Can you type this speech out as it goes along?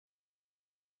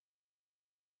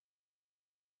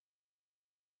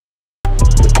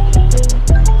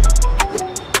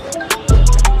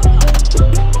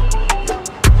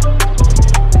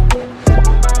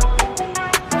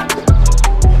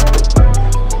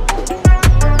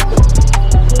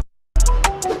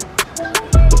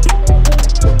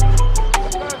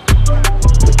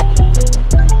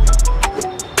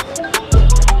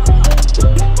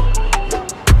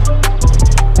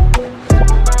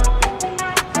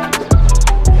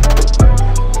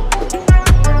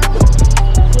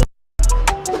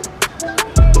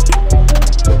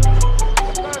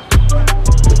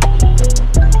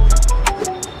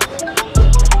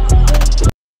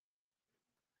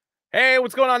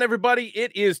on, everybody?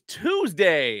 It is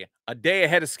Tuesday, a day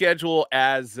ahead of schedule,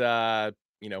 as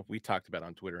we talked about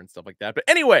on Twitter and stuff like that. But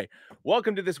anyway,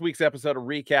 welcome to this week's episode of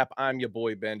Recap. I'm your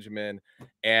boy Benjamin,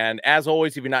 and as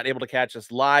always, if you're not able to catch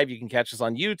us live, you can catch us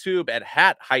on YouTube at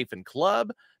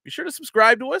Hat-Club. Be sure to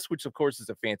subscribe to us, which of course is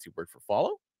a fancy word for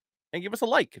follow, and give us a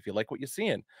like if you like what you're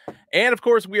seeing. And of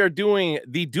course, we are doing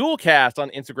the dual cast on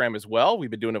Instagram as well.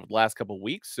 We've been doing it for the last couple of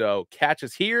weeks, so catch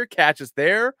us here, catch us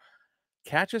there.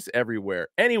 Catch us everywhere.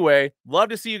 Anyway, love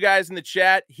to see you guys in the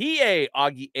chat. Hiei,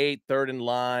 Augie 8, third in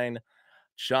line.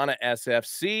 Shauna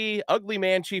SFC, Ugly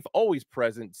Man Chief, always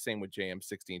present. Same with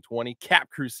JM1620.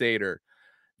 Cap Crusader,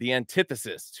 the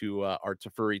antithesis to our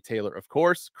Tefuri Taylor, of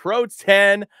course. Crow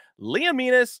 10, Liam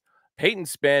Menas, Peyton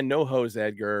Spen, NoHo's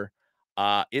Edgar.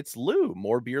 It's Lou,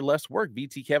 more beer, less work.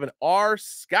 VT Kevin R,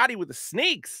 Scotty with the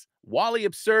Sneaks, Wally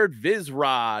Absurd,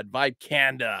 Vizrod, Vibe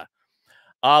Kanda.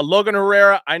 Logan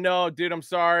Herrera, I know, dude, I'm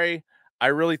sorry. I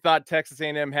really thought Texas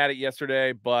A&M had it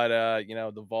yesterday, but,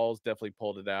 the Vols definitely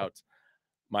pulled it out.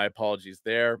 My apologies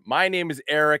there. My name is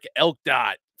Eric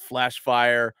Elkdot,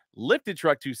 Flashfire, Lifted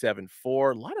Truck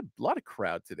 274. A lot of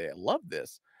crowd today. I love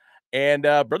this. And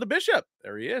Brother Bishop,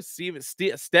 there he is.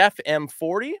 Steph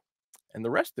M40 and the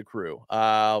rest of the crew.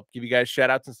 I'll give you guys shout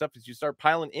outs and stuff as you start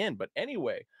piling in. But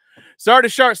anyway, sorry to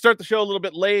start the show a little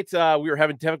bit late. We were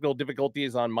having technical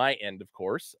difficulties on my end, of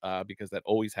course, because that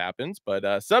always happens.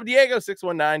 But Sub Diego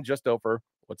 619, just over.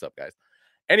 What's up, guys?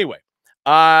 Anyway,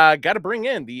 got to bring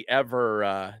in the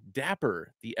ever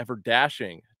dapper, the ever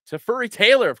dashing Tefuri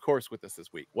Taylor, of course, with us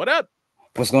this week. What up?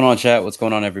 What's going on, chat? What's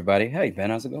going on, everybody? Hey, Ben,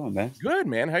 how's it going, man? Good,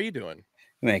 man. How you doing?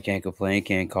 Man, can't complain,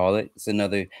 can't call it. It's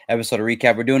another episode of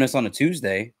Recap. We're doing this on a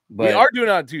Tuesday, but we are doing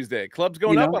it on Tuesday. Club's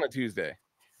going up on a Tuesday.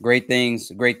 Great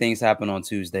things happen on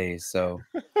Tuesdays, so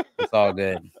it's all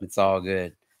good. It's all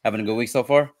good. Having a good week so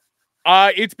far?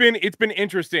 It's been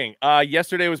interesting.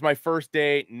 Yesterday was my first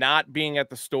day not being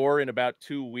at the store in about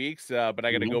 2 weeks, but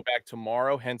I got to go back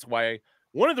tomorrow. Hence why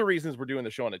one of the reasons we're doing the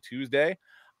show on a Tuesday.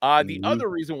 The other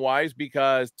reason why is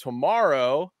because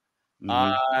tomorrow,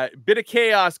 bit of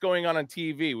chaos going on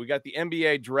TV. We got the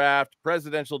NBA draft,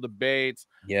 presidential debates,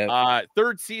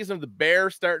 third season of the Bear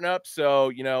starting up.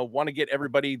 So, want to get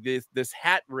everybody this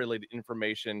hat related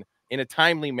information in a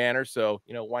timely manner. So,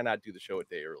 why not do the show a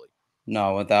day early?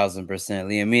 No, 1000%.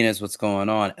 Liam Menas, what's going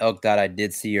on? Elkdot, I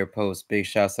did see your post. Big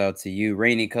shouts out to you.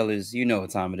 Rainy Colors, you know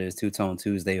what time it is. Two-Tone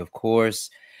Tuesday, of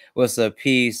course. What's up,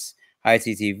 Peace? Hi,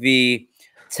 TTV.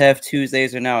 TEF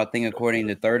Tuesdays are now a thing according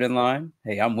to Third in Line.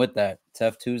 Hey, I'm with that.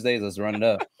 TEF Tuesdays, let's run it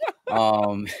up.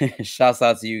 Shouts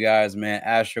out to you guys, man.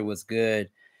 Asher, what's good?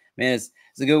 Man, it's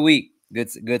a good week.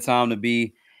 Good time to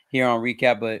be here on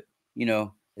Recap, but,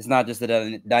 it's not just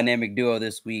a dynamic duo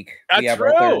this week. That's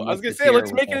true. I was going to say,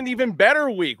 let's make it an even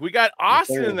better week. We got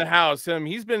Austin in the house.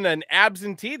 He's been an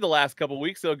absentee the last couple of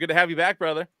weeks, so good to have you back,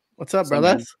 brother. What's up,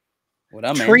 brother? What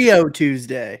up, man? Trio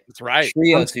Tuesday. That's right.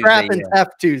 I'm scrapping TEF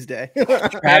Tuesday.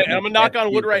 I'm gonna knock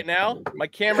on wood right now. My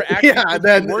camera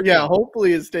actually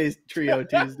hopefully it stays Trio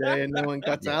Tuesday and no one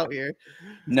cuts out here.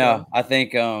 No, I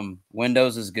think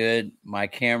Windows is good. My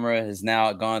camera has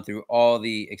now gone through all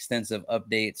the extensive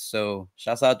updates. So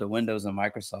shouts out to Windows and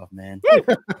Microsoft, man.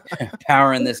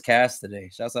 Powering this cast today.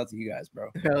 Shouts out to you guys, bro.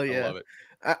 Hell yeah. I love it.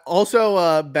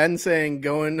 Also, Ben saying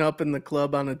going up in the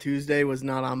club on a Tuesday was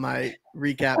not on my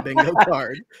recap bingo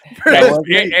card.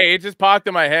 Hey, it just popped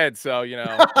in my head, so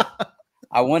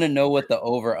I want to know what the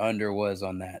over/under was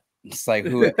on that. It's like,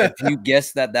 if you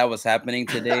guessed that was happening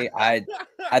today, I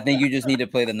think you just need to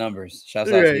play the numbers.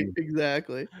 Shouts out to you.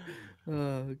 Exactly.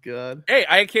 Oh God. Hey,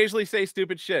 I occasionally say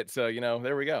stupid shit, so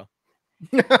there we go.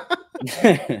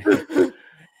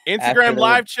 Instagram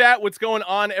live chat, what's going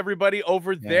on, everybody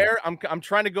over there? I'm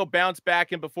trying to go bounce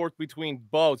back and forth between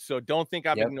both, so don't think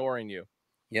I'm ignoring you.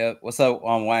 Yep. What's up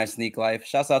on Wine Sneak Life?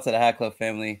 Shouts out to the Hat Club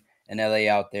family in LA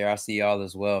out there. I see y'all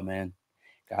as well, man.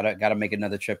 Gotta make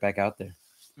another trip back out there.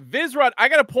 Vizrod, I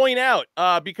gotta point out,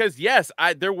 because yes,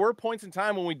 there were points in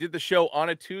time when we did the show on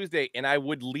a Tuesday, and I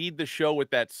would lead the show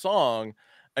with that song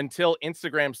until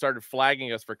Instagram started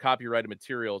flagging us for copyrighted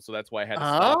material, so that's why I had to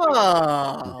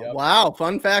stop. Wow.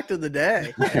 Fun fact of the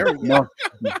day. There we go.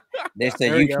 They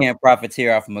said you can't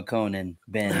profiteer off of McConan,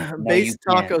 Ben. Base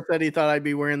Taco said he thought I'd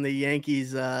be wearing the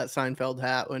Yankees Seinfeld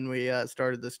hat when we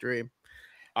started the stream.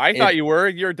 I thought you were.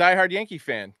 You're a diehard Yankee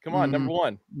fan. Come on, number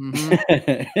one.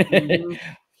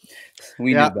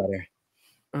 We knew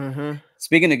better.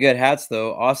 Speaking of good hats,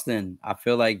 though, Austin, I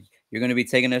feel like you're going to be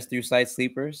taking us through site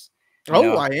sleepers.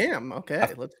 I am.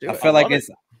 Okay, let's do it. I feel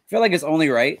like it's only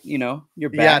right.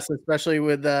 You're back. Yes, especially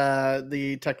with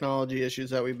the technology issues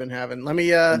that we've been having. Let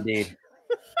me Indeed.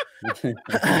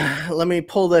 Let me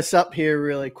pull this up here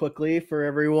really quickly for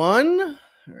everyone.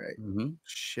 All right.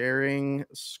 Sharing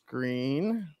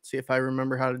screen. See if I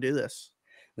remember how to do this.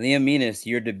 Liam Menas,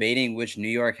 you're debating which New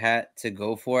York hat to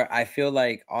go for. I feel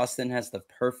like Austin has the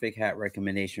perfect hat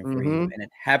recommendation for you, and it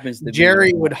happens to be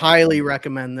Jerry would highly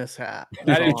recommend this hat.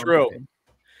 That is true.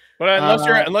 But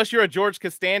unless you're a George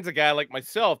Costanza guy like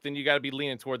myself, then you got to be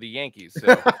leaning toward the Yankees.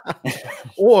 So.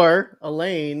 Or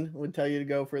Elaine would tell you to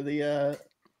go for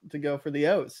the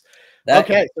O's.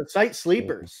 Okay, so site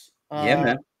sleepers. Yeah,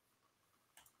 man.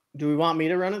 Do we want me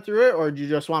to run it through it, or do you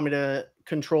just want me to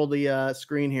control the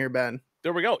screen here, Ben?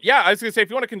 There we go. Yeah, I was gonna say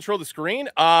if you want to control the screen,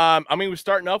 I mean we're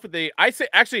starting off with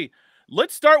actually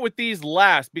let's start with these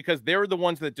last because they're the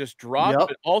ones that just dropped,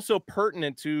 but also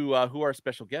pertinent to who our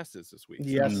special guest is this week.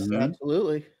 Yes,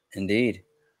 absolutely. Indeed.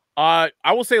 I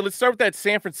will say let's start with that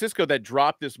San Francisco that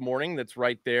dropped this morning. That's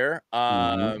right there.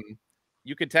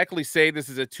 You could technically say this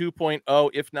is a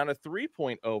 2.0, if not a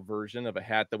 3.0 version of a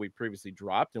hat that we previously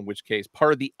dropped, in which case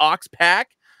part of the Ox Pack.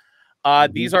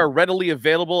 These are readily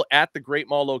available at the Great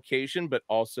Mall location, but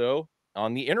also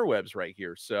on the interwebs right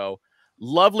here. So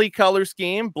lovely color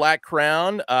scheme, black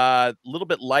crown, a little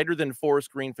bit lighter than forest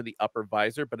green for the upper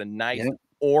visor, but a nice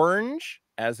orange,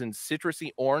 as in citrusy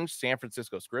orange, San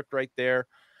Francisco script right there.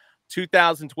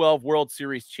 2012 World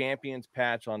Series champions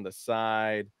patch on the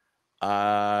side.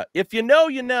 If you know,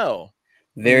 you know.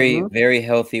 Very, very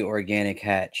healthy organic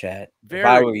hat, chat. If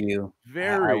I were you,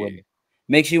 I would.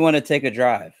 Makes you want to take a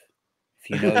drive. If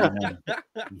you know,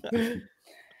 you know.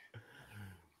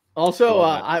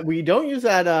 Also, we don't use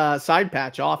that side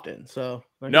patch often. So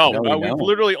no, we've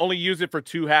literally only used it for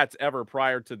 2 hats ever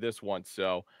prior to this one.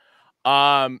 So,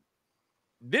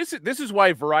 this is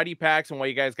why variety packs and why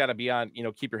you guys got to be on,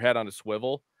 keep your head on a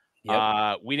swivel.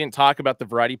 We didn't talk about the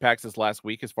variety packs this last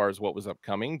week as far as what was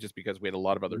upcoming, just because we had a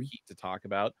lot of other heat to talk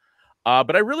about.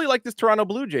 But I really like this Toronto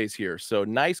Blue Jays here. So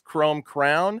nice chrome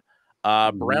crown.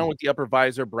 Brown with the upper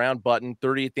visor, brown button,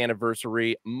 30th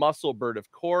anniversary, muscle bird,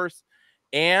 of course,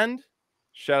 and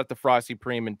shout out to Frosty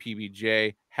Preem and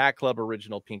PBJ Hat Club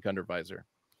original pink under visor.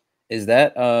 Is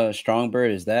that strong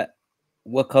bird? Is that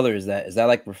what color is that? Is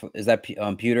that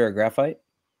pewter or graphite?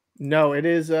 No, it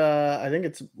is. I think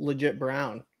it's legit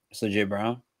brown. It's legit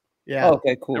brown. Yeah. Oh,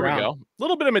 okay, cool. There we go. A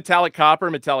little bit of metallic copper,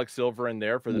 metallic silver in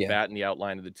there for the bat and the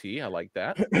outline of the T. I like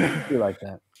that. You like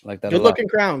that. Like that. Good looking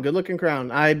crown. Good looking crown.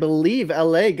 I believe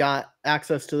LA got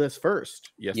access to this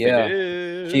first. Yes, they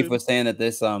did. Chief was saying that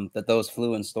that those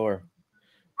flew in store.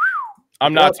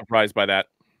 I'm not surprised by that.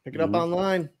 Pick it up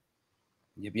online.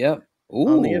 Yep. Ooh.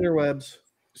 On the interwebs.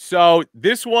 So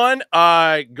this one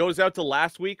goes out to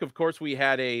last week. Of course, we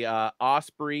had a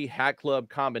Osprey Hat Club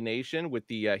combination with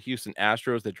the Houston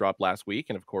Astros that dropped last week,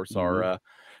 and of course our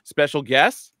special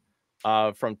guest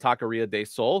from Taqueria del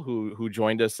Sol who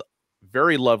joined us.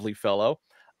 Very lovely fellow.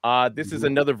 This is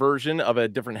another version of a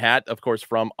different hat, of course,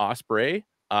 from Osprey.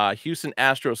 Houston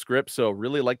Astro script. So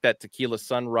really like that tequila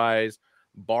sunrise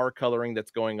bar coloring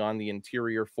that's going on the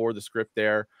interior for the script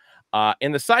there.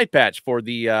 And the side patch for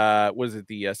the was it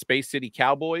the Space City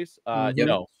Cowboys?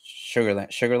 No,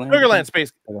 Sugarland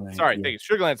Space. Sorry, thank you.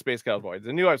 Sugarland Space Cowboys.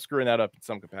 I knew I was screwing that up in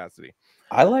some capacity.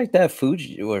 I like that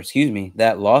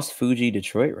that Lost Fuji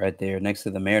Detroit right there next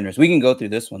to the Mariners. We can go through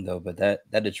this one though, but that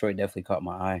Detroit definitely caught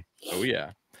my eye. Oh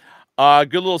yeah.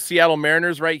 Good little Seattle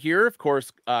Mariners right here. Of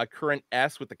course, current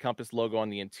S with the compass logo on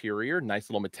the interior. Nice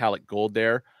little metallic gold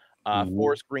there.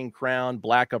 Forest green crown,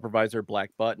 black upper visor, black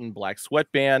button, black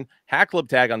sweatband, Hat Club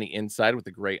tag on the inside with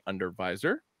the gray under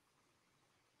visor.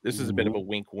 This is a bit of a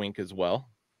wink as well.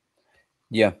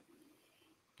 Yeah.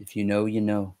 If you know, you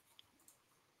know.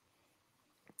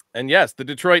 And yes, the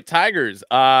Detroit Tigers,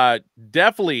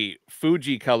 definitely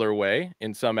Fuji colorway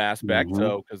in some aspect.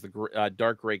 So because the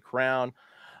dark gray crown,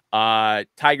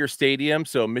 Tiger Stadium,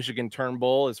 so Michigan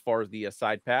Turnbull as far as the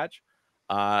side patch.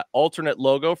 Alternate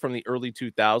logo from the early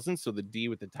 2000s, so the D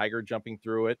with the tiger jumping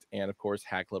through it, and of course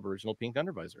Hat Club original pink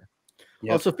undervisor.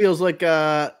 Also feels like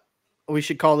we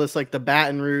should call this like the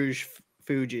Baton Rouge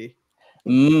Fuji.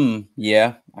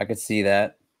 Yeah, I could see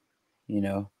that.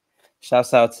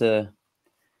 Shouts out to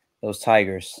those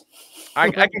Tigers.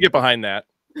 I can get behind that.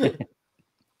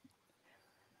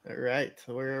 All right,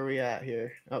 so where are we at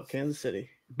here? Oh, Kansas City.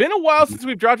 Been a while since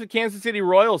we've dropped a Kansas City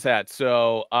Royals hat,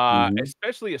 so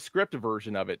especially a script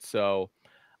version of it. So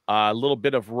a little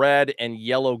bit of red and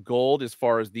yellow gold as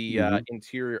far as the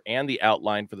interior and the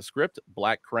outline for the script.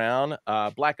 Black crown,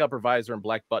 black upper visor, and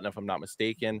black button, if I'm not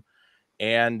mistaken.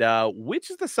 And which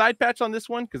is the side patch on this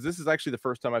one? Because this is actually the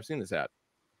first time I've seen this hat.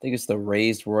 I think it's the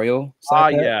raised royal.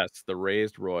 Yes, the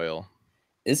raised royal.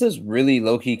 This is really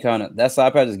low key kind of. That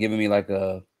side patch is giving me like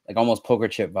a like almost poker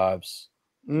chip vibes,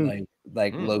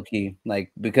 like low key,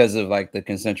 like because of like the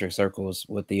concentric circles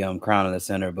with the crown in the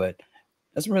center. But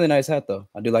that's a really nice hat though.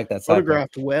 I do like that side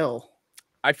photographed well.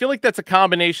 I feel like that's a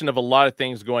combination of a lot of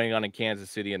things going on in Kansas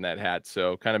City in that hat,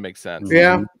 so kind of makes sense.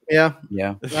 Yeah.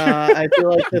 I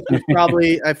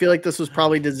feel like this was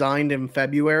probably designed in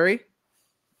February.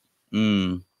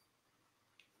 Sorry,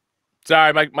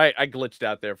 I glitched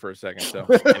out there for a second. So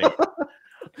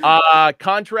anyway.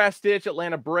 Contrast stitch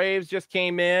Atlanta Braves just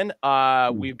came in.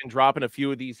 We've been dropping a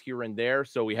few of these here and there.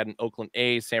 So we had an Oakland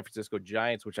A's, San Francisco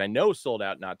Giants, which I know sold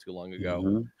out not too long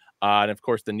ago. And of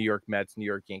course the New York Mets, New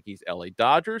York Yankees, LA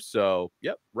Dodgers. So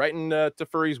yep, right in to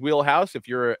Furry's wheelhouse if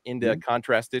you're into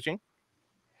contrast stitching.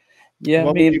 Yeah,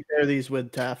 what would you pair these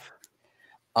with, Taff?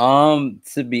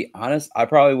 To be honest, I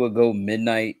probably would go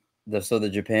midnight. The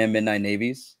Japan midnight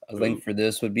navies. I think for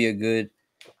this would be a good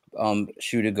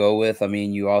shoe to go with. I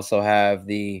mean, you also have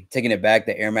taking it back,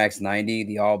 the Air Max 90,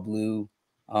 the all blue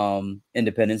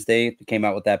Independence Day came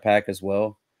out with that pack as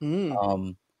well.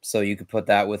 So you could put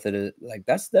that with it. Like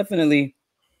that's definitely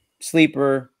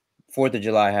sleeper 4th of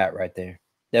July hat right there.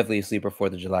 Definitely a sleeper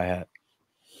 4th of July hat.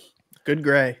 Good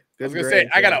gray. I was gonna say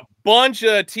I got a bunch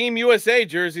of Team USA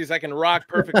jerseys I can rock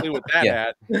perfectly with that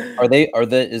hat.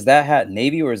 Is that hat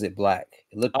navy or is it black?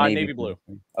 It looked navy blue.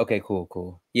 Okay,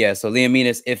 cool. Yeah, so Liam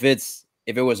Menas, if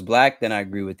it was black, then I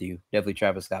agree with you. Definitely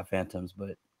Travis Scott Phantoms,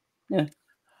 but yeah.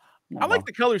 I like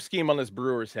the color scheme on this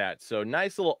Brewers hat. So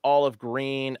nice little olive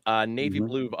green, navy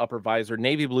blue upper visor,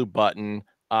 navy blue button,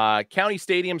 County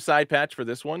Stadium side patch for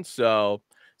this one. So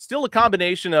still a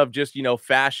combination of just,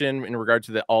 fashion in regard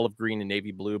to the olive green and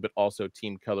navy blue, but also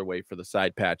team colorway for the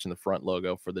side patch and the front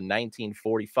logo for the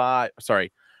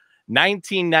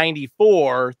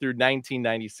 1994 through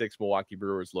 1996 Milwaukee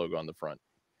Brewers logo on the front.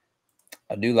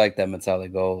 I do like that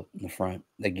metallic gold in the front,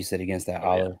 like you said, against that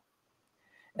olive. Yeah.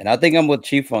 And I think I'm with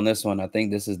Chief on this one. I think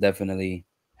this is definitely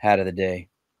hat of the day.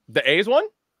 The A's one?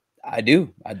 I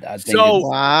do. I think so.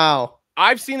 Wow.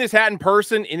 I've seen this hat in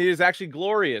person, and it is actually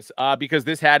glorious because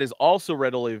this hat is also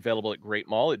readily available at Great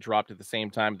Mall. It dropped at the same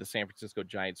time as the San Francisco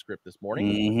Giants script this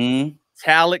morning.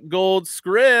 Metallic gold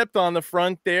script on the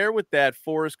front there with that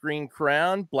forest green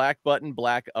crown, black button,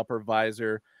 black upper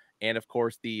visor, and, of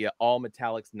course, the all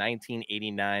metallics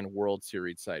 1989 World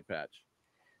Series side patch.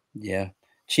 Yeah.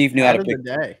 Chief knew how to pick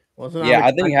the day.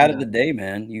 I think hat of the day,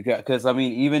 man. You got because I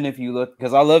mean, even if you look,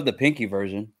 because I love the pinky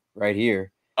version right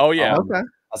here. Oh yeah, okay.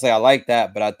 I say I like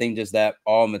that, but I think just that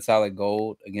all metallic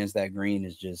gold against that green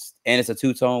is just, and it's a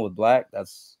two-tone with black.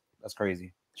 That's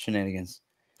crazy shenanigans.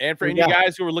 And for any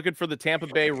guys who are looking for the Tampa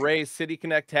Bay Rays City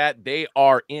Connect hat, they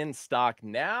are in stock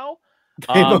now.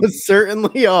 They most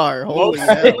certainly are. Most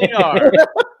certainly are.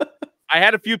 I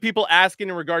had a few people asking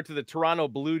in regard to the Toronto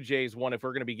Blue Jays one, if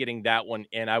we're going to be getting that one.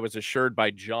 And I was assured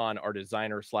by John, our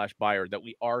designer / buyer, that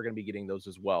we are going to be getting those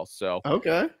as well. So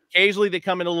occasionally they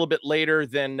come in a little bit later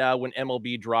than when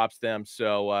MLB drops them.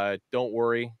 So don't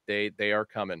worry, they are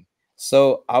coming.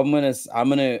 So I'm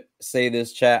gonna say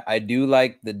this, chat. I do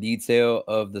like the detail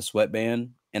of the sweatband,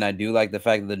 and I do like the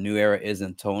fact that the new era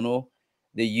isn't tonal.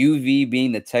 The UV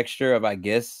being the texture of, I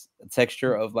guess, the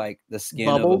texture of like the skin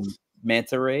bubbles? of a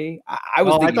manta ray. I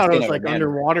thought it was like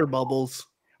underwater bubbles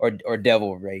or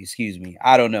devil ray. Excuse me.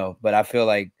 I don't know, but I feel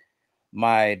like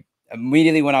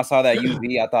immediately when I saw that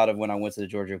UV, I thought of when I went to the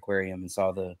Georgia Aquarium and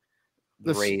saw the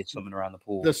rays swimming around the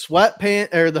pool. The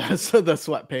sweatpants or the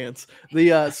sweatpants.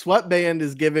 The sweatband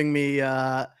is giving me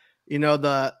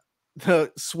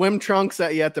the swim trunks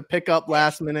that you have to pick up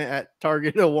last minute at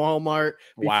Target or Walmart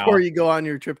before you go on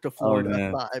your trip to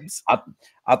Florida vibes.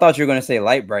 I thought you were going to say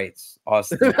light brights,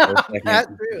 Austin.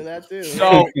 that too.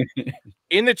 So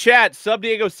in the chat,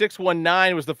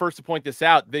 Subdiego619 was the first to point this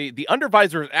out. The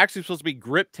undervisor is actually supposed to be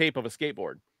grip tape of a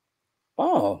skateboard.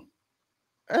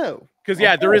 Because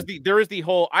there is the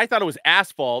whole, I thought it was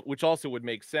asphalt, which also would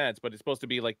make sense, but it's supposed to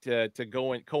be like to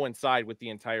go and coincide with the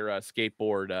entire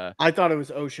skateboard. I thought it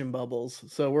was ocean bubbles,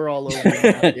 so we're all over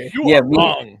that. You are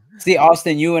wrong. See,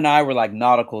 Austin, you and I were like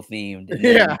nautical themed.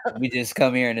 We just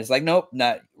come here and it's like, nope,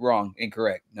 not wrong,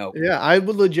 incorrect. Nope. Yeah, I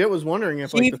legit was wondering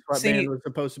if like the sweatband was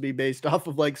supposed to be based off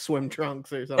of like swim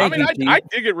trunks or something. I mean, I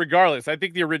dig it regardless. I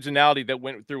think the originality that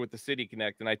went through with the City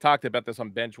Connect, and I talked about this on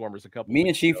Benchwarmers a couple. Me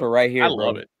and Chief are right here. I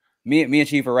love it. Me and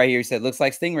Chief are right here. He said, "Looks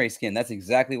like stingray skin." That's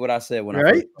exactly what I said when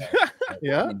I first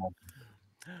yeah.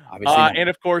 And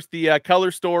of course, the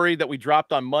color story that we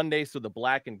dropped on Monday. So the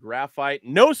black and graphite.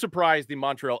 No surprise, the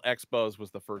Montreal Expos was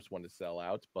the first one to sell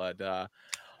out, but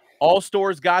all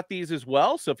stores got these as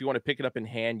well. So if you want to pick it up in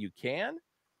hand, you can.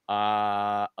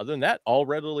 Other than that, all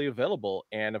readily available.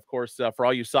 And of course, for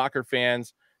all you soccer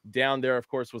fans, Down there, of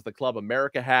course, was the Club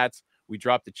America hats. We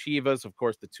dropped the Chivas. Of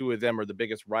course, the two of them are the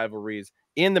biggest rivalries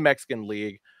in the Mexican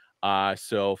League.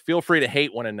 So feel free to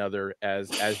hate one another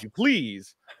as you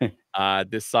please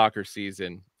this soccer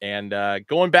season. And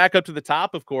going back up to the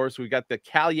top, of course, we got the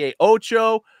Calle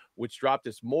Ocho, which dropped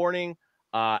this morning.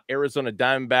 Arizona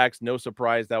Diamondbacks, no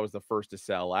surprise, that was the first to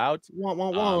sell out.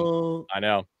 I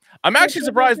know. I'm actually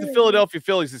surprised the Philadelphia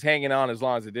Phillies is hanging on as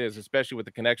long as it is, especially with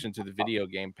the connection to the video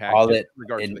game pack in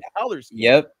regards to the colors.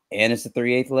 Yep, and it's a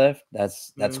 3/8 left.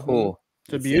 That's cool.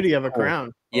 It's the beauty of a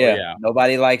crown. Yeah,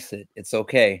 nobody likes it. It's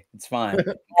okay. It's fine.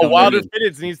 Wilder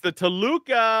Fitteds needs the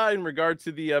Toluca in regard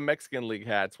to the Mexican League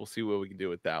hats. We'll see what we can do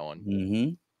with that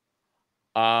one.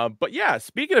 But yeah,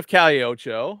 speaking of Calle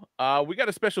Ocho, we got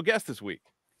a special guest this week.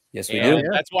 Yes, we do.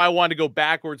 That's why I wanted to go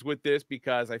backwards with this,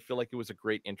 because I feel like it was a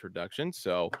great introduction.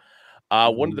 So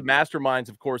one of the masterminds,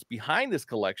 of course, behind this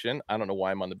collection, I don't know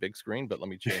why I'm on the big screen, but let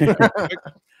me change that real quick.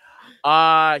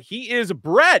 He is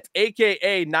Brett,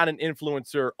 aka Not an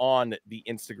Influencer, on the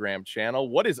Instagram channel.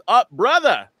 What is up,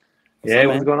 brother?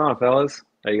 What's going on, fellas?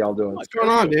 How y'all doing? What's going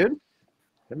on, dude?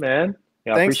 Hey, man.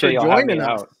 Yeah, Thanks for joining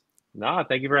us. No,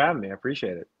 thank you for having me. I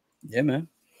appreciate it. Yeah, man.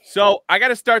 So I got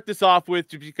to start this off with,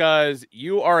 because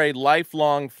you are a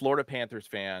lifelong Florida Panthers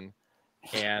fan,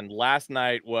 and last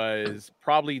night was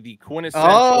probably the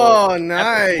quintessential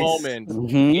moment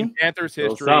in Panthers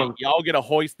history. Y'all get to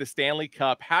hoist the Stanley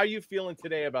Cup. How you feeling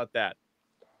today about that?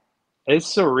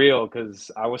 It's surreal, because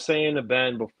I was saying to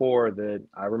Ben before that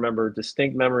I remember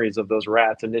distinct memories of those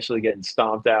Rats initially getting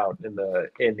stomped out in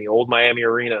the old Miami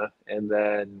arena, and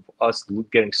then us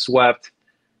getting swept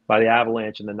by the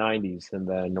Avalanche in the 90s. And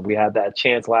then we had that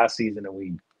chance last season, and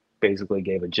we basically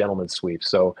gave a gentleman's sweep.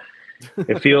 So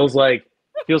it feels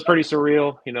pretty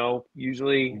surreal. You know,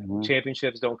 usually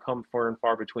championships don't come far and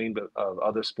far between, but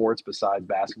other sports besides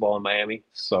basketball in Miami.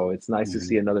 So it's nice to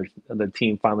see another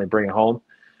team finally bring it home.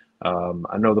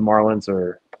 I know the Marlins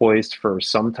are poised for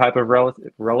some type of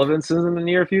relevance in the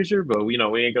near future, but we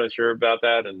ain't gonna sure about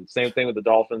that. And same thing with the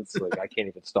Dolphins. Like, I can't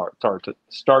even start to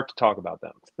talk about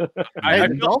them. I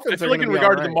feel like in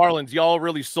regard to the Marlins, y'all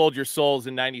really sold your souls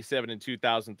in '97 and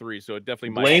 2003. So it definitely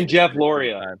might blame Jeff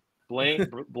Loria.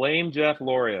 Blame Jeff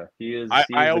Loria. He is the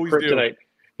kryptonite.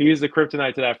 He is the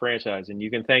kryptonite to that franchise, and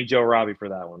you can thank Joe Robbie for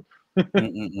that one.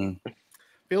 I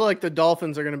feel like the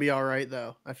Dolphins are going to be all right,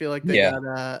 though. I feel like they got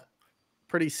a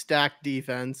pretty stacked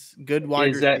defense, good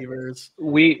wide receivers.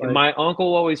 My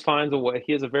uncle always finds a way.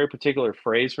 He has a very particular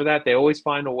phrase for that. They always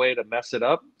find a way to mess it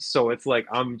up. So it's like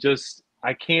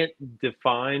I can't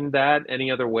define that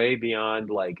any other way beyond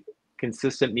like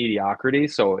consistent mediocrity.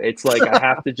 So it's like I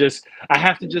have to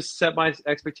just set my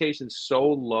expectations so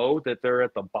low that they're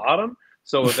at the bottom.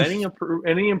 So if any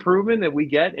improvement that we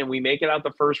get and we make it out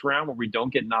the first round where we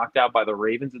don't get knocked out by the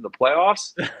Ravens in the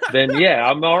playoffs, then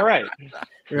I'm all right.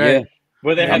 Right. Yeah.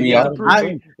 But they have yet to prove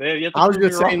I was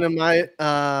just saying to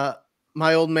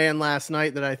my old man last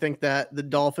night that I think that the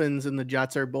Dolphins and the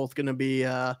Jets are both going to be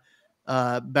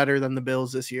better than the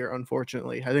Bills this year.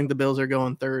 Unfortunately, I think the Bills are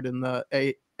going third in the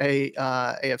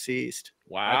AFC East.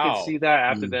 Wow, I can see that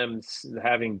after them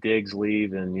having Diggs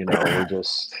leave, and we're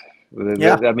just.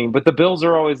 I mean, but the Bills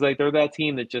are always like, they're that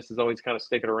team that just is always kind of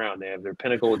sticking around. They have their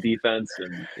pinnacle of defense,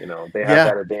 and they have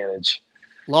that advantage.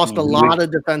 Lost a lot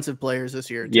of defensive players this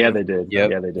year, too. Yeah, they did. Yep,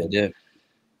 yeah, they did. They did.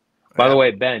 By the way,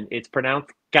 Ben, it's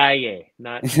pronounced Calle,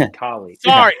 not Calle.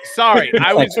 Sorry.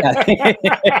 I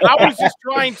was just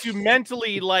trying to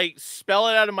mentally spell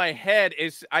it out of my head.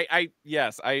 I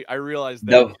realized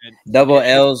that. Double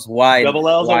L's wide. Double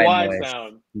L's a wide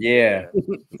sound. Yeah.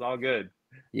 It's all good.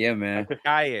 Yeah, man.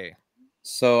 Calle.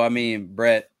 So I mean,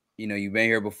 Brett, you've been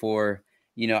here before.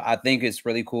 I think it's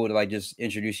really cool to just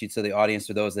introduce you to the audience,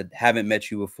 for those that haven't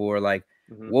met you before.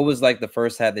 What was the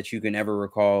first hat that you can ever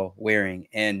recall wearing?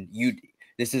 And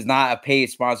this is not a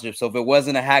paid sponsorship, so if it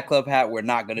wasn't a Hat Club hat, we're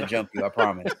not gonna jump you. I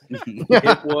promise.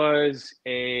 It was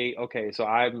so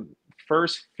I'm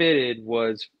first fitted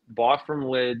was bought from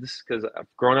Lids, because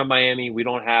growing up in Miami, we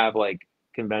don't have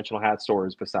conventional hat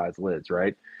stores besides Lids,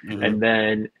 right? And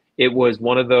then it was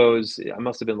one of those, I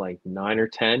must have been 9 or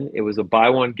 10. It was a buy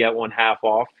one, get one half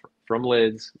off from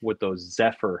Lids with those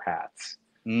Zephyr hats.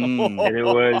 And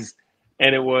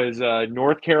it was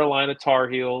North Carolina Tar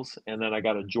Heels. And then I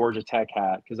got a Georgia Tech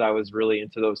hat because I was really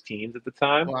into those teams at the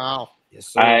time. Wow. Yes,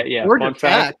 sir. Georgia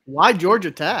Tech. Why Georgia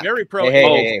Tech? Very pro.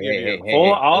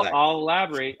 I'll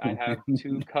elaborate. I have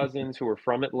 2 cousins who are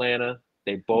from Atlanta.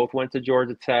 They both went to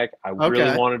Georgia Tech. I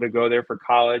really wanted to go there for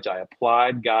college. I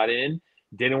applied, got in.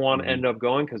 Didn't want to end up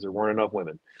going because there weren't enough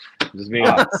women. Just being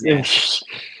honest.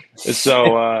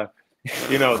 So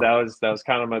you know, that was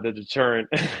kind of the deterrent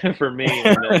for me.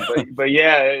 And then, but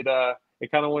yeah,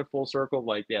 it kind of went full circle.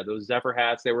 Like, yeah, those Zephyr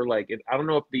hats, they were like, I don't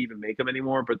know if they even make them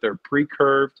anymore, but they're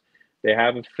pre-curved. They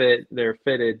haven't fit. They're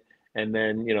fitted. And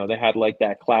then, you know, they had like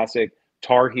that classic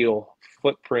Tar Heel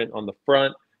footprint on the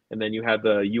front. And then you had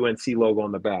the UNC logo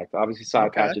on the back. Obviously,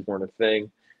 side patches weren't a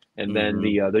thing. And then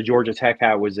the Georgia Tech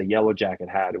hat was a yellow jacket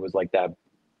hat. It was like that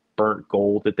burnt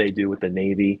gold that they do with the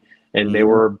Navy. And they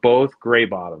were both gray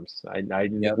bottoms.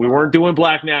 We weren't doing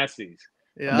black nasties.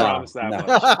 Yeah. I promise that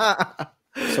much.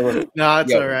 So no,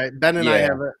 it's all right. Ben and I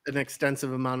have an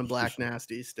extensive amount of black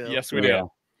nasties still. Yes, we do.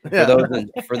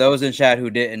 For those in chat who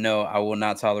didn't know, I will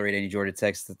not tolerate any Georgia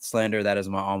Tech slander. That is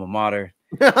my alma mater.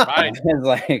 Right.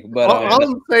 All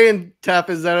I'm saying, Tef,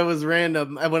 is that it was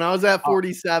random. When I was at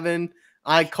 47,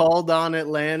 I called on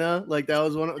Atlanta. Like that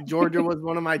was Georgia was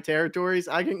one of my territories.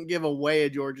 I couldn't give away a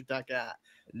Georgia Tech hat.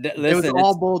 Listen, it was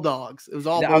all Bulldogs. It was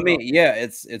all Bulldogs. I mean, yeah,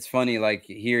 it's funny. Like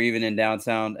here, even in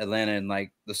downtown Atlanta, and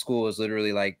like the school is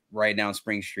literally like right down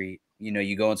Spring Street. You know,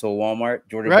 you go into a Walmart,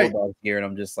 Georgia Bulldogs here, and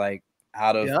I'm just like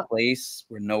out of place.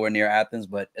 We're nowhere near Athens,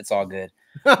 but it's all good.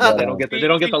 Yeah, they don't get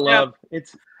the love.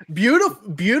 It's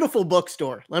beautiful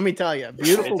bookstore. Let me tell you,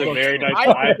 beautiful. It's a very nice.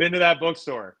 I've been to that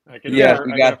bookstore. I can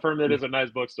affirm that it's a nice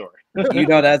bookstore. You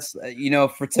know, that's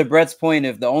to Brett's point,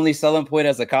 if the only selling point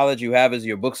as a college you have is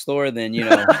your bookstore, then you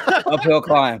know, uphill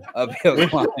climb.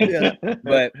 Yeah.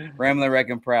 But Ramblin'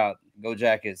 Wreckin' Proud, go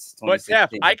Jackets. But Jeff,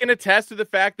 I can attest to the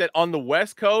fact that on the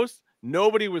West Coast,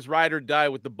 nobody was ride or die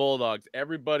with the Bulldogs.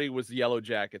 Everybody was the Yellow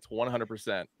Jackets,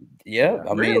 100%. Yeah,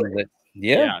 I mean.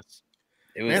 Yeah, yes.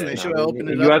 It was. Man, they should have opened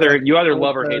it up. You either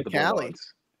love or hate the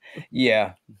Bulldogs.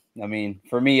 Yeah, I mean,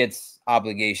 for me, it's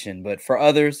obligation, but for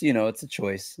others, you know, it's a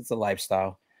choice. It's a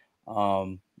lifestyle.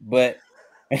 But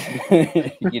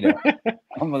you know,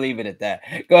 I'm gonna leave it at that.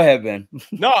 Go ahead, Ben.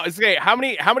 No, it's okay. How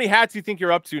many hats do you think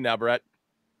you're up to now, Brett?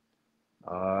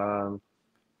 You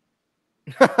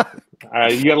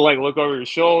gotta like look over your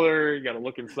shoulder. You gotta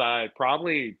look inside.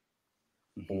 Probably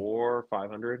 400 or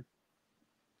 500.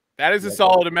 That is a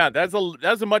solid amount. That's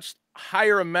a much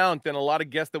higher amount than a lot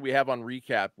of guests that we have on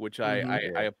Recap, which I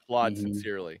applaud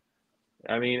sincerely.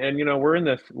 I mean, and you know, we're in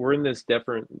this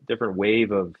different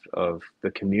wave of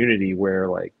the community where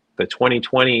like the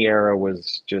 2020 era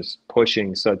was just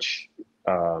pushing such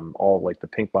all like the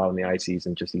pink bottom, the ices,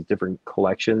 and just these different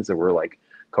collections that were like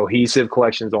cohesive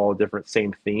collections, all different,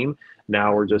 same theme.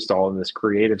 Now we're just all in this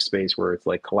creative space where it's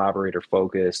like collaborator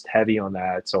focused, heavy on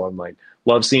that. So I'm like,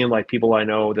 love seeing like people I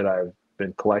know that I've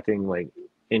been collecting like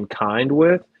in kind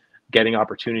with, getting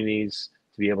opportunities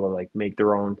to be able to like make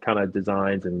their own kind of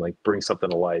designs and like bring something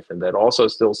to life. And then also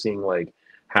still seeing like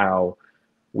how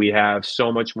we have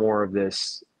so much more of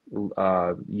this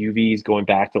UVs going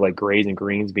back to like grays and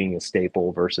greens being a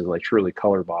staple versus like truly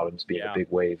color bottoms being a big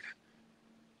wave.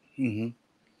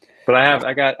 But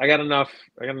I got enough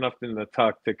in the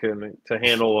tuck to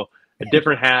handle a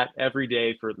different hat every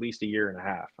day for at least a year and a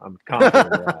half. I'm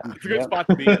confident in that. It's a good spot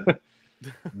to be in.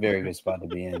 Very good spot to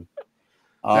be in.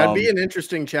 That'd be an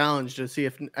interesting challenge to see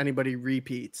if anybody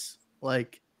repeats,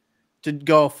 like to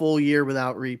go a full year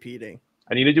without repeating.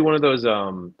 I need to do one of those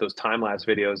time lapse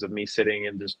videos of me sitting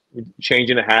and just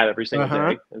changing a hat every single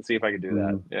day and see if I could do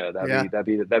that. Yeah, that'd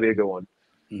be a good one.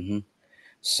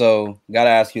 So, gotta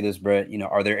ask you this, Brett. You know,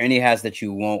 are there any hats that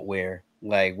you won't wear,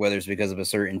 like whether it's because of a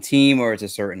certain team or it's a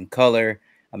certain color?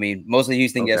 I mean, most of the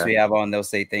Houston guests we have on, they'll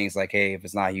say things like, "Hey, if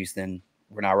it's not Houston,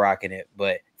 we're not rocking it."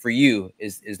 But for you,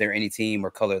 is there any team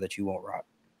or color that you won't rock?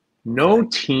 No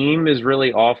team is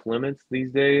really off limits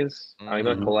these days. I'm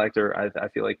a collector. I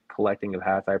feel like collecting of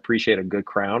hats. I appreciate a good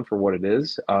crown for what it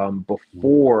is.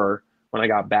 Before, when I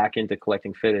got back into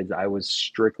collecting fitteds, I was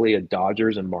strictly a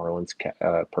Dodgers and Marlins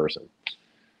person.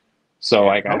 So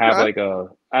like I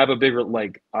have a bigger,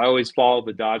 like I always followed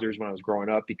the Dodgers when I was growing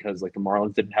up because like the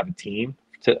Marlins didn't have a team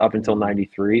up until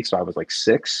 93. So I was like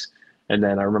 6. And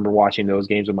then I remember watching those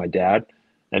games with my dad.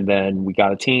 And then we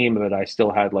got a team, but I still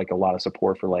had like a lot of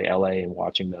support for like LA and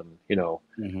watching them, you know,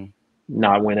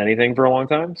 not win anything for a long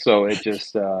time. So it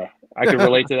just, I could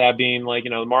relate to that being like, you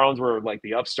know, the Marlins were like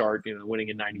the upstart, you know, winning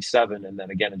in 97 and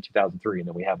then again in 2003. And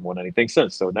then we haven't won anything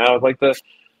since. So now it's like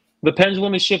the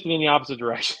pendulum is shifting in the opposite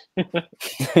direction.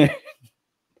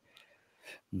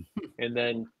 And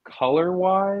then color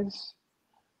wise,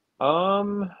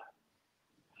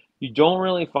 you don't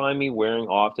really find me wearing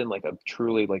often like a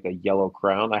truly like a yellow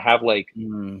crown. I have like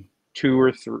 2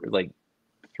 or 3, like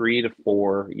 3 to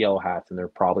 4 yellow hats, and they're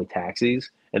probably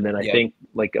taxis. And then I think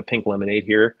like a pink lemonade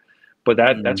here, but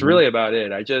that's really about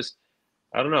it.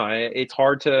 I don't know. It's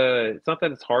hard to. It's not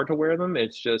that it's hard to wear them.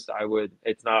 It's just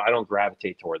It's not. I don't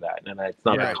gravitate toward that, and it's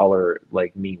not the color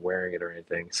like me wearing it or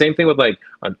anything. Same thing with like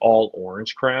an all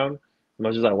orange crown. As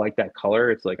much as I like that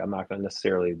color, it's like I'm not going to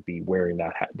necessarily be wearing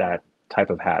that type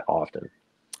of hat often.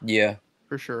 Yeah,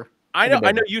 for sure. I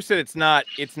know you said it's not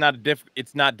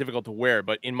difficult to wear,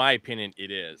 but in my opinion,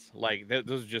 it is. Like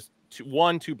those are just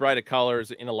too bright of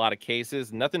colors in a lot of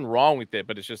cases. Nothing wrong with it,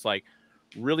 but it's just like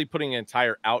really putting an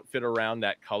entire outfit around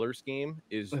that color scheme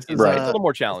is a little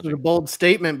more challenging. This is a bold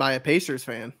statement by a Pacers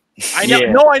fan. I know,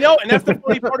 no, I know, and that's the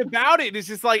funny part about it. It's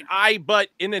just like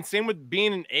and then same with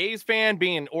being an A's fan,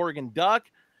 being an Oregon Duck,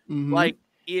 like.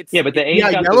 But the A's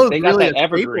got really that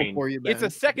evergreen. For you, it's a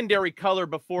secondary color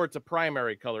before it's a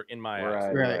primary color in my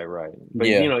eyes. Right. But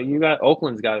you got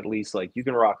Oakland's got at least like you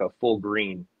can rock a full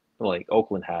green like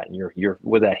Oakland hat, and you're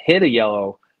with a hit of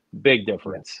yellow, big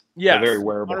difference. Yeah, very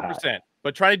wearable 100%. hat.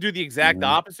 But trying to do the exact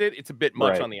opposite, it's a bit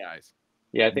much on the eyes.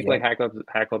 Yeah, I think like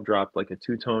Hat Club dropped like a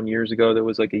two-tone years ago. There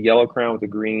was like a yellow crown with a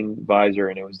green visor,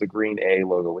 and it was the green A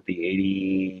logo with the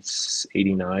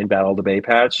 89 Battle of the Bay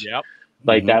patch. Yep.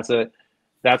 Like that's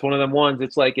one of them ones.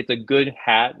 It's like it's a good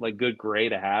hat, like good gray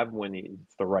to have when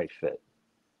it's the right fit.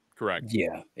 Correct.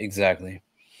 Yeah, exactly.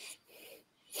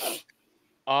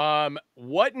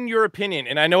 What in your opinion?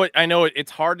 And I know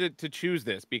it's hard to choose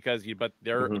this because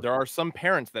there are some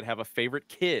parents that have a favorite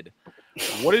kid.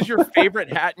 What is your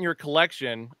favorite hat in your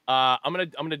collection? I'm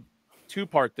gonna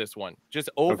two-part this one,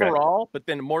 just overall, but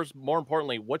then more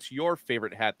importantly, what's your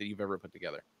favorite hat that you've ever put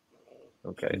together?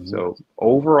 Okay, so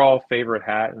overall favorite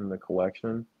hat in the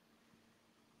collection.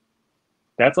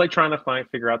 That's like trying to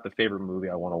figure out the favorite movie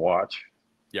I want to watch.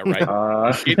 Yeah, right.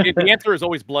 The answer is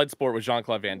always Bloodsport with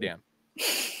Jean-Claude Van Damme.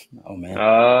 Oh man.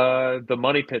 The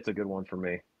Money Pit's a good one for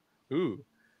me. Ooh.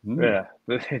 Yeah,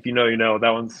 if you know, you know. That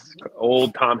one's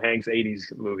old Tom Hanks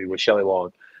 '80s movie with Shelley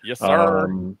Long. Yes,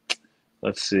 sir.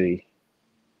 Let's see.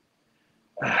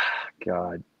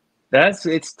 God.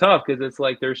 It's tough because it's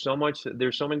like there's so many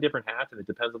different hats and it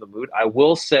depends on the mood. I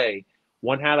will say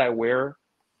one hat I wear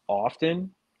often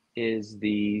is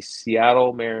the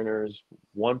Seattle Mariners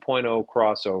 1.0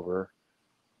 crossover,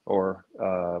 or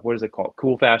what is it called?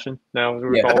 Cool Fashion now is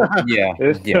what we call it.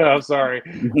 Yeah. I'm sorry.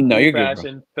 No, you're good.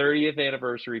 Fashion 30th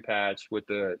anniversary patch with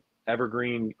the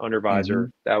evergreen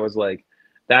undervisor. That was like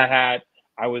that hat.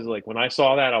 I was like, when I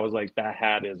saw that, I was like, that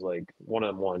hat is like one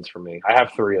of them ones for me. I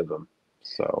have 3 of them.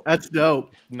 So that's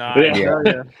dope. Nice.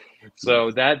 Yeah.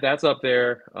 So that's up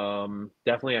there.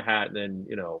 Definitely a hat. And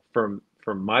from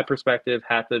my perspective,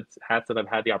 hats that I've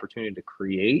had the opportunity to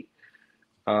create.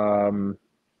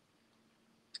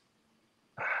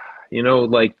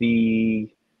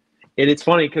 It's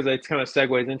funny because it kind of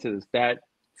segues into this. That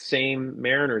same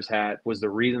Mariners hat was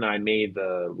the reason I made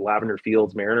the Lavender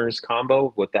Fields Mariners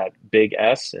combo with that big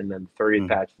S and then 30th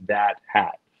patch, that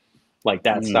hat. Like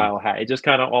that style hat. It just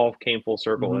kind of all came full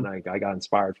circle and I got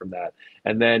inspired from that.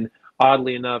 And then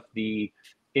oddly enough, the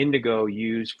indigo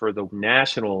used for the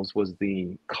Nationals was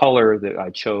the color that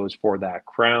I chose for that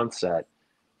crown set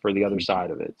for the other side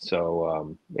of it.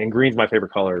 So and green's my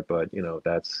favorite color, but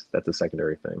that's a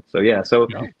secondary thing. So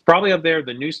it's probably up there.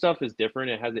 The new stuff is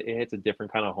different. It hits a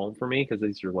different kind of home for me because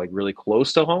these are like really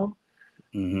close to home.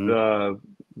 The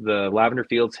Lavender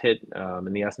Fields hit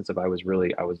in the essence of I was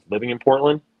living in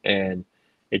Portland and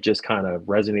it just kind of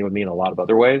resonated with me in a lot of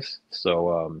other ways.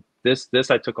 So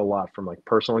this I took a lot from like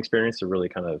personal experience to really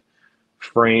kind of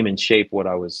frame and shape what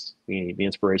I was the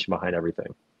inspiration behind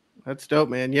everything. That's dope,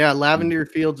 man. Yeah, Lavender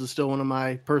Fields is still one of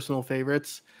my personal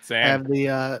favorites. Same. I have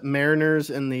the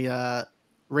Mariners and the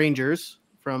Rangers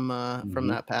from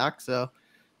that pack, so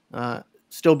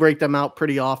still break them out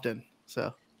pretty often.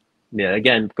 So yeah,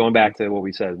 again, going back to what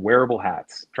we said, wearable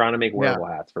hats. Trying to make wearable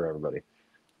hats for everybody.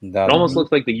 It almost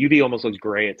looks like the UV almost looks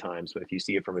gray at times, but if you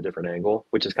see it from a different angle,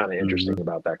 which is kind of interesting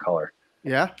about that color.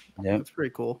 Yeah, that's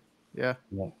pretty cool. Yeah.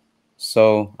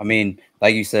 So, I mean,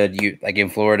 like you said, you like in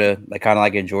Florida, like kind of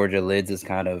like in Georgia, lids is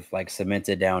kind of like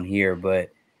cemented down here.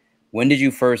 But when did you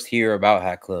first hear about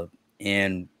Hat Club?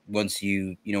 And once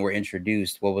you were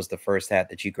introduced, what was the first hat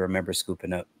that you could remember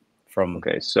scooping up from?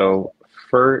 Okay, so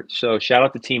shout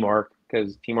out to Team Arc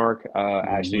because Team Arc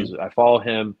actually I follow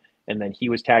him, and then he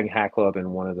was tagging Hat Club in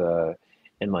one of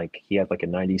he had like a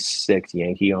 '96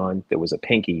 Yankee on that was a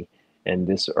pinky, and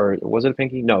was it a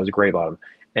pinky? No, it was a gray bottom,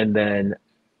 and then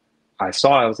I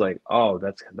was like, oh,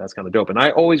 that's kind of dope. And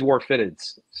I always wore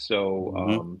fitteds.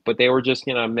 So, but they were just,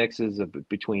 mixes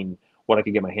between what I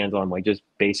could get my hands on, like just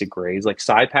basic grays. Like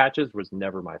side patches was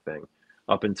never my thing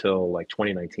up until like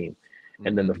 2019.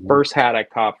 And then the first hat I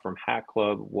copped from Hat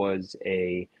Club was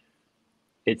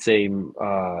It's a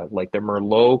like the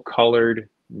Merlot colored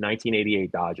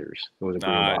 1988 Dodgers. It was a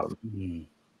green Nice. bottom.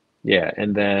 Yeah,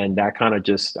 and then that kind of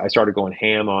just I started going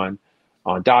ham on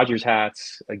Dodgers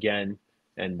hats again,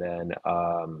 and then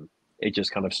it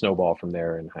just kind of snowballed from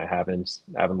there, and I haven't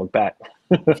looked back.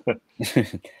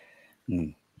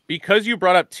 Because you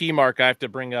brought up T-Mark, I have to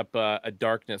bring up a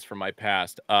darkness from my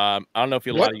past. I don't know if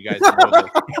a lot of you guys know this.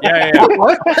 Yeah.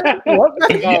 What?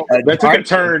 That took a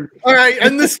turn. All right,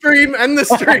 end the stream. And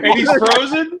he's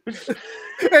frozen.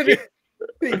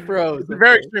 He froze. It's a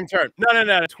very extreme turn.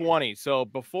 No, 20. So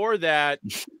before that,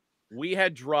 we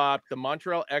had dropped the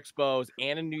Montreal Expos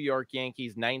and a New York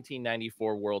Yankees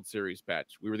 1994 World Series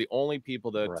patch. We were the only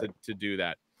people to do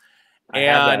that. I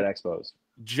have that Expos.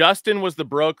 Justin was the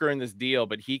broker in this deal,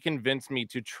 but he convinced me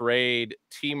to trade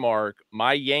T-Mark,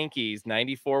 my Yankees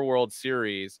 94 World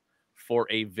Series, for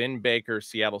a Vin Baker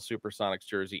Seattle Supersonics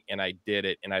jersey, and I did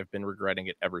it, and I've been regretting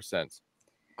it ever since.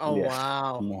 Oh,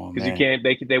 wow. Because you can't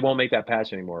they won't make that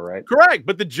patch anymore, right? Correct,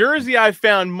 but the jersey I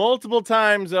found multiple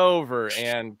times over,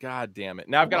 and god damn it.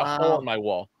 Now I've got a hole in my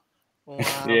wall.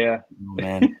 Wow. Yeah. Oh,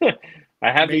 man.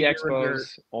 I have the Major Expos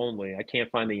regret. only. I can't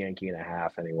find the Yankee and a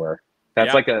half anywhere. That's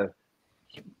Yeah. like a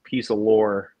piece of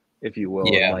lore, if you will.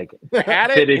 Yeah. Like I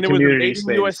had it, fitted and it was a community Made in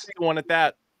space. USA one at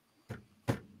that.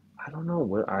 I don't know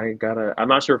what I'm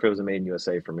not sure if it was a made in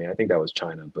USA for me. I think that was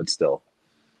China, but still.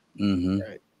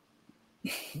 That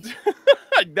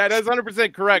is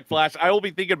 100% correct, Flash. I will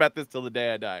be thinking about this till the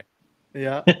day I die.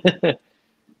 Yeah.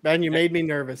 Ben, you made me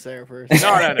nervous there first.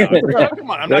 No.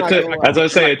 Come on. I'm not As I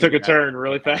was saying, it took a turn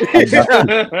really fast.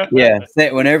 Yeah.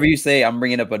 Whenever you say I'm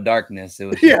bringing up a darkness, it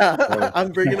was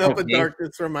I'm bringing up a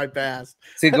darkness from my past.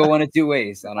 to go one of two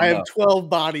ways. I have 12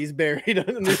 bodies buried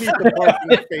underneath the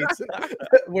parking space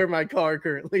where my car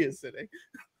currently is sitting.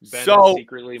 Ben So- is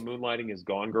secretly moonlighting his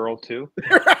Gone Girl too.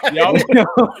 Yep.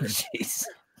 Jeez.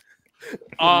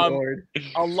 Lord.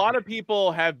 A lot of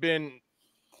people haven't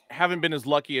been as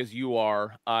lucky as you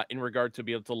are in regard to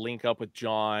be able to link up with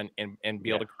John and be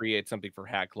able to create something for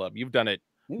Hat Club. You've done it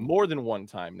more than one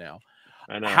time now.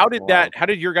 I know. How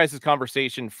did your guys'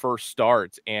 conversation first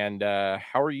start? And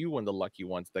how are you one of the lucky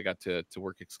ones that got to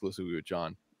work exclusively with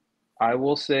John? I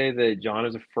will say that John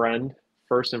is a friend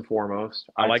first and foremost.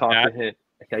 I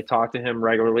talk to him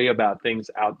regularly about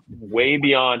things out way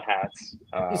beyond hats.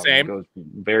 Same. Goes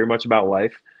very much about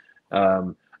life.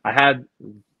 I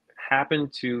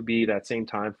happened to be that same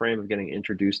time frame of getting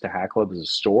introduced to Hat Club as a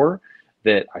store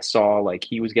that I saw like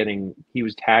he was tagging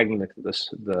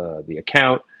the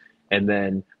account, and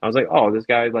then I was like, oh, this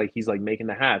guy he's making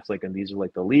the hats and these are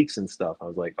the leaks and stuff. I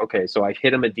was like, okay, so I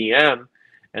hit him a DM,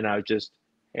 and I was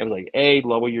like, hey,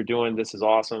 love what you're doing. This is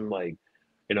awesome.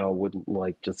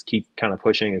 Would just keep kind of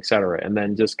pushing, etc. And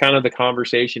then just kind of the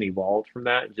conversation evolved from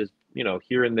that, and just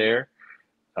here and there,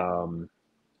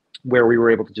 where we were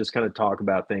able to just kind of talk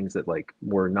about things that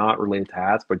were not related to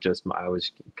hats, but just I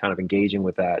was kind of engaging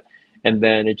with that, and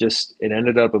then it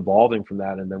ended up evolving from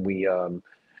that. And then we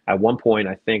at one point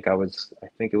I think it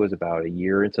was about a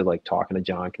year into talking to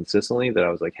John consistently that I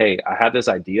was like, hey, I have this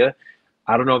idea.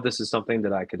 I don't know if this is something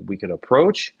that we could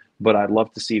approach, but I'd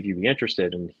love to see if you'd be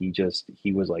interested. And he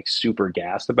was super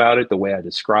gassed about it, the way I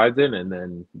described it. And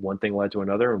then one thing led to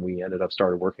another, and we ended up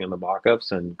started working on the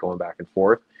mock-ups and going back and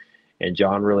forth. And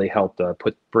John really helped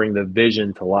bring the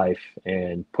vision to life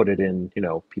and put it in,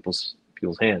 people's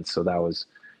hands. So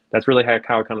that's really how it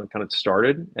kind of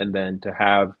started. And then to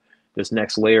have this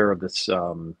next layer of this,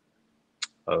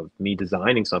 of me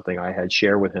designing something, I had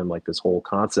shared with him this whole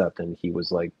concept, and he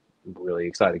was really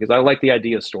excited because I like the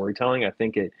idea of storytelling. I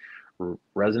think it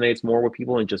resonates more with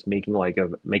people than just making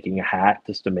a hat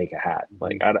just to make a hat.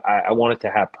 I want it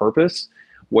to have purpose,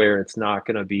 where it's not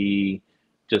going to be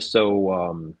just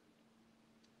so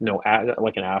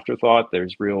an afterthought.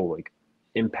 There's real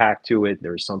impact to it.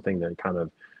 There's something that kind of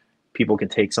people can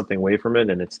take something away from it,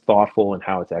 and it's thoughtful in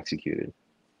how it's executed.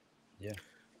 Yeah,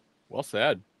 well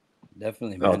said.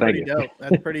 Definitely, man. Oh, thank you. Dope.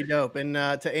 That's pretty dope. And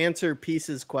to answer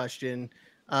Peace's question,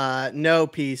 no,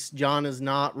 Peace, John is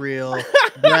not real.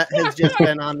 Brett has just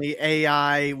been on the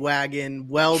AI wagon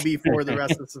well before the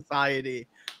rest of society,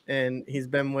 and he's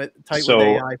been with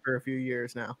AI for a few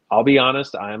years now. I'll be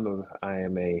honest, I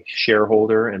am a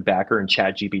shareholder and backer in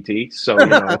ChatGPT, so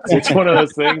it's one of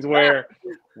those things where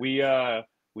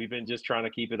we've been just trying to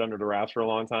keep it under the wraps for a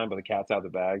long time, but the cat's out of the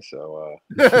bag. So,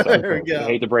 there we go. I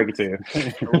hate to break it to you.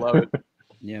 I love it.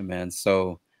 Yeah, man.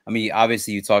 So, I mean,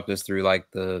 obviously you talked us through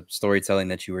the storytelling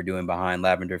that you were doing behind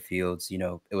Lavender Fields.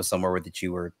 It was somewhere that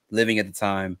you were living at the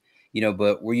time,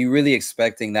 but were you really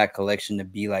expecting that collection to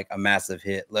be a massive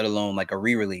hit, let alone a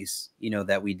re-release,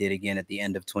 that we did again at the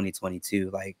end of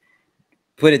 2022?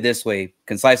 put it this way,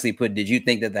 concisely put, did you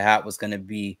think that the hat was going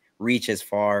to reach as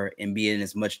far and be in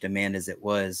as much demand as it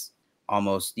was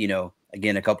almost,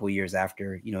 again, a couple years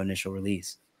after, initial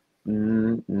release?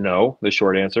 No, the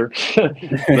short answer.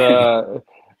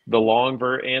 The long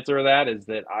answer of that is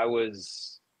that I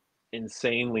was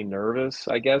insanely nervous,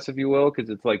 I guess, if you will, because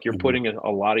it's like you're putting a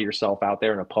lot of yourself out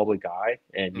there in a public eye,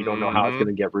 and you don't know how it's going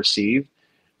to get received.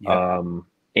 Yeah.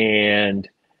 And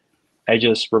I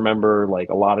just remember like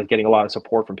getting a lot of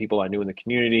support from people I knew in the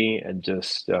community, and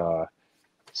just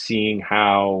seeing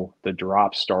how the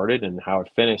drop started and how it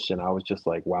finished, and I was just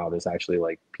like, wow, this actually,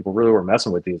 like, people really were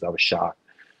messing with these. I was shocked,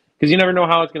 because you never know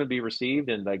how it's going to be received,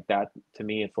 and like that, to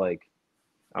me, it's like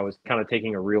I was kind of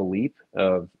taking a real leap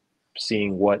of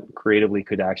seeing what creatively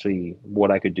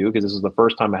what I could do, because this was the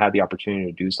first time I had the opportunity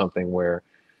to do something where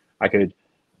I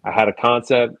had a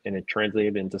concept and it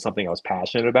translated into something I was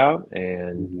passionate about.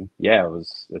 And yeah,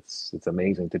 it's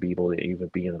amazing to be able to even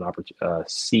be in an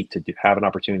have an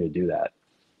opportunity to do that.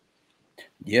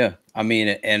 Yeah, I mean,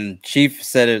 and Chief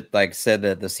said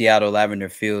that the Seattle Lavender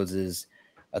Fields is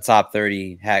a top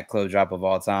 30 hat clothes drop of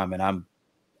all time, and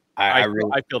I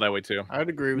feel that way too. I'd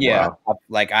agree with that. that.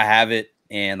 Like I have it,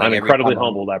 and like I'm incredibly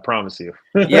humbled, I promise you.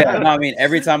 Yeah, no, I mean,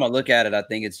 every time I look at it, I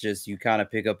think it's just you kind of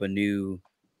pick up a new,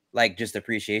 like, just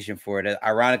appreciation for it.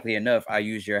 Ironically enough, I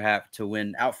used your hat to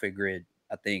win Outfit Grid,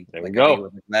 I think. There we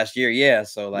go. Last year, yeah.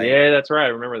 So like, yeah, that's right. I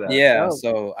remember that. Yeah. Oh.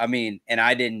 So I mean, and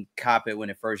I didn't cop it when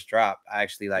it first dropped. I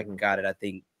actually got it, I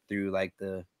think, through like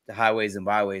the highways and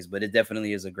byways. But it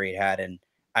definitely is a great hat, and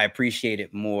I appreciate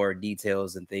it more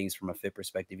details and things from a fit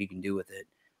perspective you can do with it.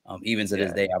 Even to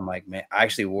this day, I'm like, man, I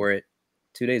actually wore it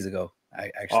 2 days ago.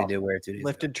 I actually did wear it 2 days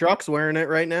Lifted ago. Truck's wearing it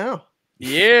right now.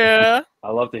 Yeah.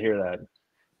 I love to hear that.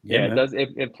 Yeah, it does.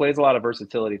 It plays a lot of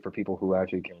versatility for people who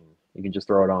actually you can just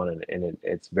throw it on, and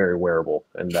it's very wearable.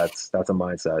 And that's a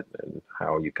mindset, and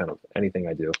how you kind of anything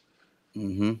I do.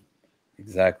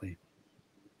 Exactly.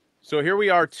 So here we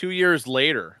are 2 years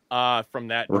later from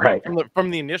that drop, right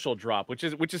from the initial drop, which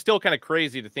is still kind of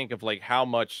crazy to think of, like how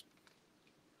much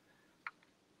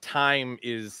time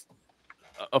is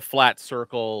a flat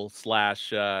circle /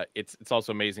 it's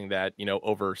also amazing that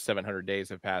over 700 days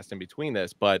have passed in between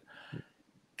this. But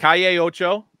Calle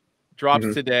Ocho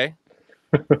drops today.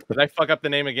 Did I fuck up the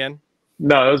name again?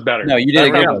 No, it was better. No, you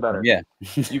did it was better. Yeah.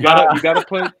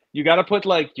 You gotta put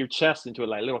like your chest into it,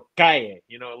 like little Calle,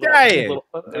 a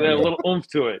little oomph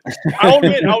to it. I'll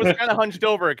admit I was kind of hunched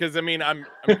over because I mean I'm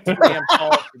too damn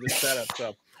tall for this setup.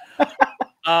 So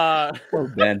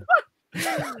Ben.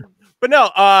 But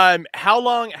no, how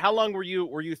long were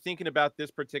you thinking about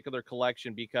this particular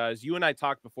collection? Because you and I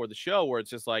talked before the show where it's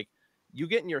just like you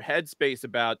get in your headspace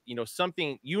about,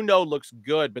 something looks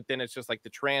good, but then it's just like the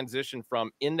transition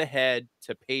from in the head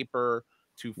to paper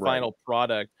to final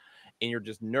product, and you're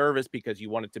just nervous because you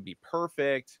want it to be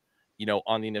perfect,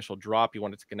 on the initial drop, you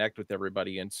want it to connect with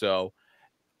everybody. And so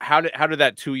how did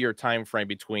that 2-year time frame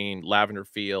between Lavender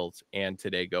Fields and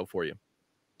today go for you?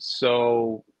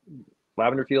 So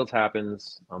Lavender Fields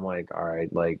happens. I'm like, all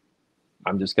right, like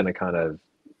I'm just gonna kind of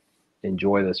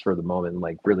enjoy this for the moment, and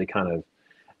like really kind of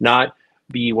not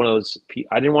be one of those.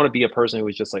 I didn't want to be a person who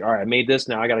was just like, all right, I made this,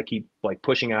 now I got to keep like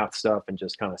pushing out stuff and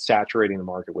just kind of saturating the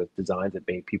market with designs that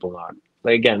made people not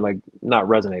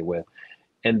resonate with.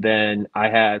 And then I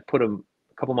had put a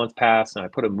couple months past, and I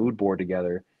put a mood board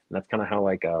together, and that's kind of how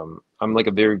like I'm like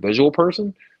a very visual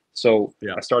person, so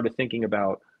I started thinking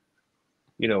about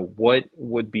what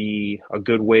would be a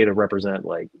good way to represent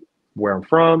like where I'm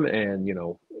from, and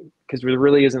because there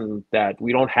really isn't that,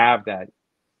 we don't have that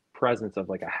presence of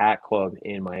like a hat club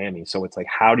in Miami. So it's like,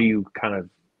 how do you kind of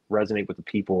resonate with the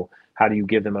people? How do you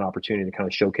give them an opportunity to kind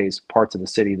of showcase parts of the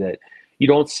city that you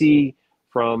don't see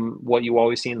from what you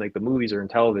always see in like the movies or in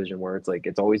television, where it's like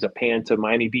it's always a pan to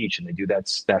Miami Beach and they do that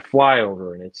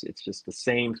flyover, and it's just the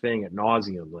same thing ad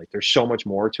nauseum. Like there's so much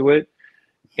more to it.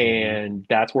 And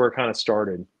that's where it kind of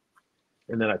started.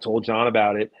 And then I told John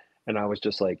about it, and I was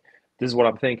just like, this is what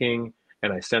I'm thinking.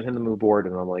 And I sent him the mood board,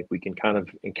 and I'm like, we can kind of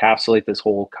encapsulate this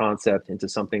whole concept into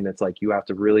something that's like, you have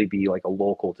to really be like a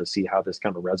local to see how this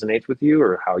kind of resonates with you,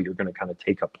 or how you're going to kind of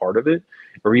take a part of it.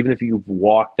 Or even if you've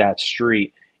walked that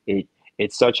street,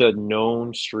 it's such a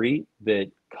known street that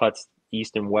cuts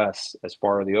east and west as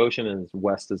far as the ocean, and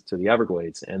west as to the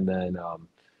Everglades. And then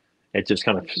it just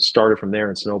kind of started from there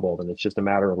and snowballed. And it's just a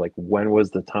matter of like, when was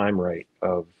the time right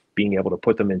of being able to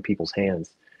put them in people's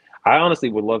hands? I honestly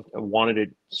wanted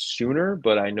it sooner,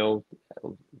 but I know,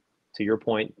 to your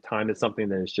point, time is something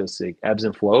that is just like ebbs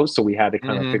and flows. So we had to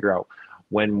kind of figure out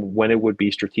when it would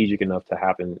be strategic enough to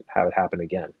have it happen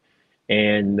again.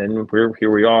 And then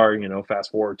here we are, fast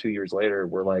forward 2 years later,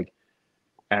 we're like,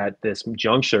 at this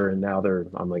juncture, and now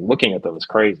I'm like looking at them, it's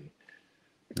crazy.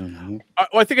 Well,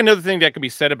 I think another thing that can be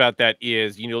said about that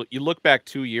is, you look back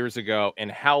 2 years ago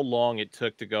and how long it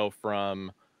took to go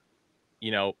from,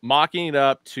 mocking it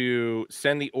up to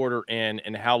send the order in,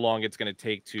 and how long it's going to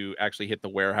take to actually hit the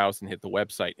warehouse and hit the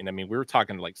website. And I mean, we were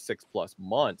talking like 6+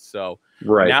 months. So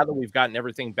Right. now that we've gotten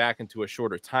everything back into a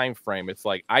shorter time frame, it's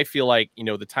like, I feel like,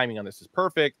 the timing on this is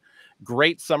perfect.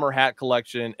 Great summer hat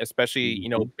collection, especially,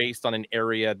 based on an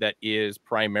area that is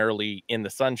primarily in the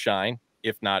sunshine,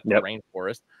 if not the Yep.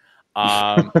 rainforest.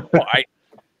 Well,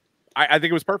 I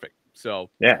think it was perfect. So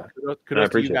yeah, kudos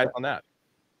to you guys on that.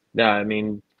 Yeah, I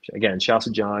mean, again, shouts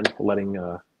to John for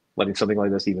letting something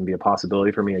like this even be a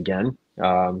possibility for me again.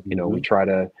 We try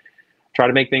to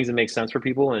make things that make sense for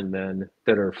people, and then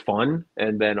that are fun,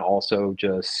 and then also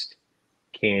just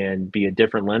can be a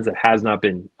different lens that has not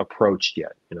been approached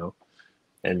yet.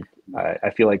 And I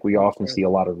feel like we often see a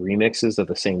lot of remixes of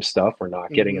the same stuff. We're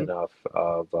not getting enough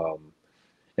of,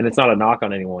 and it's not a knock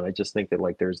on anyone. I just think that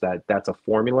like that's a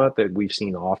formula that we've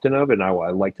seen often of, and I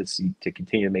like to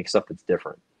continue to make stuff that's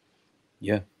different.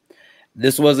 Yeah.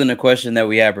 This wasn't a question that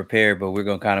we had prepared, but we're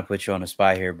going to kind of put you on the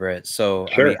spot here, Brett. So,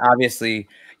 Sure. I mean, obviously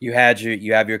you have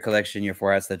your collection, your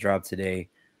 4 hats that dropped today.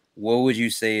 What would you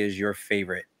say is your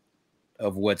favorite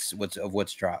of what's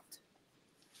dropped?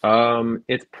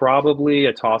 It's probably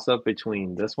a toss up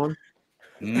between this one.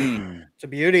 It's a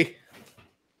beauty.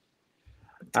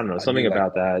 I don't know, something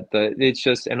about that. It's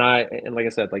just, and like I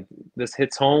said, like this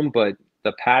hits home, but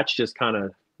the patch just kind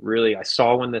of really, I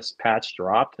saw when this patch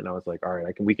dropped, and I was like, all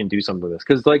right, we can do something with this,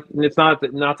 because like it's not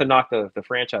to knock the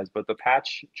franchise, but the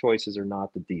patch choices are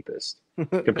not the deepest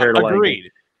compared to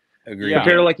Agreed.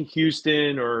 compared to like a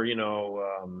Houston or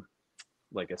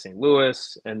like a St.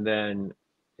 Louis, and then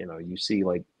you see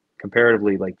like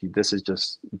comparatively like this is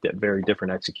just very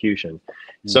different execution.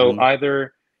 So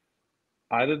either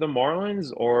the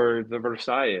Marlins or the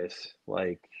Versailles.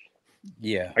 Like,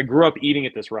 yeah, I grew up eating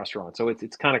at this restaurant, so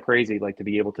it's kind of crazy, like to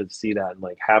be able to see that and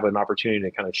like have an opportunity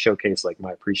to kind of showcase like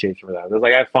my appreciation for that. There's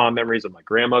like I have fond memories of my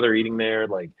grandmother eating there,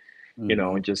 like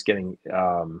and just getting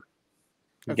awesome.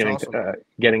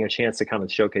 Getting a chance to kind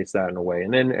of showcase that in a way,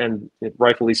 and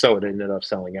rightfully so, it ended up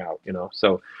selling out.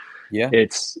 So yeah,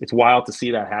 it's wild to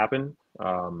see that happen.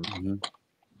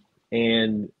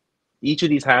 And each of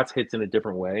these hats hits in a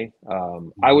different way.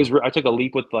 I took a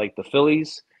leap with like the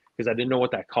Phillies because I didn't know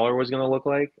what that color was going to look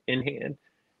like in hand,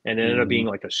 and it ended up being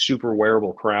like a super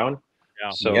wearable crown.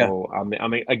 Yeah. So I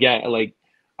mean, again, like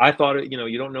I thought it,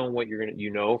 you don't know what you're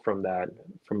gonna, from that,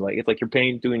 from like it's like you're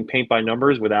doing paint by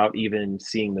numbers without even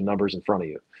seeing the numbers in front of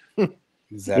you.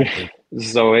 Exactly.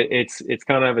 So it's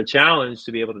kind of a challenge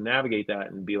to be able to navigate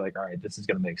that and be like, all right, this is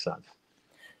gonna make sense.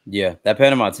 Yeah, that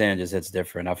Panama tan just hits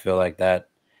different. I feel like that's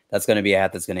going to be a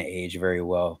hat that's going to age very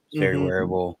well. It's very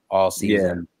wearable all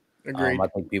season. Agreed. I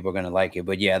think people are going to like it.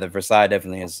 But yeah, the Versailles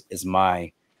definitely is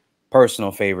my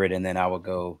personal favorite. And then I would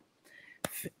go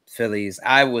Phillies.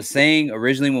 I was saying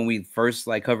originally when we first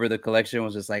like covered the collection,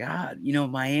 was just like,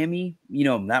 Miami,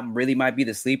 that really might be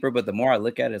the sleeper. But the more I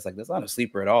look at it, it's like, that's not a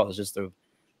sleeper at all. It's just a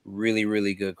really,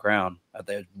 really good crown. I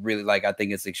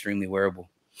think it's extremely wearable.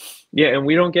 Yeah, and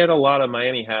we don't get a lot of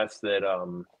Miami hats that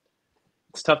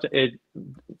it's tough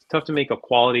to make a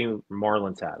quality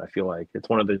Marlins hat. I feel like it's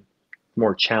one of the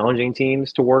more challenging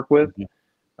teams to work with.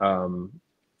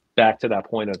 Back to that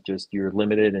point of just you're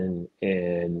limited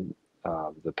in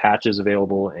the patches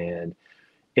available, and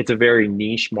it's a very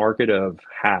niche market of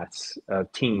hats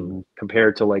team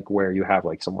compared to like where you have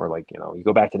like somewhere like you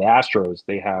go back to the Astros,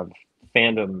 they have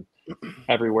fandom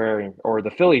everywhere, or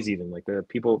the Phillies even, like the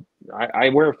people I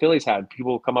wear a Phillies hat,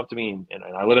 people come up to me, and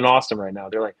I live in Austin right now,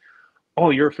 they're like, oh,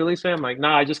 you're a Phillies fan? I'm like,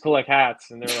 nah, I just collect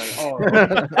hats. And they're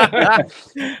like,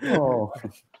 oh.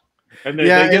 And they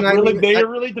get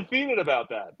really defeated about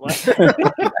that.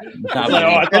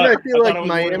 I feel like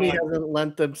Miami hasn't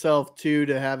lent themselves to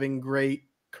having great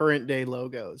current day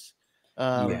logos.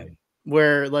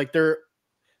 Where like their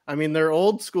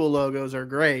old school logos are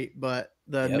great, but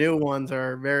the new ones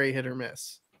are very hit or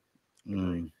miss.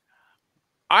 I'm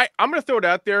going to throw it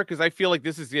out there because I feel like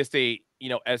this is just a,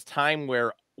 as time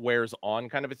wears on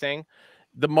kind of a thing.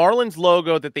 The Marlins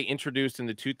logo that they introduced in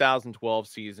the 2012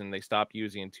 season, they stopped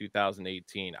using in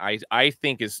 2018. I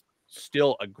think is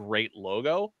still a great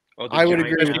logo. I would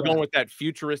agree. Especially going with that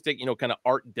futuristic, kind of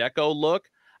Art Deco look.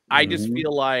 I just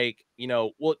feel like,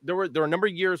 well, there were a number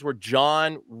of years where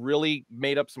John really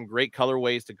made up some great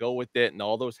colorways to go with it, and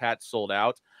all those hats sold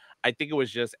out. I think it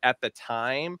was just at the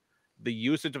time, the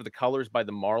usage of the colors by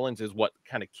the Marlins is what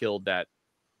kind of killed that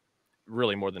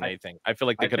really more than anything. I feel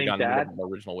like they could have gone a little bit more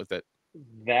original with it.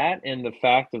 That and the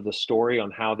fact of the story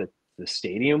on how the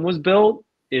stadium was built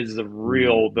is the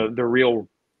real the real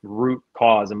root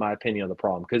cause, in my opinion, of the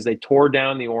problem, because they tore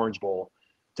down the Orange Bowl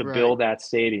to build that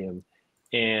stadium.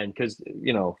 And because,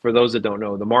 you know, for those that don't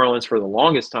know, the Marlins for the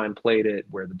longest time played it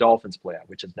where the Dolphins play at,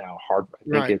 which is now I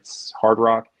think it's Hard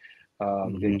Rock.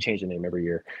 They change the name every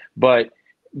year. But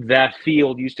that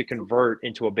field used to convert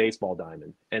into a baseball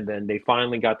diamond. And then they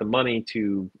finally got the money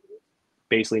to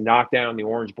basically knock down the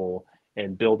Orange Bowl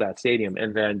and build that stadium.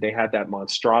 And then they had that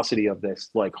monstrosity of this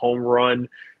like home run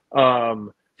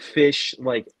fish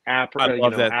like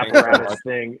apparatus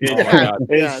thing.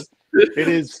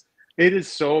 It is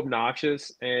so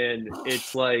obnoxious, and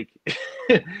it's like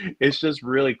it's just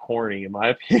really corny in my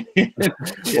opinion.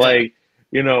 Like,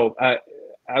 you know,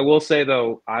 I will say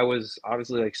though, I was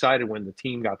obviously excited when the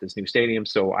team got this new stadium.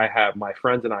 So I have my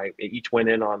friends and I each went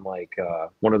in on like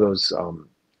one of those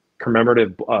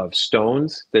commemorative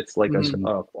stones that's like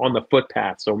on the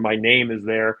footpath. So my name is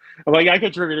there. I'm like, I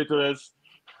contributed to this.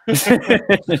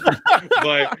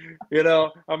 But you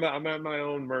know, I'm at my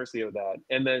own mercy of that.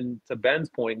 And then to Ben's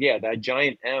point, yeah, that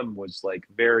giant M was like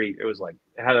it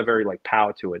had a very like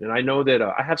pow to it. And I know that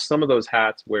I have some of those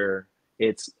hats where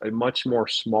it's a much more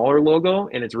smaller logo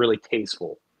and it's really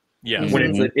tasteful. Yeah,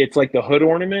 when it's like the hood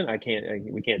ornament,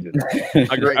 we can't do that.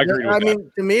 I agree. I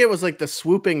mean, to me, it was like the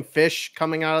swooping fish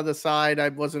coming out of the side. I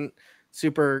wasn't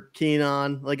super keen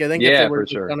on. Like, I think if they were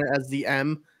done it as the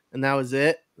M and that was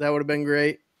it, that would have been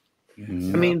great. I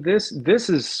mean, this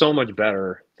is so much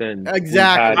better than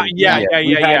exactly.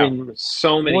 In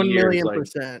so many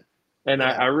 1,000,000%. And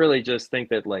I really just think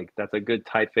that like that's a good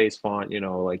typeface font. You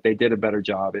know, like they did a better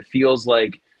job. It feels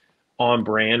like on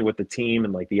brand with the team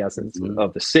and like the essence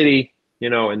of the city,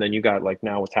 you know. And then you got like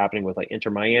now what's happening with like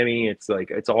Inter Miami. It's like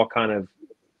it's all kind of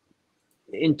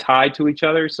tied to each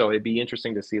other. So it'd be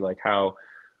interesting to see like how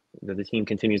the team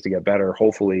continues to get better,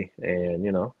 hopefully, and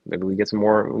you know, maybe we get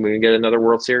another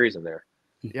World Series in there.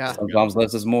 Yeah, sometimes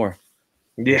less is more.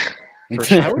 Yeah, for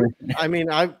sure. I mean,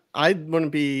 I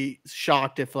wouldn't be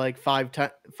shocked if like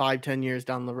 5-10 years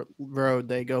down the road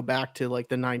they go back to like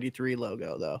the '93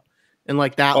 logo though, and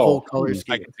like that whole color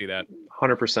scheme. I can see that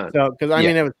 100%. So because I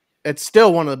mean it's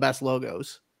still one of the best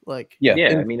logos. Like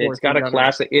I mean it's got a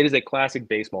classic. It is a classic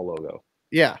baseball logo.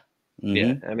 Yeah.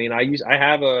 Yeah, I mean, I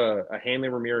have a Hanley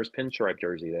Ramirez pinstripe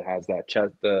jersey that has that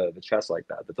chest, the chest like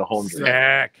that. That's a home jersey.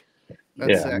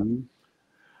 That's sick.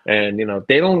 And you know,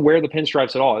 they don't wear the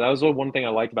pinstripes at all. That was the one thing I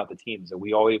liked about the teams, that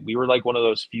we were like one of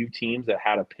those few teams that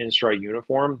had a pinstripe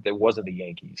uniform that wasn't the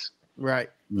Yankees. Right.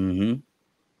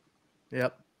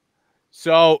 Yep.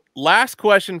 So last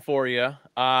question for you.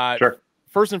 Sure.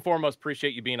 First and foremost,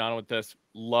 appreciate you being on with us.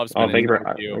 Love spending time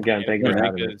with you. Again, thank you for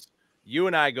having me. You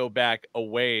and I go back a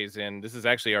ways, and this is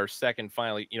actually our second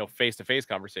finally, you know, face-to-face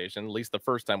conversation. At least the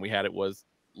first time we had it was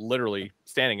literally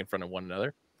standing in front of one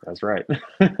another. That's right.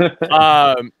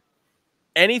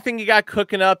 Anything you got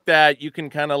cooking up that you can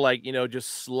kind of like, you know,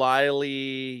 just slyly,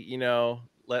 you know,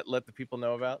 let the people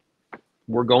know about?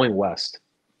 We're going west.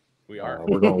 We are.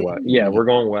 We're going west. Yeah, we're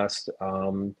going west.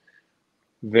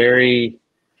 Very,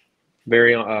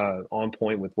 very on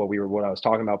point with what I was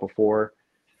talking about before.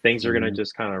 Things are going to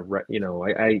just kind of, you know,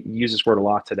 I use this word a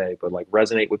lot today, but like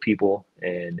resonate with people,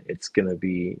 and it's going to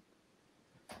be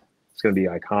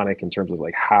iconic in terms of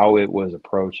like how it was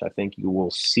approached. I think you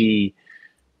will see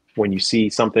when you see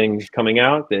something coming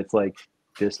out that's like,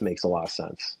 this makes a lot of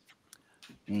sense.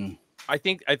 I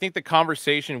think the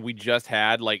conversation we just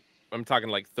had, like I'm talking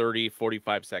like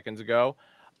 30-45 seconds ago,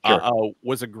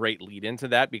 was a great lead into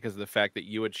that, because of the fact that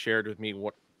you had shared with me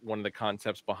one of the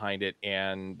concepts behind it,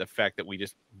 and the fact that we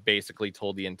just basically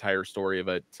told the entire story of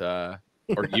it, or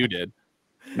you did.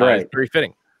 Right. It's very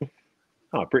fitting.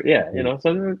 Oh, you know,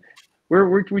 so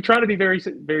we try to be very,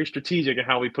 very strategic in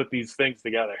how we put these things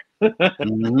together.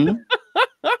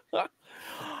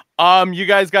 You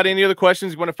guys got any other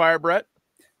questions you want to fire, Brett?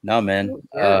 No, man.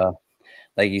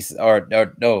 Like you said,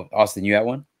 or no, Austin, you had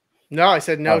one? No, I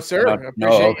said no, sir. I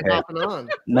appreciate you hopping on.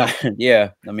 No,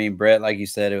 yeah. I mean, Brett, like you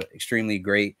said, extremely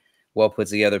great, well put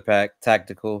together pack,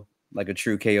 tactical, like a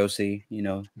true KOC, you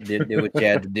know, did what you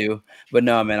had to do. But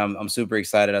no, man, I'm super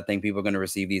excited. I think people are going to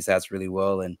receive these hats really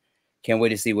well, and can't wait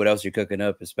to see what else you're cooking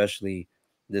up, especially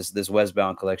this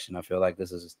Westbound collection. I feel like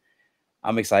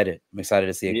I'm excited. I'm excited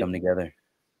to see it come together.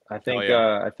 I think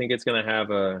it's going to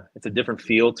have it's a different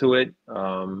feel to it.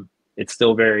 It's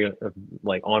still very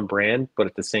like on brand, but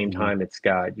at the same time, it's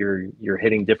got you're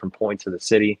hitting different points of the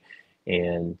city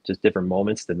and just different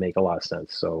moments that make a lot of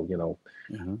sense. So, you know,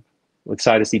 we're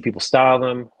excited to see people style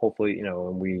them. Hopefully, you know,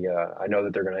 and I know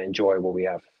that they're going to enjoy what we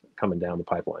have coming down the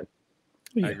pipeline.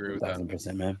 Yeah, I agree with that.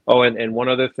 1000%, man. Oh, and one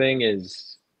other thing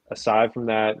is, aside from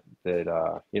that,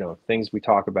 things we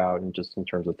talk about and just in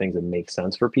terms of things that make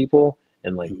sense for people,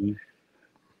 and like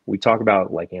we talk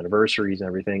about like anniversaries and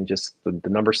everything, just the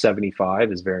number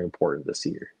 75 is very important this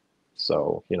year.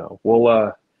 So,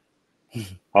 we'll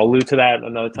I'll allude to that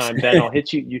another time. Ben, I'll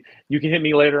hit you. You can hit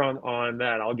me later on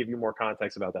that. I'll give you more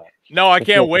context about that. No, I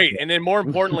can't wait. And then more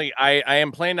importantly, I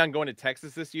am planning on going to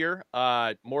Texas this year.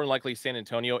 More than likely San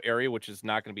Antonio area, which is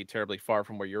not going to be terribly far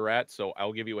from where you're at. So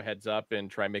I'll give you a heads up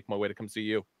and try and make my way to come see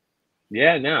you.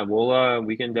 Yeah,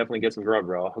 we can definitely get some grub,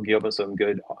 bro. I'll hook you up with some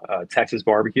good Texas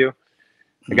barbecue.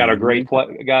 I got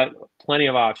got plenty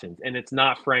of options, and it's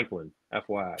not Franklin,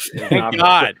 FYI. Thank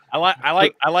God.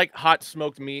 I like hot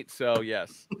smoked meat, so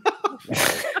yes.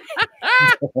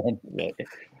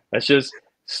 That's just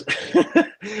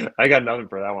I got nothing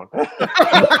for that one.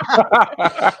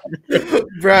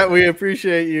 Brett, we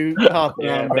appreciate you hopping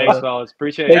on. Thanks, fellas.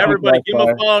 Appreciate it. Everybody, give him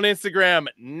a follow on Instagram.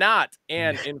 Not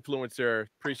an influencer.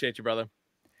 Appreciate you, brother.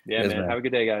 Yeah, man. Have a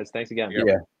good day, guys. Thanks again.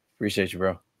 Yeah. Appreciate you,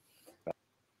 bro.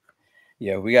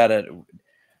 Yeah, we gotta.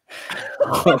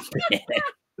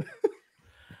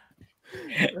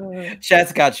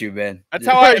 Chat's got you, man. That's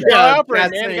how I operate,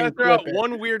 man. You gotta throw out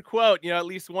one weird quote, at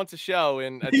least once a show.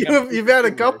 And you've had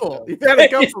a couple. You've had a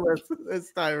couple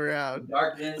this time around.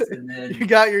 Darkness, and then you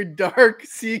got your dark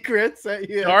secrets.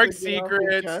 Dark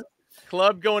secrets.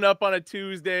 Club going up on a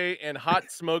Tuesday and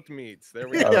hot smoked meats. There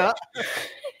we go.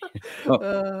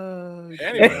 Yeah.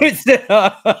 Anyway.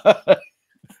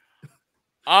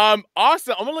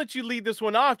 Awesome. I'm gonna let you lead this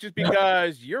one off just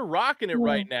because you're rocking it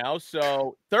right now.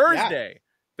 So Thursday,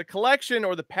 the collection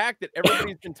or the pack that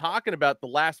everybody's been talking about the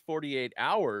last 48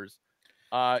 hours,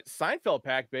 Seinfeld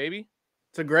pack, baby.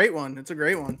 It's a great one.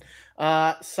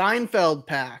 Seinfeld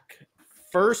pack,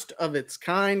 first of its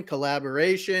kind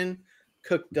collaboration,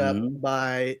 cooked up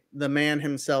by the man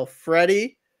himself,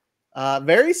 Freddie.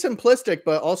 Very simplistic,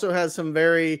 but also has some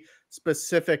very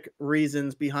specific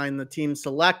reasons behind the team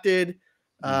selected.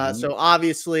 So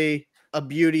obviously a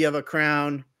beauty of a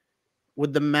crown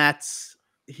with the Mets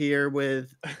here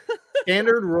with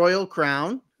standard royal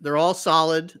crown. They're all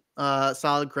solid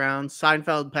crowns.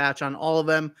 Seinfeld patch on all of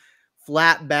them.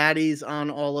 Flat baddies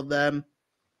on all of them.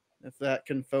 If that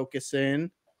can focus in.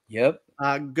 Yep.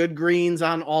 Good greens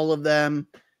on all of them.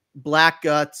 Black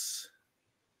guts.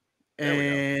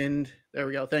 And there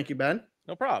we go. Thank you, Ben.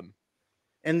 No problem.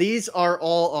 And these are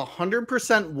all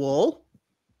 100% wool.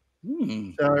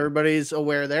 So everybody's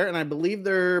aware there. And I believe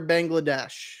they're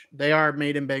Bangladesh. They are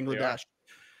made in Bangladesh.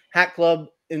 Hat Club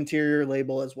interior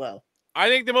label as well. I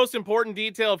think the most important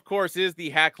detail, of course, is the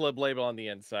Hat Club label on the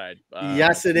inside.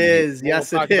 Yes, it is.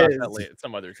 Yes, it is.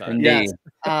 Some other time. Yes.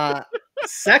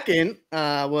 Second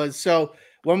was, so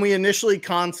when we initially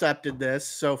concepted this,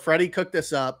 so Freddie cooked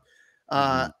this up.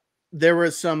 There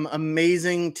was some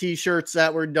amazing t-shirts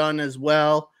that were done as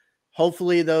well.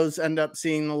 Hopefully those end up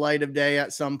seeing the light of day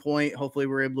at some point. Hopefully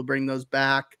we're able to bring those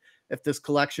back if this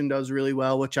collection does really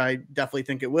well, which I definitely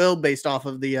think it will based off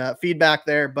of the feedback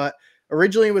there. But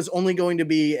originally it was only going to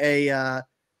be a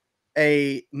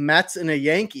Mets and a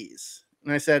Yankees.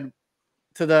 And I said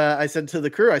to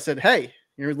the crew, I said, hey,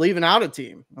 you're leaving out a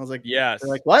team. I was like, yes. They're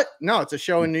like, what? No, it's a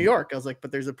show in New York. I was like,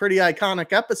 but there's a pretty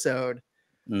iconic episode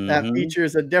that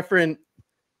features a different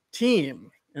team.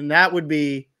 And that would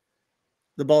be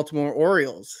the Baltimore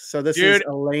Orioles. So this is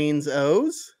Elaine's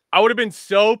O's. I would have been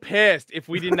so pissed if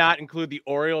we did not include the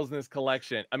Orioles in this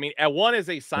collection. I mean, at one as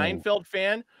a Seinfeld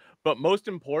fan, but most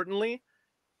importantly,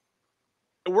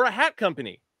 we're a hat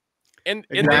company. And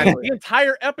the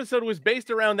entire episode was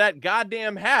based around that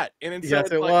goddamn hat. And so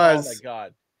yes, it like, was. Oh my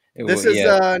God. This is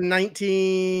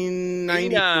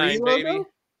 1993 logo? Baby.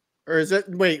 Or is it,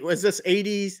 wait, was this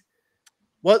 80s?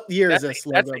 What year is this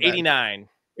logo? That's 89.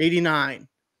 89.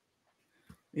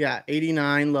 Yeah,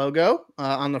 89 logo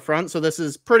on the front. So this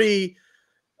is pretty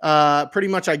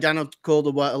much identical to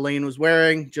what Elaine was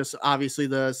wearing, just obviously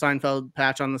the Seinfeld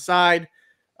patch on the side.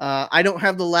 I don't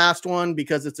have the last one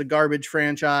because it's a garbage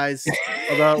franchise.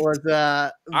 Although it was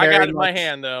I got it in my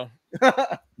hand though.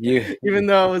 Even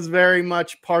though it was very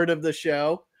much part of the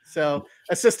show. So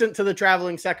assistant to the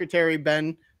traveling secretary,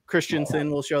 Ben Christensen,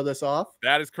 will show this off.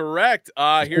 That is correct.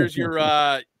 Here's your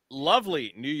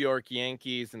lovely New York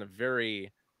Yankees in a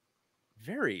very,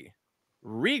 very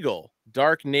regal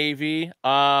dark navy.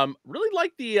 Really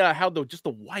like the how just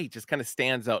the white just kind of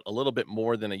stands out a little bit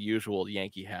more than a usual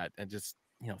Yankee hat, and just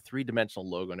three-dimensional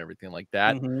logo and everything like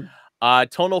that.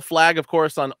 Tonal flag, of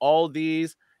course, on all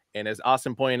these. And as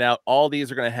Austin pointed out, all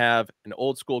these are going to have an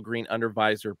old school green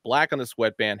undervisor, black on the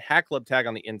sweatband, Hat Club tag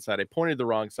on the inside. I pointed the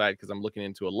wrong side because I'm looking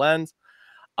into a lens.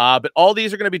 But all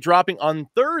these are going to be dropping on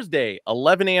Thursday,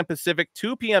 11 a.m. Pacific,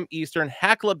 2 p.m. Eastern,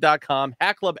 hackclub.com,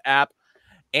 Hackclub app,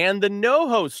 and the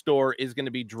NoHo store is going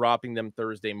to be dropping them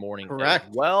Thursday morning Correct.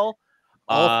 as well.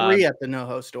 All 3 at the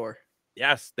NoHo store.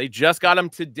 Yes, they just got them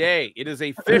today. It is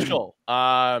official.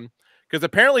 Because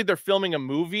apparently they're filming a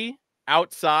movie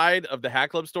outside of the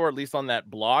Hack Club store, at least on that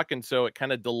block, and so it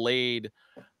kind of delayed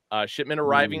shipment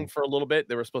arriving for a little bit.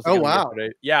 They were supposed to get them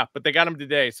yesterday. Yeah, but they got them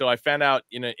today. So I found out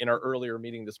in our earlier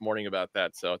meeting this morning about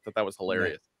that. So I thought that was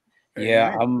hilarious.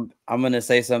 Yeah, I'm gonna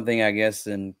say something, I guess,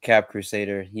 and Cap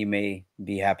Crusader, he may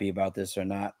be happy about this or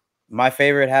not. My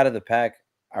favorite hat of the pack,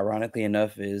 ironically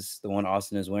enough, is the one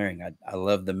Austin is wearing. I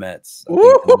love the Mets.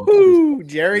 Woo!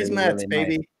 Jerry's Mets,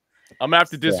 baby. Nice. I'm gonna have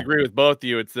to disagree with both of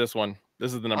you. It's this one.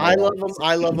 This is the number I one. love them.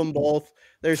 I love them both.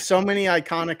 There's so many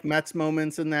iconic Mets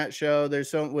moments in that show. There's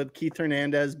so with Keith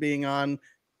Hernandez being on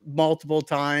multiple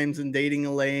times and dating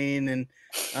Elaine,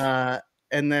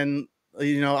 and then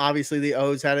obviously the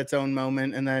O's had its own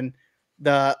moment, and then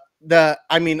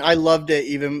I mean, I loved it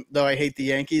even though I hate the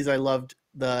Yankees. I loved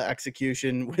the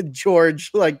execution with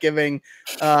George, like giving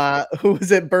who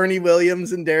was it, Bernie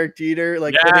Williams and Derek Jeter,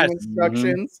 like giving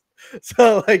instructions.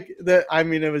 So like I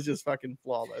mean, it was just fucking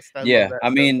flawless. I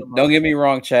mean, don't get me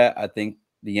wrong, chat. I think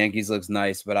the Yankees looks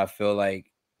nice, but I feel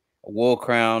like a wool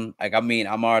crown, like, I mean,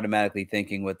 I'm automatically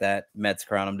thinking with that Mets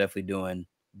crown, I'm definitely doing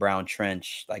brown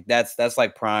trench. Like that's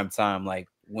like prime time, like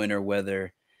winter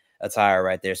weather attire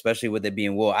right there, especially with it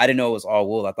being wool. I didn't know it was all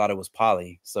wool. I thought it was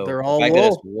poly. So they're all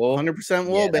wool, 100%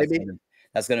 wool, baby.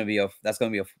 That's gonna be a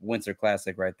winter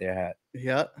classic right there. Hat.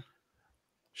 Yeah.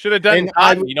 Should have done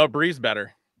cotton, breeze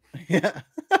better. Yeah.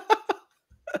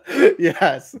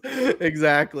 Yes,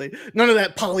 exactly. None of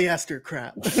that polyester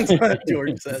crap. That's what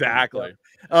George said. Exactly.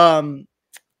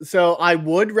 So I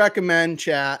would recommend,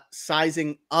 chat,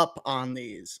 sizing up on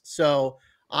these. So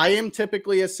I am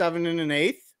typically a 7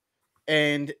 1/8,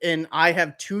 and I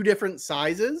have 2 different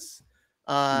sizes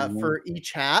for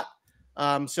each hat.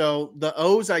 So the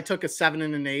O's I took a 7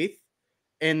 1/8,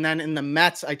 and then in the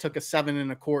Mets I took a 7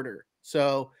 1/4.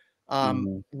 So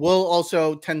wool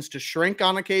also tends to shrink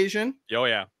on occasion. Oh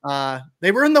yeah.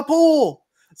 They were in the pool.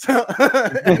 So,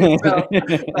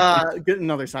 get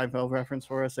another Seinfeld reference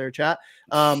for us there, chat.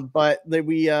 But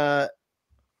I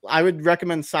would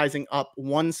recommend sizing up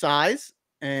 1 size,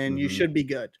 and you should be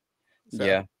good. So.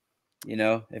 Yeah.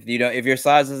 If your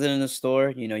size isn't in the store,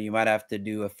 you might have to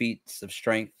do a feats of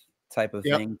strength type of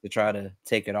thing to try to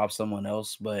take it off someone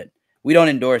else. But we don't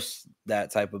endorse that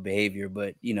type of behavior.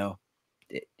 But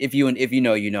if you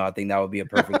know, I think that would be a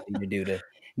perfect thing to do to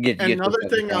get. Another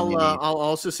thing I'll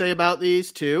also say about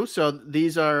these too. So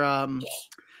these are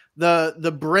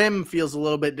the brim feels a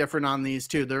little bit different on these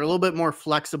too. They're a little bit more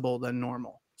flexible than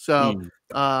normal. So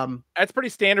that's pretty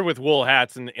standard with wool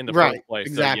hats in the first place.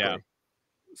 Exactly. So, yeah.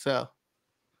 So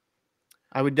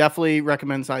I would definitely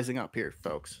recommend sizing up here,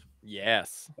 folks.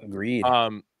 Yes. Agreed.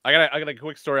 I got a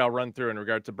quick story I'll run through in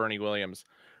regard to Bernie Williams.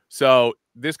 So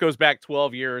this goes back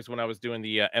 12 years when I was doing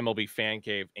the MLB Fan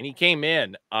Cave, and he came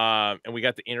in and we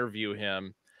got to interview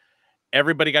him.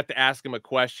 Everybody got to ask him a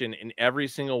question, and every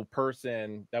single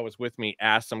person that was with me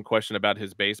asked some question about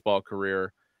his baseball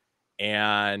career.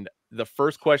 And the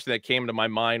first question that came to my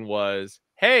mind was,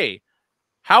 hey,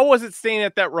 how was it staying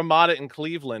at that Ramada in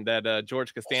Cleveland that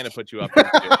George Costanza put you up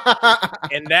into?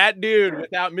 And that dude,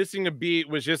 without missing a beat,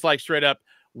 was just like straight up,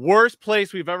 worst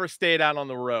place we've ever stayed out on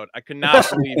the road. I could not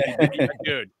believe it.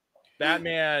 Dude, that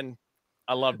man,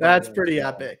 I love that. That's pretty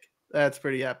epic. That's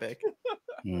pretty epic.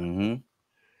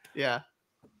 Yeah.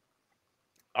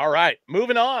 All right,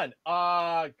 moving on.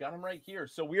 Got him right here.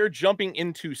 So we are jumping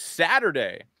into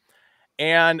Saturday.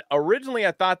 And originally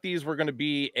I thought these were going to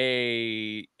be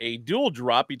a dual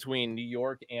drop between New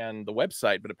York and the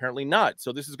website, but apparently not.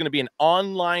 So this is going to be an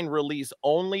online release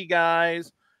only,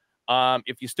 guys.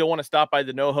 If you still want to stop by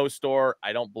the NoHo store,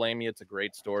 I don't blame you. It's a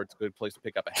great store. It's a good place to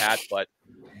pick up a hat. But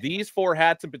these 4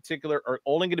 hats in particular are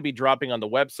only going to be dropping on the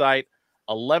website,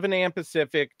 11 a.m.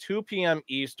 Pacific, 2 p.m.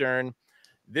 Eastern.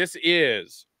 This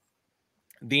is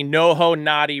the NoHo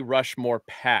Nati Rushmore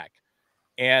pack.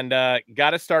 And got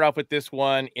to start off with this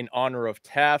one in honor of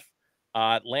Tef,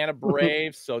 Atlanta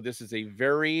Braves. So this is a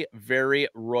very, very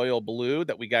royal blue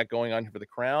that we got going on here for the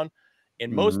crown.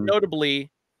 And most notably,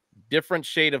 different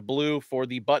shade of blue for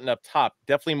the button up top.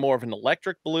 Definitely more of an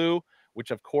electric blue,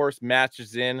 which of course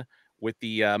matches in with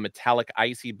the metallic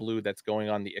icy blue that's going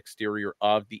on the exterior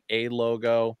of the A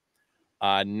logo.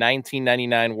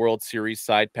 1999 World Series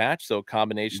side patch. So a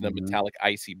combination of metallic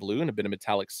icy blue and a bit of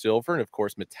metallic silver, and of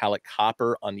course metallic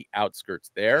copper on the outskirts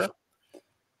there.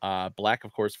 Black,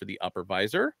 of course, for the upper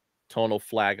visor. Tonal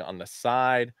flag on the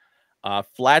side.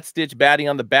 Flat stitch batting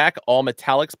on the back, all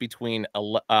metallics between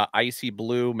icy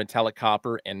blue, metallic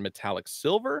copper, and metallic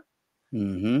silver.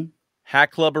 Mm-hmm.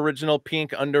 Hat Club original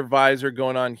pink under visor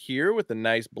going on here with a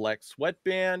nice black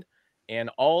sweatband. And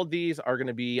all these are going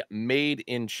to be made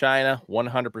in China,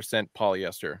 100%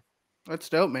 polyester. That's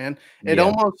dope, man. Yeah.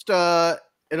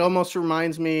 It almost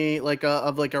reminds me of like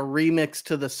a remix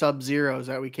to the Sub-Zeros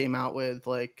that we came out with.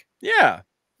 Like, Yeah.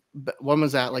 when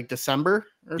was that? Like December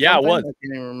or Yeah, something? it was. I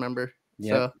can't even remember.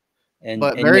 Yep. So,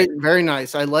 but very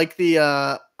nice. I like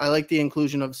the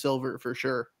inclusion of silver for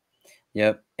sure.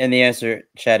 Yep. And the answer,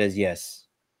 chat, is yes.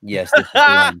 Yes, this is the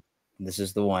one. This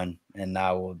is the one. And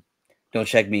I will. Don't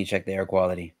check me. Check the air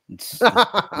quality.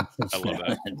 I love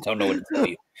that. Don't know what to tell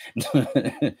you.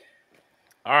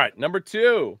 All right, number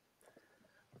 2.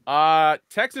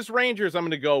 Texas Rangers I'm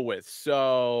going to go with.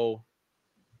 So,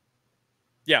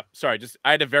 yeah, sorry.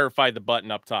 I had to verify the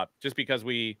button up top just because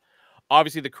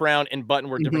obviously the crown and button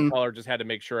were different color. Just had to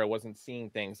make sure I wasn't seeing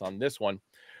things on this one.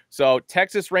 So,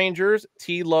 Texas Rangers,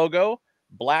 T logo,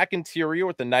 black interior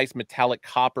with a nice metallic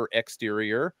copper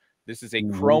exterior. This is a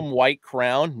chrome white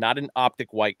crown, not an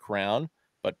optic white crown,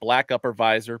 but black upper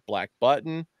visor, black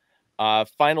button.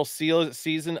 Final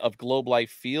season of Globe Life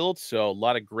Field, so a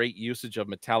lot of great usage of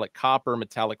metallic copper,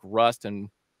 metallic rust, and a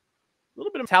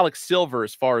little bit of metallic silver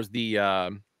as far as the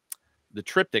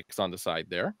triptychs on the side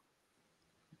there.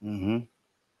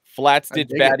 Flat stitch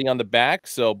batting on the back,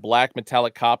 so black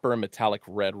metallic copper and metallic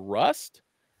red rust.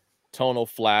 Tonal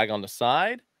flag on the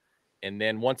side. And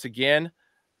then once again,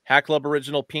 Hat Club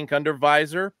original pink under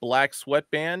visor, black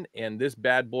sweatband, and this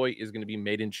bad boy is going to be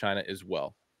made in China as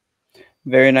well.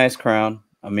 Very nice crown.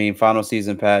 I mean, final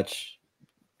season patch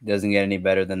doesn't get any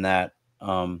better than that.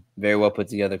 Very well put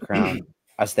together crown.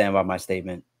 I stand by my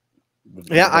statement.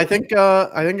 Yeah, I think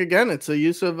again, it's a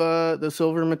use of the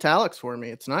silver metallics for me.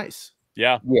 It's nice.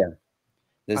 Yeah.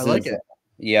 I like it.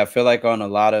 Yeah, I feel like on a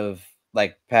lot of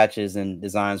like patches and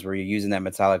designs where you're using that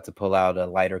metallic to pull out a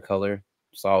lighter color,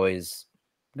 it's always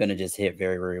gonna just hit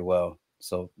very, very well.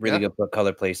 So really good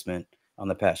color placement on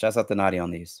the patch. Shouts out to Nati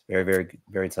on these. Very, very,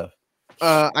 very tough.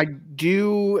 I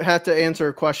do have to answer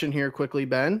a question here quickly,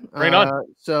 Ben. Right on.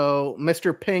 So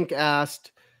Mr. Pink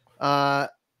asked,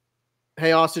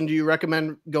 hey, Austin, do you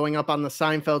recommend going up on the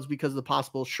Seinfelds because of the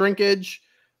possible shrinkage?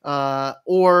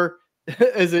 Or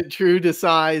is it true to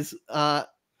size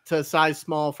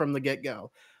small from the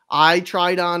get-go? I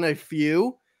tried on a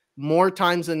few. More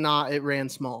times than not, it ran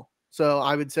small. So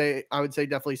I would say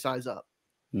definitely size up.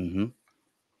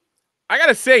 I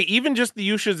gotta say, even just the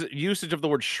usage of the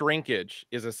word shrinkage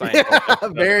is a sign.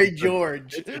 Very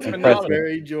George. It's phenomenal.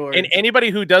 Very George. And anybody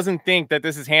who doesn't think that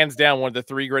this is hands down one of the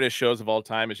 3 greatest shows of all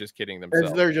time is just kidding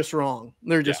themselves. They're just wrong.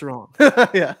 They're just wrong.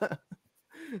 Yeah.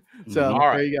 So all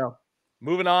right. There you go.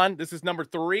 Moving on. This is number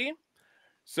 3.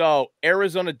 So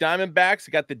Arizona Diamondbacks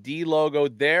got the D logo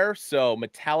there. So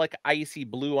metallic icy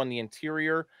blue on the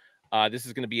interior. This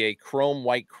is going to be a chrome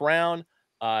white crown.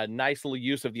 Nice little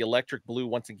use of the electric blue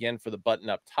once again for the button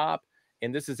up top.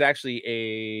 And this is actually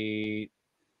a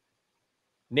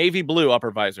navy blue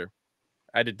upper visor.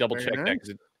 I had to double check that because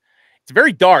it's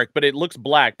very dark, but it looks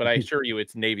black. But I assure you,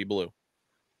 it's navy blue.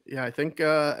 Yeah, I think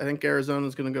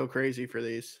Arizona's going to go crazy for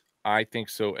these. I think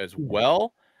so as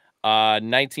well.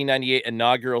 1998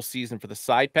 inaugural season for the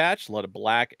side patch. A lot of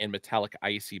black and metallic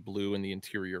icy blue in the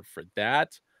interior for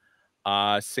that.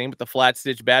 Same with the flat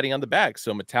stitch batting on the back.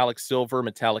 So metallic silver,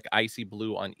 metallic icy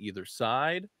blue on either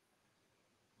side.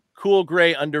 Cool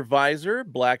gray under visor,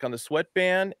 black on the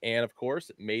sweatband, and of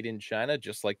course, made in China,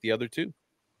 just like the other 2.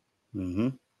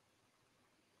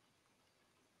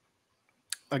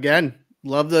 Again,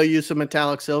 love the use of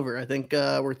metallic silver. I think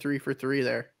we're 3 for 3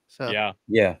 there. So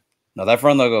yeah. No, that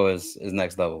front logo is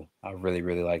next level. I really,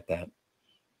 really like that.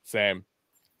 Same.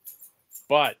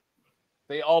 But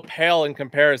they all pale in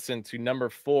comparison to number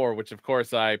 4, which of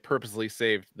course I purposely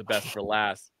saved the best for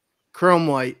last. Chrome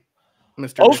white,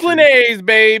 Mr. Oakland A's,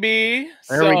 baby.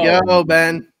 There we go,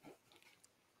 Ben.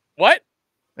 What?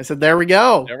 I said, there we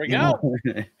go. There we go.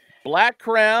 Black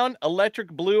crown,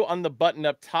 electric blue on the button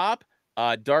up top,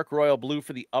 dark royal blue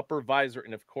for the upper visor,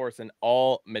 and of course an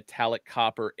all metallic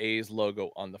copper A's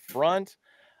logo on the front.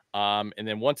 And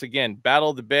then once again, Battle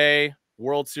of the Bay,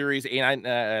 World Series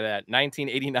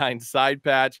 1989 side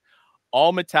patch,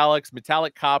 all metallics,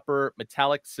 metallic copper,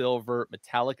 metallic silver,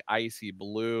 metallic icy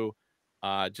blue.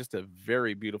 Just a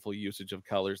very beautiful usage of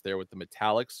colors there with the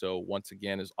metallics. So once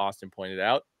again, as Austin pointed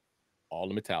out, all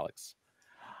the metallics.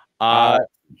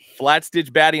 Flat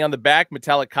stitch batting on the back,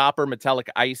 metallic copper, metallic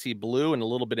icy blue, and a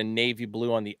little bit of navy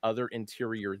blue on the other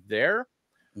interior there.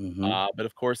 But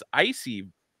of course, icy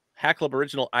Hat Club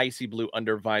original icy blue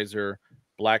under visor,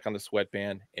 black on the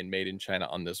sweatband, and made in China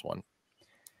on this one.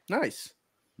 Nice.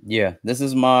 Yeah, this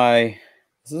is my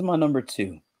number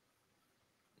 2.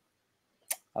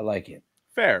 I like it.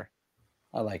 Fair.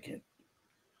 I like it.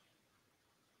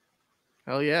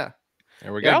 Hell yeah.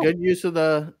 There we Yeah, go. good use of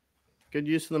the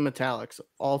metallics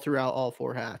all throughout all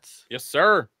 4 hats. Yes,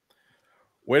 sir.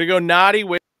 Way to go, Nati.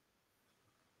 Way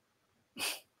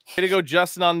to go,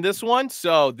 Justin, on this one.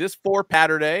 So this 4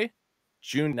 Saturday,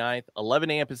 June 9th, 11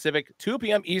 a.m. Pacific, 2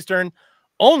 p.m. Eastern,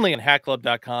 only on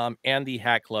hatclub.com and the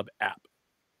Hat Club app.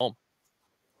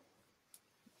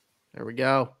 There we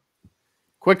go.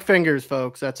 Quick fingers,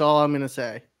 folks. That's all I'm going to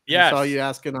say. Yes. I saw you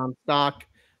asking on stock.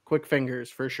 Quick fingers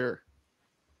for sure.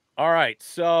 All right.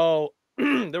 So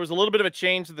there was a little bit of a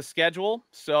change to the schedule.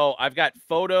 So I've got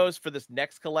photos for this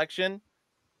next collection.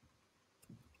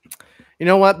 You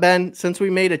know what, Ben? Since we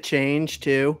made a change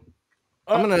too,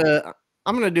 I'm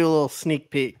gonna do a little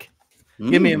sneak peek.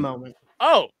 Give me a moment.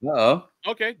 Oh. Uh-oh.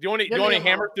 Okay. Do you want to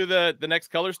hammer through the next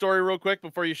color story real quick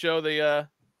before you show the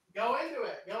Go into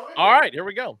it. All right, here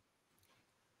we go.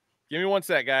 Give me 1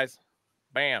 sec, guys.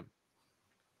 Bam.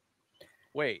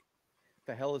 Wait.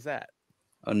 What the hell is that?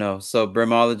 Oh no. So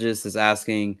Brimologist is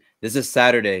asking, this is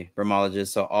Saturday,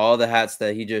 Brimologist. So all the hats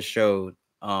that he just showed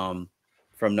from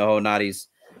NoHo Nati's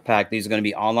pack, these are going to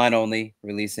be online only,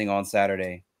 releasing on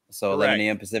Saturday. So 11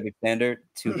 a.m. Pacific Standard,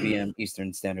 2 p.m.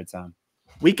 Eastern Standard Time.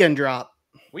 Weekend drop.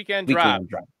 Weekend drop.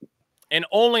 And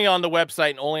only on the website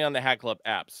and only on the Hat Club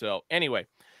app. So anyway,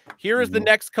 here is the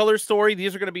next color story.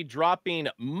 These are going to be dropping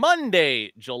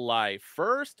Monday, July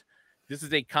 1st. This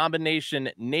is a combination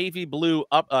navy blue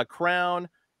crown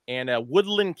and a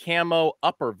woodland camo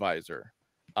upper visor.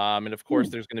 And of course,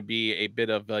 there's going to be a bit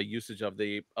of usage of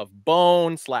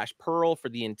bone / pearl for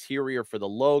the interior for the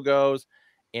logos,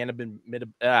 and a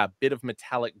bit of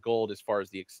metallic gold as far as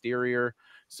the exterior.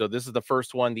 So this is the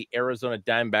first one, the Arizona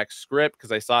Diamondback script,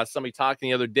 because I saw somebody talking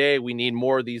the other day. We need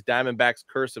more of these Diamondbacks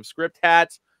cursive script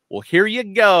hats. Well, here you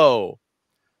go.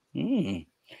 I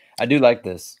do like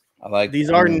this. I like these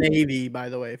are navy, by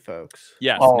the way, folks.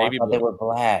 Yes, navy blue. They were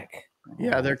black.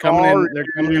 Yeah, they're coming in. They're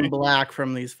coming in black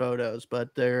from these photos,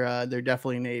 but they're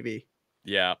definitely navy.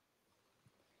 Yeah.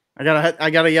 I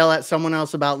gotta yell at someone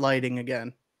else about lighting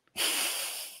again.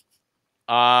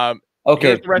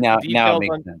 Okay, now it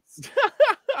makes sense.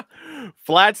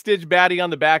 Flat stitch baddie on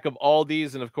the back of all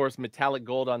these, and of course metallic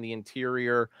gold on the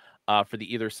interior for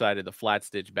the either side of the flat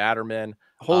stitch batterman.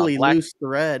 Holy loose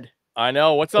thread. I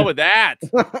know. What's up with that?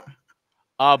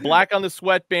 Black on the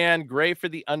sweatband, gray for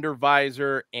the under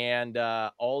visor, and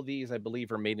all these I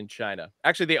believe are made in China.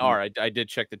 Actually, they are. I did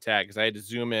check the tag because I had to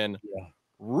zoom in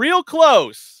real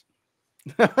close.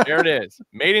 There it is.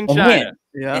 Made in China.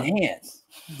 Yeah. Enhance.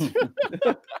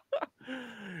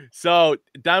 So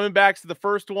Diamondbacks, the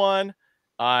first one.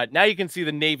 Now you can see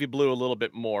the navy blue a little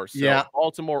bit more. So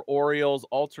Baltimore Orioles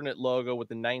alternate logo with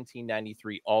the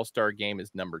 1993 All-Star Game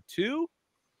is number 2.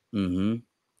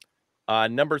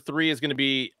 Number 3 is going to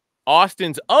be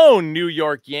Austin's own New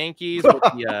York Yankees with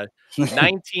the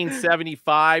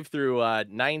 1975 through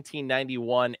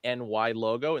 1991 NY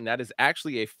logo, and that is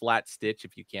actually a flat stitch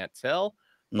if you can't tell.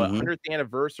 But 100th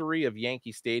anniversary of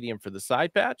Yankee Stadium for the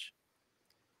side patch.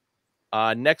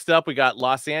 Next up, we got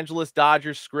Los Angeles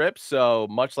Dodgers script. So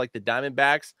much like the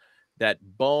Diamondbacks, that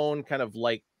bone kind of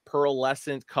like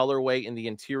pearlescent colorway in the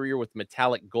interior with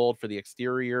metallic gold for the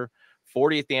exterior.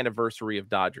 40th anniversary of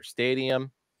Dodger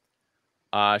Stadium.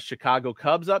 Chicago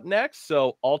Cubs up next.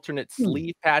 So alternate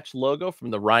sleeve patch logo from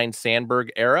the Ryne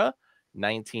Sandberg era.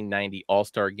 1990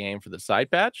 All-Star Game for the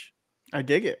side patch. I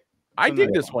dig it. I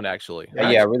dig this one, actually.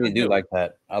 Yeah, I really do like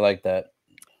that. I like that.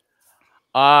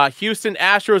 Houston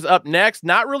Astros up next.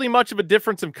 Not really much of a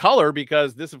difference in color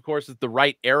because this, of course, is the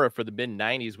right era for the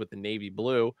mid-90s with the navy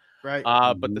blue. Right.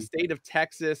 But the state of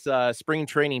Texas spring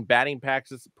training batting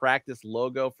practice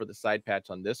logo for the side patch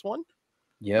on this one.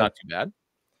 Yeah. Not too bad.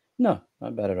 No,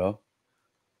 not bad at all.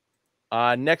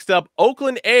 Next up,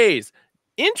 Oakland A's.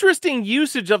 Interesting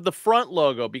usage of the front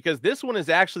logo because this one is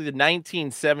actually the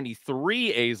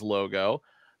 1973 A's logo,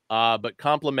 but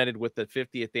complemented with the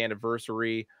 50th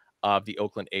anniversary of the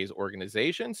Oakland A's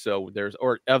organization. So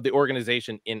of the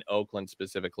organization in Oakland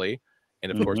specifically.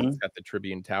 And of course, it's got the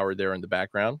Tribune Tower there in the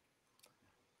background.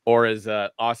 Or as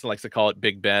Austin likes to call it,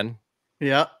 Big Ben.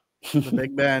 Yeah, the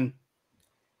Big Ben.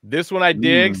 This one I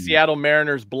dig. Seattle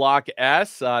Mariners Block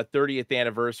S, 30th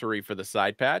anniversary for the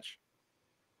side patch.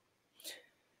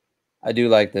 I do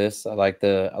like this. I like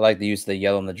the use of the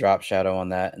yellow and the drop shadow on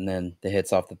that, and then the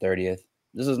hits off the 30th.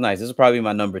 This is nice. This is probably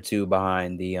my number 2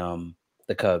 behind the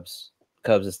Cubs.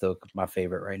 Cubs is still my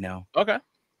favorite right now. Okay.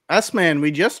 S-Man,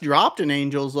 we just dropped an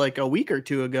Angels like a week or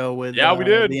two ago with we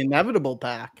did. the Inevitable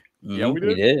pack. Yeah, we We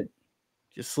did. did.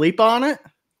 Just sleep on it.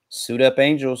 Suit up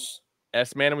Angels.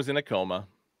 S-Man was in a coma.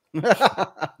 Just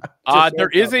There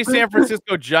woke is up. a San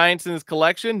Francisco Giants in this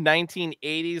collection,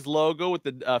 1980s logo with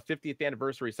the 50th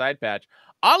anniversary side patch.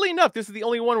 Oddly enough, this is the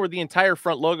only one where the entire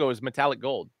front logo is metallic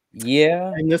gold.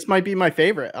 Yeah. And this might be my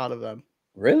favorite out of them.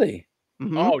 Really?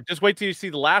 Mhm. Oh, just wait till you see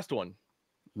the last one.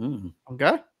 Mm.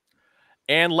 Okay.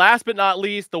 And last but not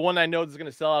least, the one I know is going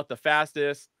to sell out the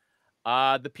fastest,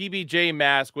 the PBJ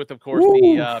mask with, of course,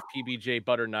 the PBJ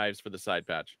butter knives for the side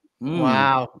patch. Mm.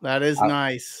 Wow, that is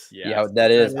nice. Yeah,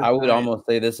 that is. I would nice. almost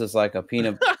say this is like a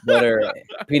peanut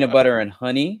butter and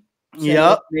honey.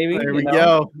 Yep. Maybe There we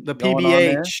go. The going on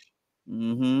there. PBH.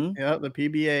 Mm-hmm. Yep, the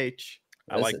PBH.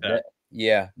 I like that.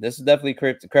 Yeah, this is definitely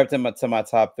crept to my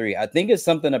top 3. I think it's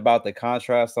something about the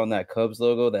contrast on that Cubs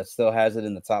logo that still has it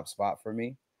in the top spot for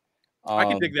me. I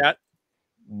can dig that.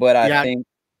 But I think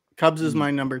Cubs is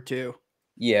my number 2.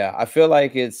 Yeah, I feel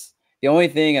like it's the only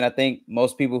thing, and I think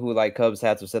most people who like Cubs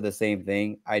hats have said the same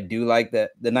thing. I do like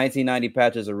that the 1990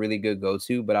 patch is a really good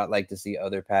go-to, but I'd like to see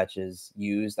other patches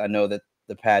used. I know that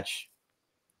the patch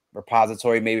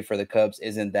repository maybe for the Cubs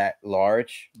isn't that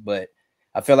large, but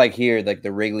I feel like here, like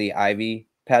the Wrigley Ivy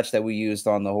patch that we used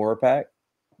on the horror pack,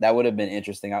 that would have been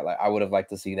interesting. I would have liked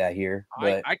to see that here.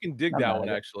 But I can dig that one,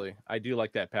 actually. I do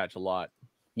like that patch a lot.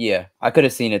 Yeah, I could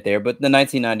have seen it there, but the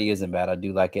 1990 isn't bad. I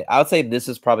do like it. I would say this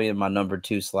is probably in my number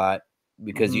 2 slot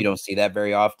because you don't see that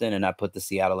very often, and I put the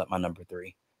Seattle at my number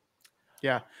 3.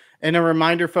 Yeah, and a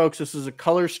reminder, folks, this is a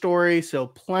color story, so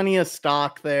plenty of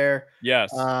stock there.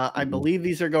 Yes. I believe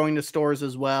these are going to stores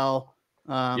as well.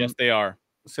 Yes, they are.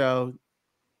 So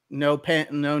no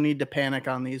need to panic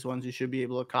on these ones. You should be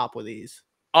able to cop with these.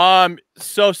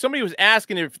 So somebody was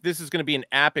asking if this is going to be an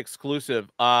app exclusive.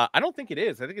 I don't think it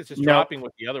is. I think it's just dropping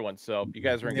with the other one. So you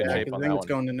guys are in good shape on that one. I think it's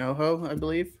going to NoHo, I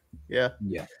believe. Yeah.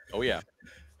 Oh yeah.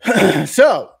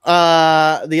 So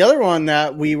the other one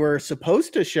that we were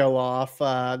supposed to show off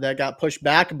that got pushed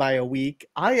back by a week,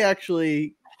 I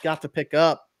actually got to pick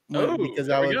up because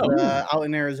I was out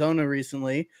in Arizona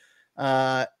recently.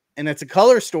 And it's a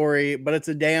color story, but it's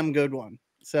a damn good one.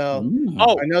 So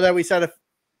I know that we said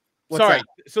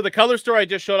so the color story I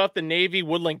just showed off, the navy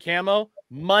woodland camo,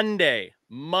 Monday,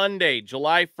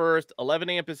 July 1st, 11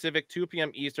 a.m. Pacific, 2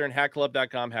 p.m. Eastern,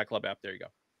 hatclub.com, Hat Club app. There you go.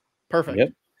 Perfect.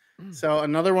 Yep. So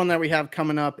another one that we have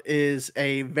coming up is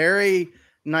a very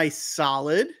nice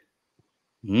solid.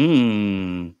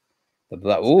 The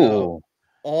black. Ooh.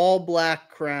 All black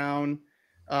crown.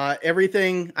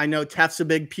 Everything. I know Tef's a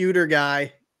big pewter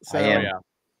guy. So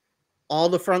all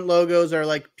the front logos are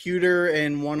like pewter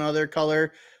and one other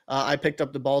color. I picked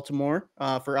up the Baltimore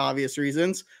for obvious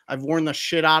reasons. I've worn the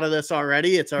shit out of this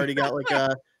already. It's already got like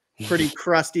a pretty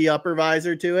crusty upper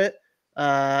visor to it.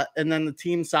 And then the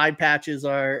team side patches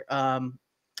are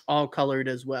all colored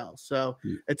as well. So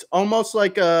it's almost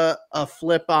like a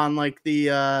flip on like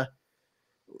the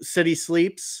City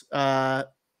Sleeps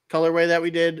colorway that we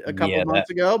did a couple months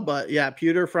ago. But yeah,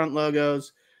 pewter front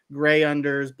logos, gray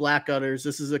unders, black udders.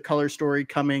 This is a color story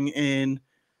coming in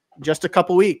just a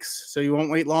couple weeks, so you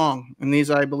won't wait long. And these,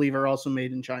 I believe, are also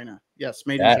made in China. Yes,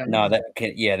 made in China. No,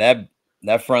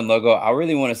 that front logo. I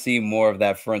really want to see more of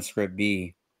that front script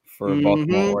B for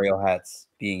Baltimore Oriole hats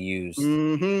being used.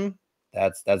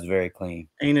 That's very clean.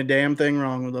 Ain't a damn thing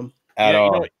wrong with them at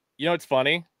all. You know, it's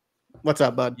funny. What's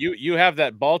up, bud? You have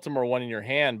that Baltimore one in your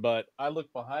hand, but I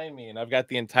look behind me and I've got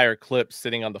the entire clip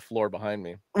sitting on the floor behind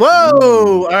me.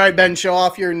 Whoa! All right, Ben, show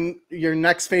off your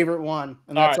next favorite one,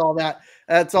 and that's all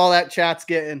that chat's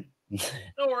getting.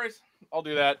 No worries, I'll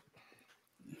do that.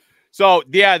 So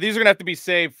yeah, these are gonna have to be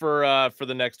saved for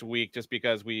the next week, just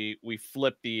because we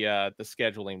flipped the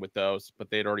scheduling with those, but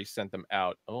they'd already sent them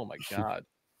out. Oh my god.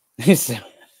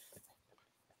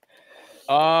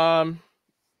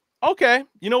 Okay,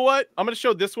 you know what? I'm gonna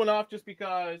show this one off just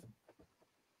because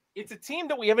it's a team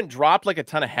that we haven't dropped like a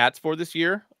ton of hats for this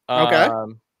year. Okay.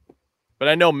 But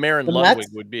I know Marin Ludwig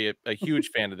would be a huge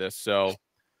fan of this. So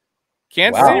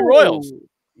Kansas City Royals.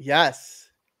 Yes.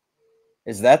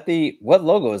 Is that what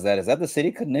logo is that? Is that the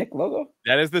City Connect logo?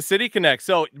 That is the City Connect.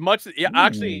 So much,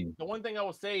 actually, the one thing I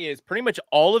will say is pretty much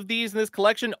all of these in this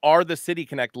collection are the City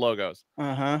Connect logos.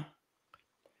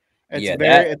 It's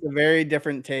a very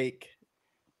different take.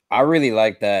 I really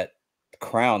like that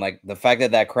crown, like the fact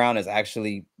that crown is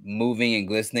actually moving and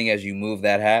glistening as you move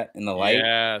that hat in the light.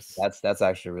 Yes, that's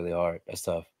actually really hard. That's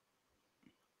tough.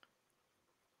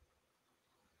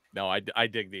 No, I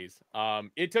dig these.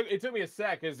 It took me a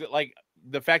sec, because like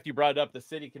the fact you brought up the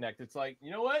City Connect, it's like, you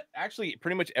know what? Actually,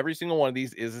 pretty much every single one of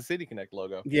these is a City Connect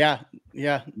logo. Yeah.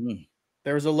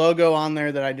 There was a logo on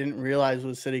there that I didn't realize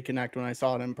was City Connect when I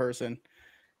saw it in person.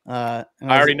 I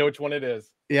already know which one it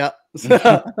is. Yeah.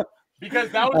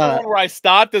 Because that was the one where I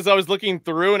stopped as I was looking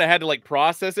through and I had to like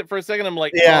process it for a second. I'm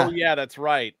like, yeah. oh yeah, that's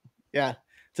right. Yeah.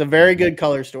 It's a very good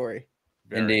color story.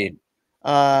 Indeed.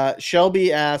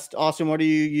 Shelby asked, Austin, what do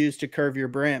you use to curve your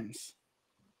brims?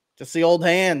 Just the old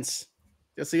hands.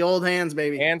 Just the old hands,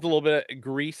 baby. Hands, a little bit of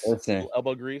grease,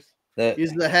 elbow grease.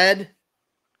 Use the head,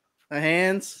 the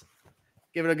hands.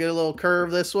 Give it a good little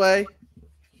curve this way.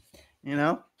 You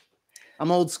know,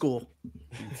 I'm old school.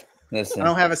 Listen, I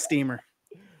don't have a steamer.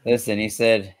 Listen, he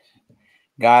said,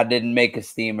 God didn't make a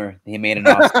steamer. He made an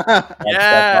awesome.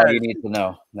 That's all you need to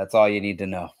know. That's all you need to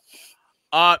know.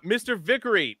 Mr.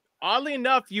 Vickery, oddly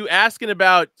enough, you asking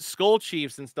about Skull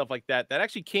Chiefs and stuff like that, that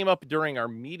actually came up during our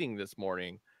meeting this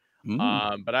morning.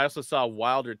 But I also saw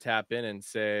Wilder tap in and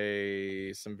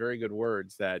say some very good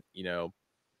words that, you know,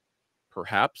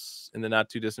 perhaps in the not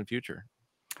too distant future.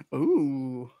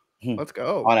 Ooh, let's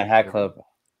go. On a Hat Club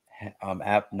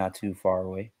app not too far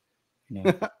away. You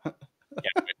know.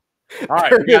 All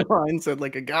right. Line said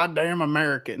like a goddamn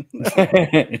American. We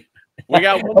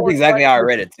got one That's more exactly how I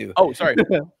read it too. Oh, sorry.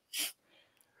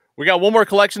 We got one more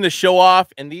collection to show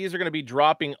off, and these are going to be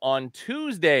dropping on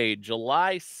Tuesday,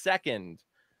 July 2nd,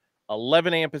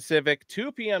 11 a.m. Pacific,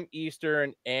 2 p.m.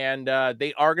 Eastern, and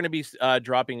they are going to be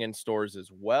dropping in stores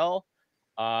as well.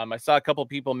 I saw a couple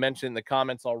people mention in the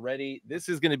comments already. This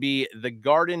is going to be the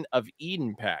Garden of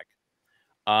Eden pack.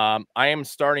 I am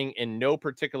starting in no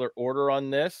particular order on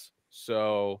this.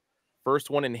 So first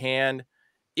one in hand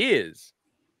is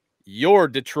your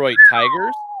Detroit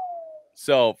Tigers.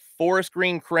 So forest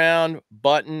green crown,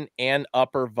 button, and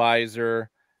upper visor.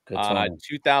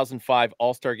 2005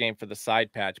 All-Star game for the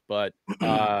side patch, but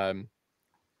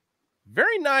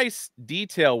very nice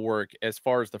detail work as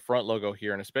far as the front logo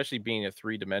here, and especially being a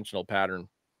three-dimensional pattern.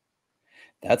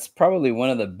 That's probably one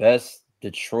of the best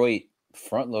Detroit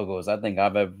front logos I think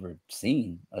I've ever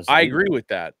seen. I agree with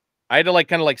that. I had to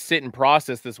kind of sit and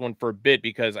process this one for a bit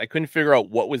because I couldn't figure out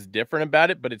what was different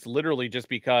about it, but it's literally just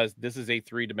because this is a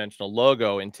three-dimensional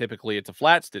logo and typically it's a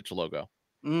flat stitch logo.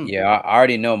 Yeah, I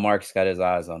already know Mark's got his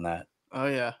eyes on that. Oh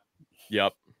yeah.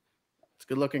 Yep. It's a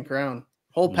good looking crown.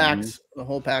 The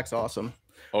whole pack's awesome.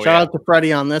 Oh, Shout out to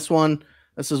Freddie on this one.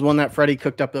 This is one that Freddie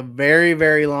cooked up a very,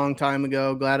 very long time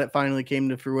ago. Glad it finally came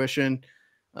to fruition.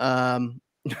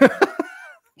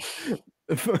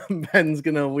 Ben's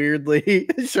gonna weirdly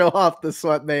show off the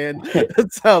sweatband.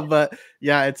 So, but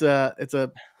yeah, it's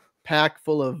a pack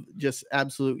full of just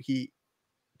absolute heat.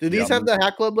 Do these have the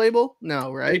Hat Club label?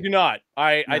 No, right? They do not.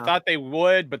 I thought they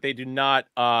would, but they do not.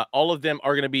 All of them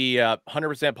are going to be 100%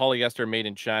 polyester made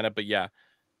in China. But yeah,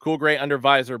 cool gray under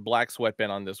visor, black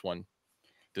sweatband on this one.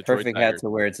 Detroit Perfect Tigers. hat to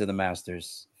wear to the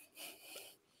Masters.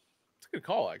 It's a good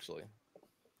call, actually.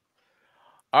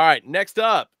 All right, next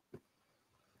up.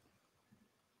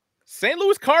 St.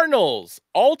 Louis Cardinals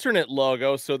alternate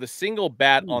logo. So the single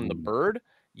bat on the bird.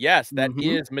 Yes, that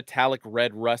is metallic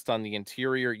red rust on the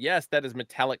interior. Yes, that is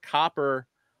metallic copper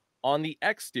on the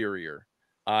exterior.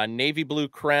 Navy blue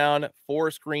crown,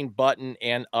 forest green button,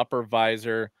 and upper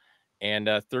visor. And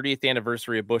 30th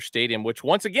anniversary of Busch Stadium, which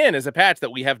once again is a patch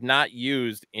that we have not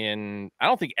used in, I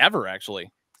don't think ever, actually.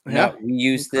 No, we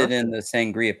used it in the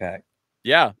Sangria pack.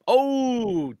 Yeah.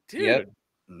 Oh, dude. Yep.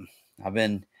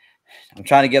 I'm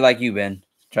trying to get like you, Ben.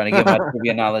 Trying to get my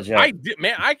trivia knowledge up.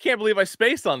 I can't believe I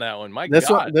spaced on that one.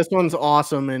 This one's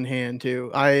awesome in hand too.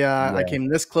 I came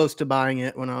this close to buying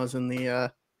it when I was in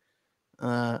the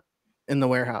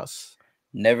warehouse.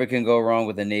 Never can go wrong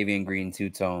with a navy and green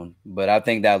two-tone. But I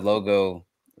think that logo,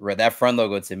 that front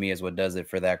logo to me is what does it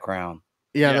for that crown.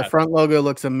 Yeah, the front logo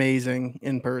looks amazing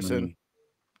in person.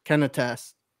 Can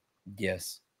attest.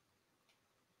 Yes.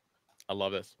 I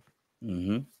love this.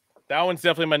 That one's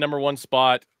definitely my number one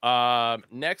spot.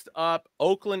 Next up,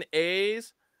 Oakland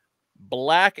A's,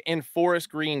 black and forest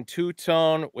green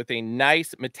two-tone with a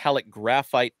nice metallic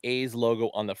graphite A's logo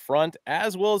on the front,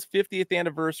 as well as 50th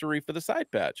anniversary for the side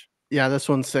patch. Yeah, this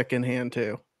one's sick in hand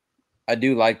too. I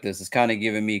do like this. It's kind of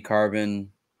giving me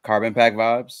carbon pack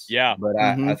vibes. Yeah. But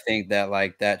I think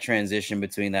that that transition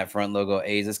between that front logo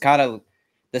A's is kind of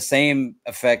the same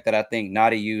effect that I think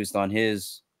Nati used on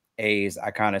his A's.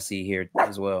 I kind of see here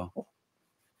as well.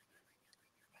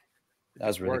 That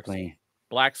was really clean.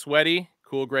 Black sweaty,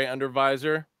 cool gray under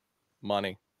visor,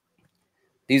 money.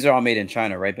 These are all made in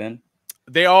China, right, Ben?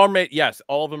 They are made. Yes,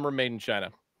 all of them are made in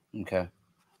China. Okay.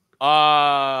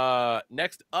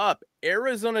 Next up,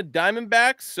 Arizona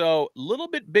Diamondbacks. So a little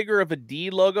bit bigger of a D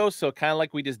logo. So kind of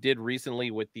like we just did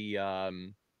recently with the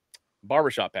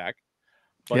barbershop pack.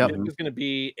 But this is going to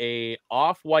be a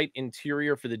off-white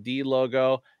interior for the D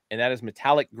logo, and that is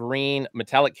metallic green,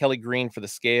 metallic Kelly green for the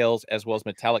scales, as well as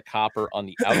metallic copper on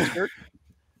the outskirt.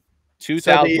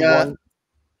 2001. So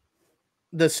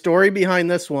the story behind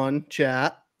this one,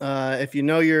 chat, if you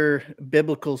know your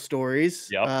biblical stories,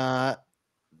 the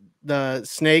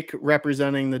snake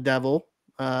representing the devil,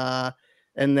 and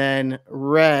then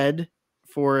red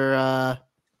for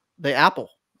the apple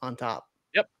on top.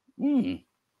 Yep.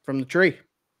 From the tree.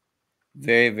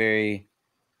 Very, very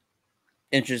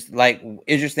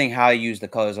interesting how I use the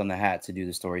colors on the hat to do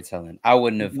the storytelling. I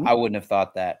wouldn't have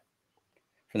thought that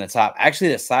from the top.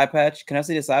 Actually, the side patch. Can I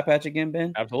see the side patch again,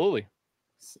 Ben? Absolutely.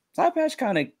 Side patch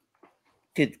kind of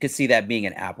could see that being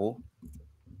an apple.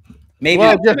 Maybe.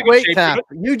 Well, just wait, Taff.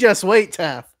 You just wait,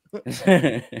 Taff.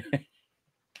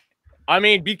 I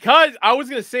mean, because I was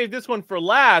going to save this one for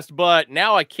last, but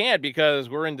now I can't because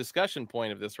we're in discussion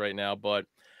point of this right now. But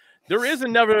there is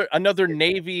another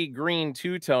navy green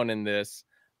two-tone in this.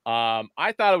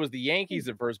 I thought it was the Yankees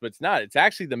at first, but it's not. It's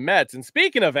actually the Mets. And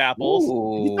speaking of apples,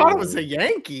 you thought it was the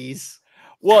Yankees.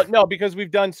 Well, no, because we've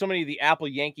done so many of the Apple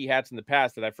Yankee hats in the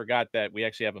past that I forgot that we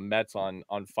actually have a Mets on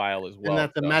file as well. And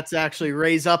that the Mets actually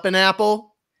raise up an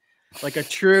apple like a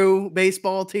true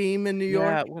baseball team in New York.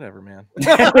 Yeah, whatever, man.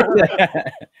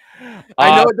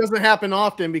 I know it doesn't happen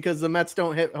often because the Mets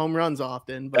don't hit home runs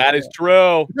often. But that is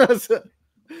true.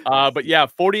 But yeah,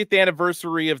 40th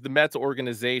anniversary of the Mets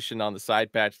organization on the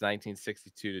side patch,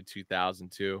 1962 to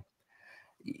 2002.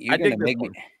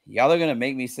 Y'all are gonna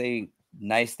make me say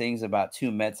nice things about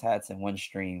two Mets hats in one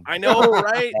stream. I know,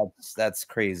 right? That's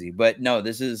crazy. But no,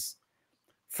 this is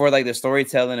for like the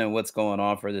storytelling and what's going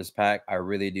on for this pack. I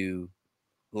really do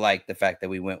like the fact that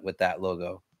we went with that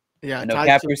logo. Yeah, I know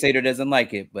Cap Crusader doesn't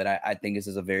like it, but I think this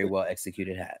is a very well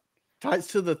executed hat. Ties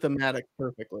to the thematic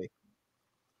perfectly.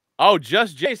 Oh,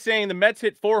 Just Jay saying the Mets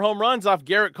hit 4 home runs off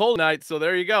Garrett Cole tonight. So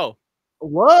there you go.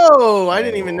 Whoa, I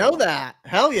didn't even know that.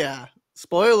 Hell yeah.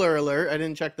 Spoiler alert. I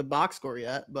didn't check the box score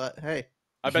yet, but hey.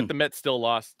 I bet the Mets still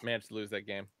managed to lose that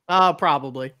game.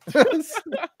 Probably.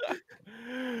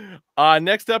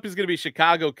 Next up is going to be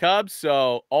Chicago Cubs.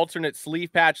 So alternate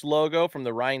sleeve patch logo from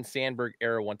the Ryan Sandberg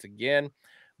era once again.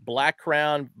 Black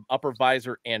crown, upper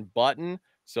visor, and button.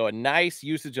 So a nice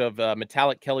usage of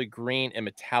metallic Kelly green and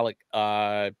metallic.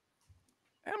 I'm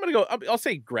going to go. I'll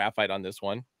say graphite on this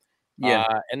one. Yeah.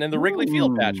 And then the Wrigley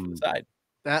Field patch from the side.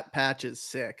 That patch is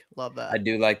sick. Love that. I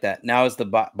do like that. Now is the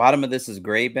bottom of this is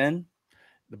gray, Ben?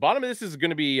 The bottom of this is going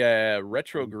to be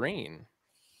retro green.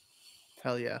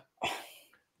 Hell yeah.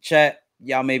 Chat,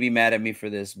 y'all may be mad at me for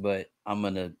this, but I'm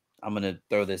gonna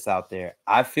throw this out there.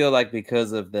 I feel like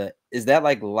because of is that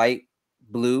like light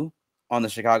blue on the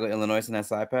Chicago Illinois in that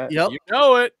side patch? Yep. You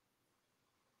know it.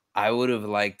 I would have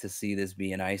liked to see this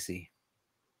be an icy.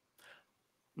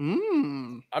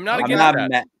 I'm not against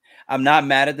that. I'm not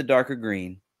mad at the darker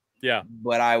green. Yeah.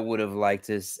 But I would have liked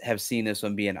to have seen this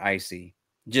one be an icy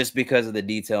just because of the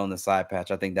detail in the side patch.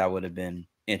 I think that would have been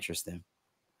interesting.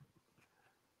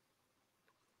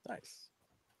 Nice.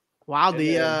 Wow,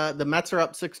 the Mets are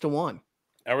up 6-1.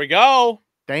 There we go.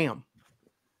 Damn.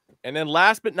 And then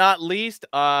last but not least,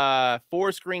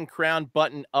 4-screen crown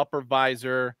button upper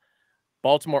visor,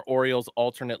 Baltimore Orioles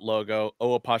alternate logo,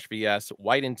 O''S,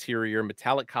 white interior,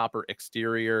 metallic copper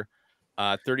exterior,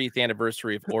 30th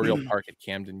anniversary of Oriole Park at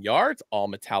Camden Yards, all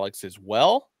metallics as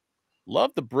well.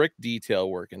 Love the brick detail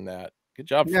work in that. Good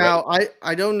job, Fred. Now,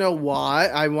 I don't know why.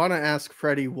 I want to ask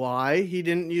Freddie why he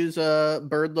didn't use a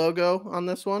bird logo on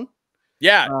this one.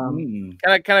 Yeah,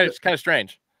 kind of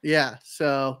strange. Yeah,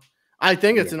 so I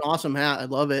think it's an awesome hat. I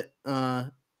love it.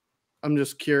 I'm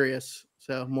just curious.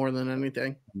 So more than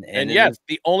anything. And yes,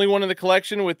 the only one in the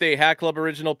collection with a Hat Club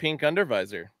original pink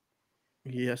undervisor.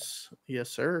 Yes,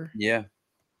 sir. Yeah,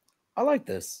 I like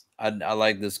this. I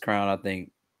like this crown. I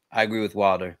think I agree with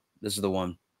Wilder. This is the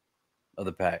one of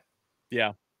the pack.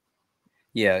 Yeah.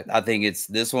 I think it's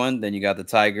this one. Then you got the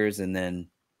Tigers, and then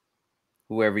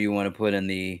whoever you want to put in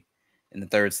the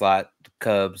third slot, the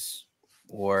Cubs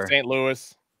or St.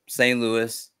 Louis.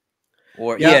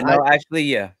 Or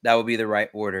that would be the right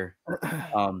order.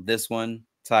 This one,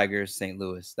 Tigers, St.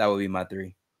 Louis. That would be my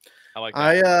 3. I like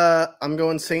that. I'm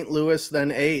going St. Louis,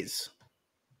 then A's.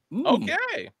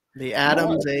 Okay. The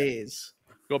Adams A's.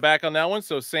 Go back on that one.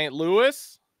 So St.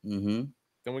 Louis. Mm-hmm.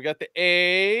 Then we got the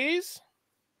A's.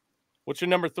 What's your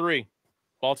number 3?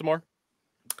 Baltimore?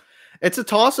 It's a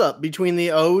toss-up between the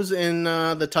O's and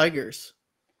the Tigers.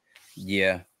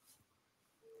 Yeah.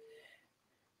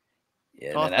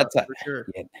 Yeah, Toss man, up for sure.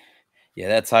 Yeah,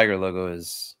 that tiger logo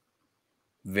is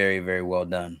very, very well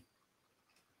done.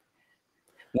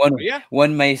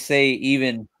 One may say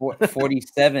even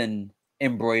 47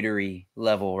 embroidery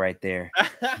level right there.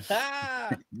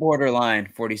 Borderline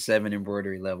 47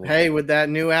 embroidery level. Hey, with that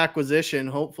new acquisition,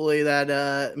 hopefully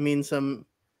that means some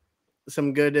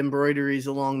good embroideries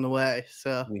along the way.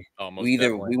 So we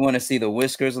want to see the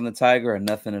whiskers on the tiger or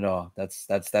nothing at all. That's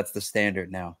the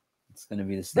standard now. It's going to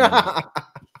be the standard.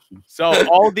 So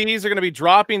all these are going to be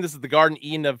dropping. This is the Garden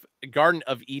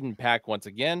of Eden pack once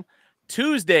again.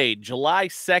 Tuesday, July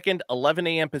 2nd, 11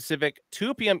 a.m. Pacific,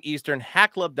 2 p.m. Eastern,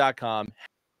 hackclub.com.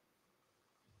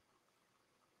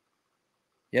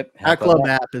 Yep. Hack Club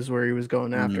app is where he was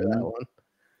going after that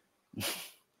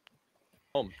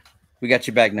one. We got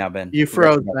you back now, Ben. You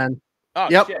froze, Ben. Oh,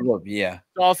 yep. Shit. Yeah.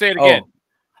 So I'll say it again.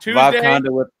 Tuesday,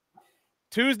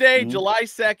 Mm-hmm. July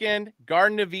 2nd,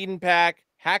 Garden of Eden pack,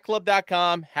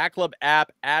 hackclub.com, Hack Club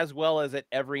app, as well as at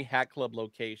every Hack Club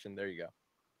location. There you go.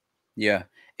 Yeah.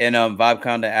 And Vibe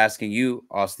Conda asking you,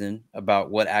 Austin,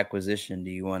 about what acquisition do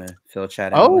you want to fill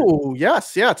chat out? Oh,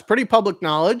 yes. Yeah, it's pretty public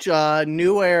knowledge.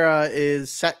 New Era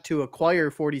is set to acquire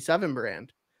 47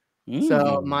 brand.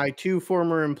 So my 2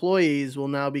 former employees will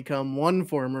now become 1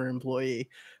 former employee.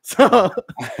 So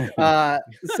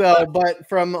but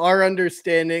from our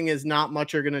understanding is not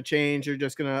much are going to change. They're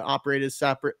just going to operate as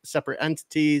separate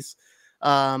entities.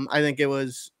 I think it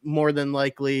was more than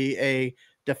likely a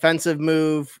defensive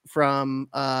move from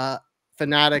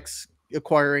Fanatics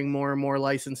acquiring more and more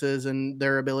licenses and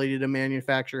their ability to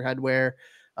manufacture headwear.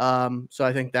 So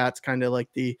I think that's kind of like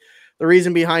the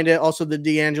reason behind it. Also, the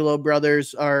D'Angelo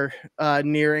brothers are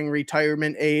nearing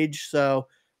retirement age, so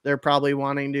they're probably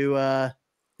wanting to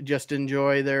just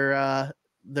enjoy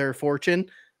their fortune.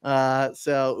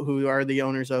 So who are the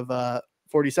owners of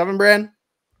 47 brand?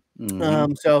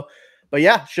 But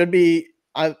yeah, should be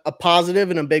a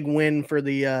positive and a big win for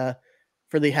the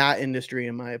hat industry,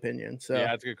 in my opinion. So yeah,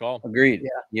 that's a good call. Agreed.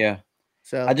 Yeah.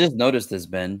 So I just noticed this,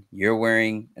 Ben. You're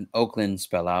wearing an Oakland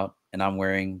spell out, and I'm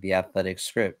wearing the Athletic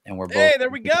script, and we're both. Hey, there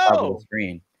we go. The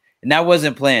screen. And that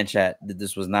wasn't planned, chat.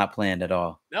 This was not planned at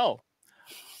all. No.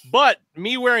 But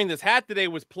me wearing this hat today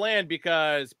was planned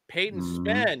because Peyton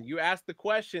Spen, you asked the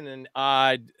question, and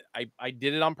I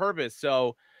did it on purpose.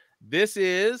 So this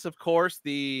is, of course,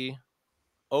 the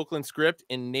Oakland script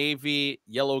in navy,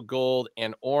 yellow, gold,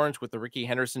 and orange with the Ricky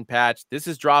Henderson patch. This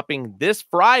is dropping this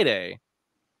Friday,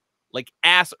 like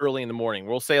ass early in the morning.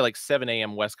 We'll say like 7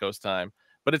 a.m. West Coast time.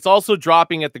 But it's also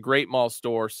dropping at the Great Mall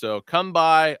store. So come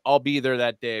by. I'll be there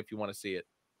that day if you want to see it.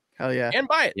 Hell yeah. And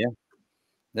buy it. Yeah.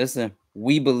 Listen,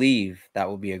 we believe that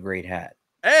will be a great hat.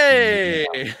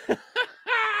 Hey.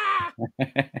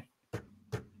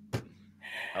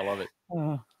 I love it.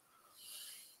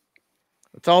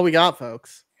 That's all we got,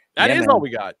 folks. That is all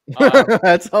we got.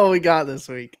 That's all we got this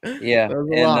week. Yeah.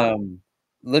 And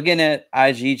looking at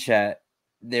IG chat,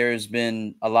 there's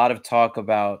been a lot of talk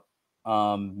about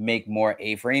make more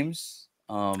A-frames.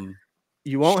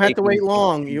 You won't have to wait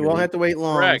long. You won't have to wait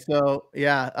long. Correct. So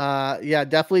yeah,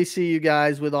 definitely see you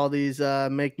guys with all these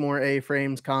make more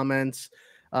A-frames comments.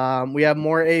 We have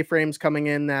more A-frames coming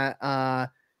in that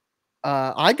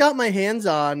I got my hands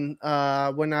on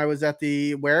when I was at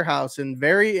the warehouse, and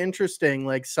very interesting.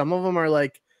 Like some of them are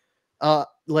like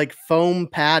foam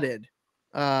padded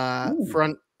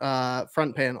front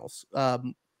panels.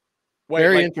 Wait,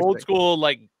 very like interesting. old school,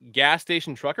 like gas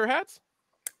station trucker hats?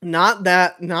 Not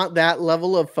that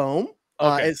level of foam.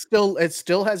 Okay. It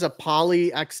still has a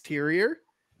poly exterior,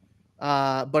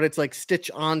 but it's like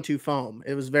stitch onto foam.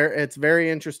 It's very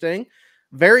interesting,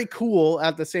 very cool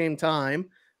at the same time.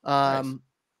 Nice.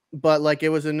 But like it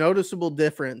was a noticeable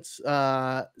difference.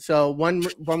 So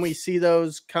when we see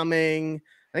those coming,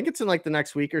 I think it's in like the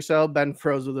next week or so. Ben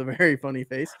froze with a very funny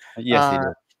face. Yes, he did.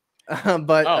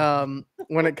 But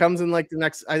when it comes in like the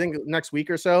next week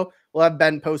or so, we'll have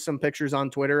Ben post some pictures on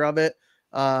Twitter of it.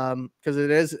 Because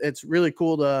it's really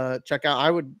cool to check out.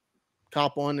 I would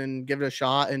cop one and give it a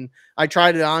shot. And I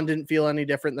tried it on, didn't feel any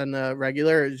different than the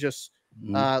regular. It's just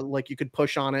like you could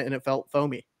push on it and it felt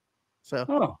foamy.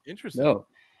 So interesting. No.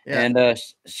 Yeah. And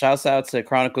shouts out to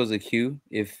Chronicles of Q.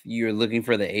 If you're looking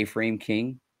for the A-frame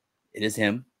king, it is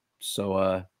him.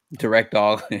 So direct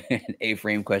all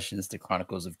A-frame questions to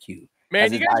Chronicles of Q.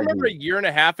 Man, you guys remember a year and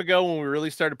a half ago when we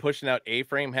really started pushing out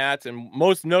A-frame hats, and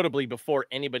most notably before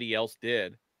anybody else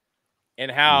did, and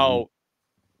how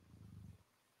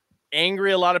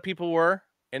angry a lot of people were,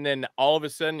 and then all of a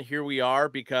sudden here we are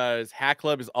because Hack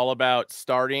Club is all about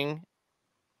starting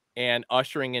and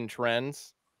ushering in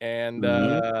trends, and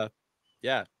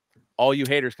yeah, all you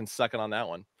haters can suck it on that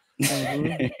one.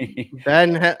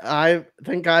 Ben, I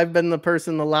think I've been the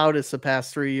person the loudest the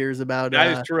past 3 years about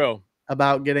That is true.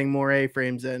 about getting more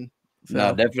A-frames in. So.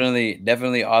 No,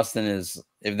 definitely Austin is,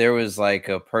 if there was like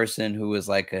a person who was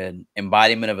like an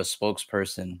embodiment of a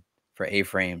spokesperson for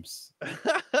A-frames,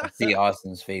 I see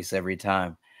Austin's face every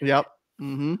time. Yep.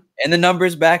 And the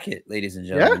numbers back it, ladies and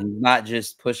gentlemen. He's not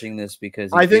just pushing this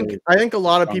because I think a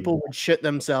lot of people would shit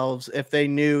themselves if they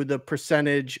knew the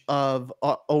percentage of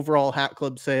overall Hat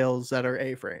Club sales that are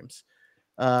A-frames.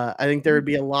 I think there would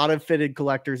be a lot of fitted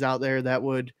collectors out there that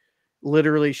would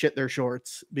literally shit their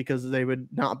shorts because they would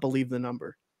not believe the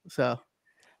number. So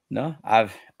no,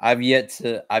 I've yet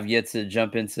to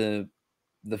jump into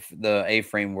the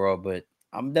A-frame world, but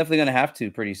I'm definitely gonna have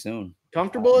to pretty soon.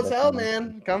 Comfortable as hell,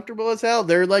 man. Comfortable as hell.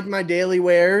 They're like my daily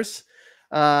wears.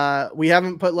 We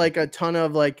haven't put like a ton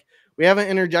of we haven't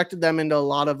interjected them into a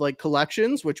lot of like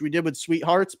collections, which we did with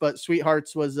Sweethearts, but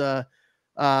Sweethearts was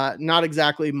not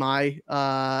exactly my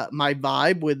my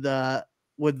vibe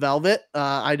with velvet.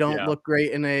 I don't look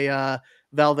great in a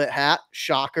velvet hat.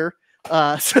 Shocker.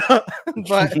 But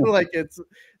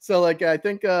like I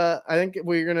think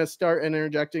we're gonna start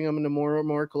interjecting them into more and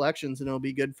more collections, and it'll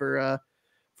be good for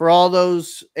all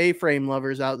those A-frame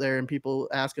lovers out there and people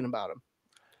asking about them.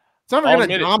 It's never going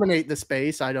to dominate the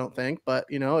space, I don't think, but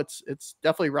you know, it's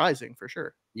definitely rising for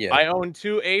sure. Yeah, I own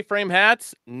 2 A-frame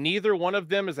hats. Neither one of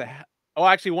them is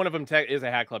actually one of them is a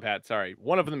Hat Club hat. Sorry,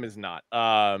 one of them is not.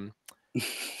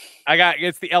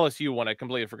 It's the LSU one. I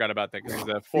completely forgot about that because it's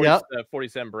a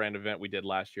 47 brand event we did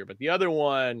last year. But the other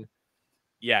one,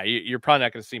 yeah, you're probably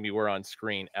not going to see me wear on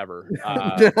screen ever.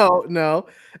 No,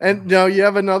 and no, you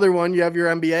have another one. You have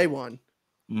your NBA one.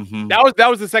 That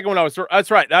was the second one I was. That's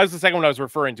right. That was the second one I was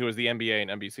referring to as the NBA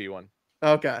and NBC one.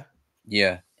 Okay.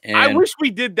 Yeah, and I wish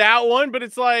we did that one, but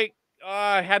it's like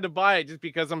I had to buy it just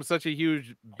because I'm such a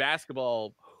huge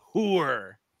basketball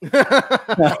whore.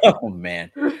 Oh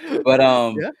man,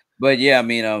 but yeah, I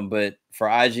mean, but for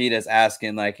IG that's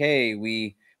asking like, hey,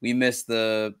 we missed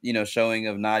the showing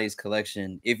of Nati's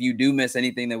collection. If you do miss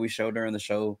anything that we showed during the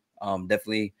show,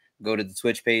 definitely go to the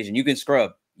Twitch page and you can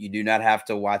scrub. You do not have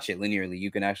to watch it linearly. You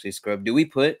can actually scrub. Do we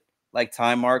put like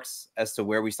time marks as to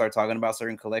where we start talking about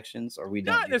certain collections, or we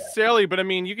don't? Not necessarily, but I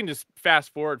mean, you can just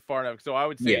fast forward far enough. So I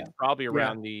would say it's probably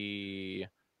around the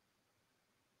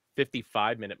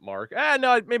 55-minute mark.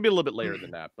 No, maybe a little bit later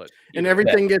than that, but and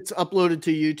everything gets uploaded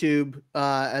to YouTube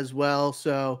as well.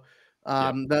 So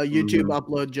the YouTube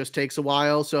upload just takes a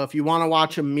while. So if you want to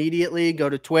watch immediately, go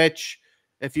to Twitch.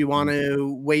 If you want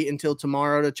to wait until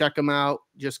tomorrow to check them out,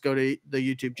 just go to the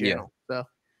YouTube channel. So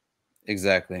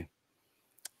exactly.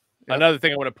 Another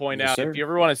thing I want to point out, if you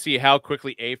ever want to see how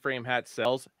quickly A-frame hat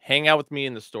sells, hang out with me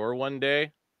in the store one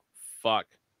day.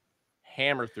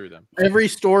 Hammer through them. Every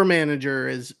store manager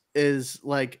is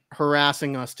like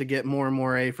harassing us to get more and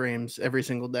more A-frames every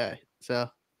single day. So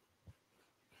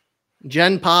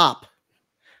Gen Pop.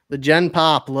 The Gen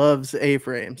Pop loves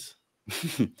A-frames.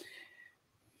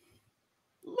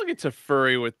 Look at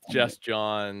Tefuri with Just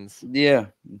Johns. Yeah,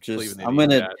 just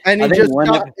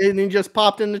he just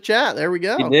popped in the chat. There we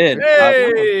go. He did.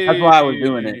 Hey! That's why I was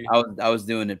doing it. I was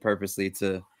doing it purposely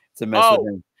to mess with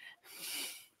him.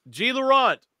 G.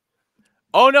 Laurent.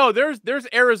 Oh no, there's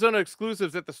Arizona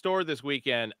exclusives at the store this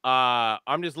weekend.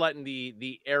 I'm just letting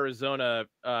the Arizona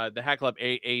the Hat Club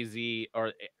AAZ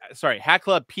Hat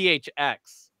Club PHX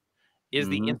is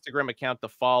the Instagram account to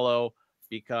follow,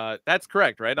 because that's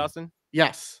correct, right, Austin?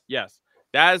 Yes.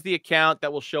 That is the account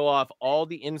that will show off all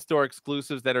the in-store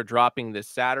exclusives that are dropping this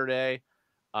Saturday.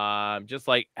 Just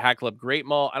like Hat Club Great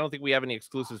Mall, I don't think we have any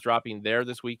exclusives dropping there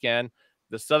this weekend.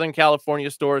 The Southern California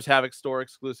stores have store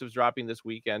exclusives dropping this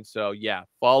weekend. So yeah,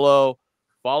 follow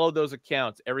those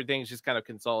accounts. Everything's just kind of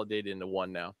consolidated into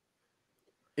one now.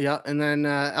 Yeah, and then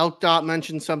Elk Dot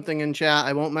mentioned something in chat.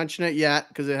 I won't mention it yet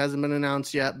because it hasn't been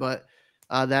announced yet, but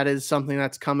that is something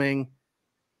that's coming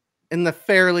in the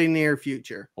fairly near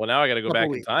future. Well, now I got to go back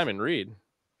in time and read.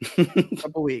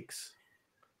 Couple weeks.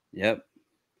 Yep.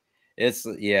 I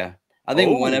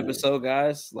think one episode,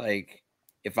 guys, like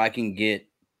if I can get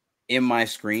in my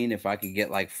screen, if I could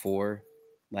get like 4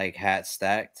 like hats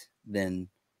stacked, then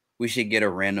we should get a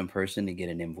random person to get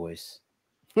an invoice.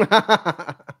 If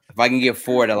I can get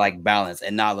 4 to like balance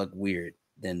and not look weird,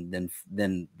 then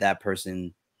that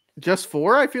person. Just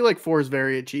 4? I feel like 4 is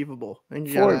very achievable.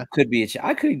 4 could be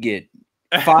I could get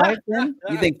 5 then.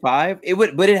 You think 5? It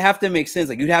would, but it'd have to make sense.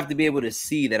 Like you'd have to be able to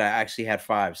see that I actually had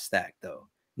 5 stacked though.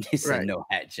 You said no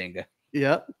hat Jenga.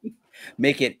 Yep.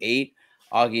 Make it 8.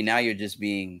 Augie, now you're just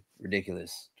being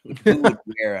ridiculous. Who would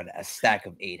wear a stack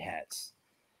of 8 hats?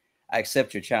 I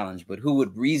accept your challenge, but who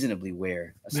would reasonably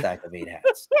wear a stack of 8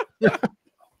 hats?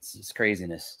 It's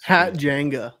craziness. Hat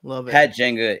Jenga, love it. Hat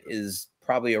Jenga is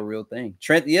probably a real thing.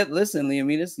 Trent, yep. Listen,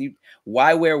 Liaminus,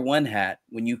 why wear one hat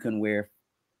when you can wear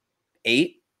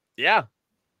 8? Yeah.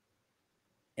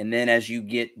 And then as you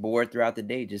get bored throughout the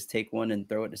day, just take one and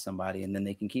throw it to somebody, and then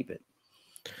they can keep it.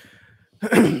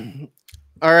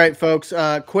 All right, folks.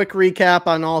 Quick recap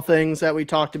on all things that we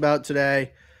talked about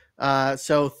today.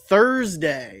 So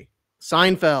Thursday,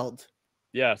 Seinfeld.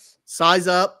 Yes. Size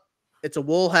up. It's a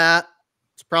wool hat.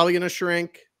 It's probably going to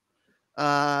shrink.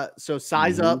 So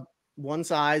size up, one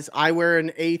size. I wear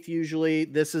an 1/8 usually.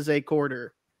 This is a 1/4,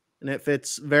 and it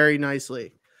fits very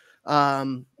nicely.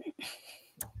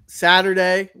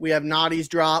 Saturday, we have Nati's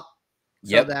drop.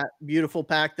 So that beautiful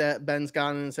pack that Ben's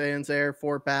got in his hands there,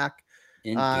 4-pack.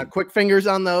 Quick fingers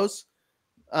on those.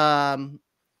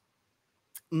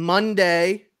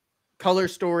 Monday, Color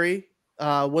Story,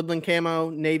 Woodland Camo,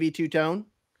 Navy 2-tone.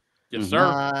 Yes,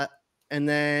 sir. And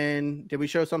then did we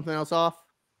show something else off?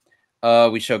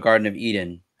 We show Garden of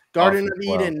Eden. Garden of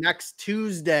Eden next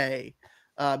Tuesday.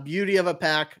 Beauty of a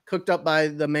pack, cooked up by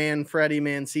the man Freddie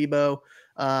Mancebo.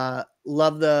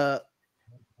 Love the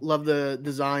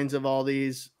designs of all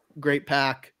these. Great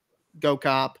pack. Go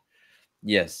cop.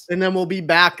 Yes. And then we'll be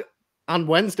back on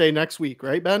Wednesday next week,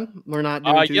 right, Ben? We're not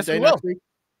doing Tuesday next week.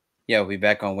 Yeah, we'll be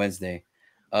back on Wednesday.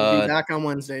 We'll be back on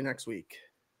Wednesday next week.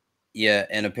 Yeah,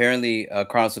 and apparently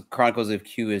Chronicles of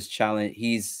Q is challenge.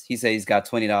 He said he's got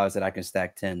 $20 that I can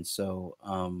stack 10. So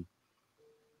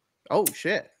oh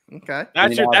shit. Okay.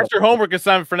 That's your homework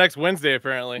assignment for next Wednesday,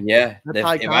 apparently. Yeah. If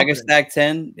I can stack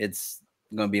 10, it's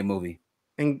gonna be a movie.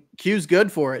 And Q's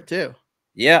good for it too.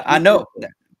 Yeah, I know.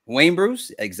 Wayne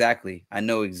Bruce, exactly. I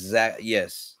know exactly.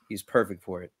 Yes, he's perfect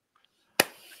for it.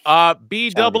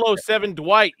 B007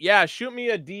 Dwight. Yeah, shoot me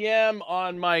a DM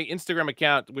on my Instagram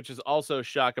account, which is also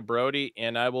Shaka Brody,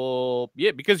 and I will.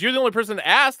 Yeah, because you're the only person that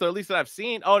asked, or at least that I've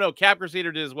seen. Oh no, Cap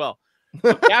Crusader did as well.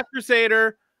 So Cap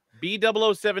Crusader,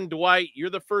 B007 Dwight. You're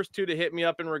the first 2 to hit me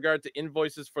up in regard to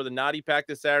invoices for the Nati pack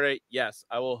this Saturday. Yes,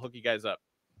 I will hook you guys up.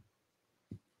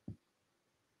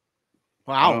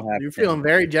 Wow, you're feeling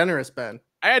very generous, Ben.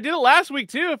 I did it last week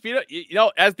too. If you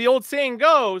know, as the old saying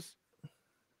goes,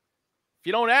 if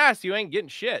you don't ask, you ain't getting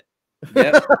shit.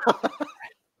 Yep.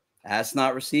 Ask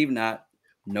not, receive not.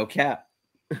 No cap.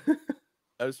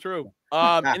 That's true.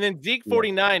 And then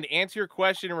Zeke49, to answer your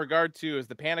question in regard to, is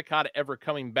the Panna Cotta ever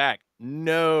coming back?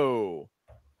 No.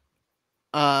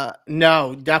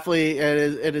 No, definitely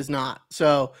it is not.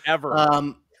 So ever.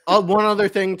 One other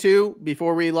thing too,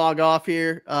 before we log off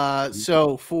here.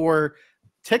 So for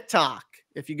TikTok,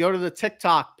 if you go to the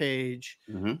TikTok page,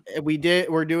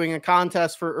 we're doing a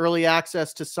contest for early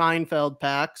access to Seinfeld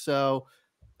pack. So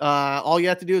all you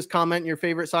have to do is comment your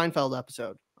favorite Seinfeld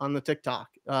episode on the TikTok,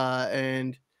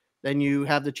 and then you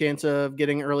have the chance of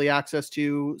getting early access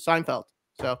to Seinfeld.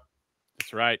 So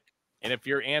that's right. And if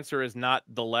your answer is not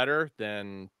the letter,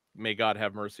 then may God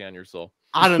have mercy on your soul.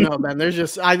 I don't know, Ben.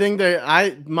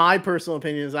 My personal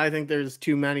opinion is I think there's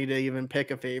too many to even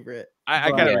pick a favorite.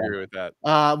 I kind of agree with that.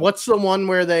 What's the one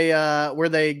where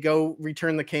they go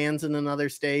return the cans in another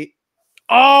state?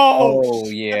 Oh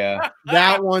yeah.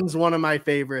 That one's one of my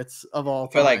favorites of all time.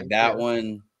 I feel like that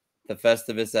one, the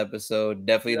Festivus episode,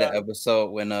 definitely the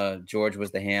episode when George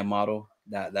was the hand model.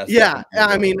 That's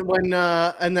I mean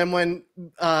when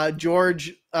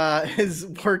George is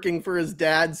working for his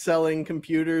dad selling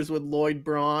computers with Lloyd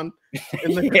Braun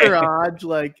in the garage,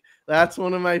 like that's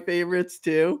one of my favorites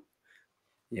too.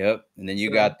 Yep. And then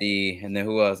you got and then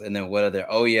who else? And then what other?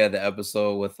 Oh yeah, the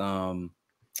episode with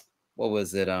what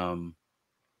was it?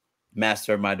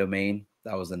 Master of My Domain.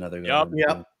 That was another good one.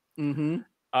 Yep. Mm-hmm.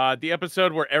 The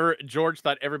episode where George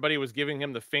thought everybody was giving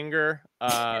him the finger.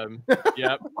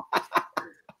 Yep.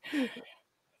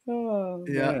 Oh,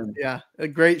 yeah. A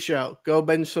great show. Go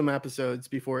binge some episodes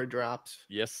before it drops.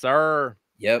 Yes, sir.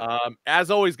 Yep.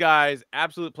 As always, guys,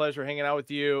 absolute pleasure hanging out with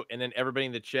you. And then everybody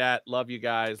in the chat. Love you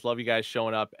guys. Love you guys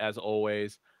showing up as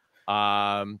always.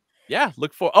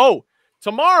 Look for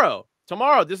tomorrow.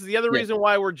 This is the other reason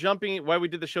why we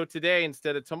did the show today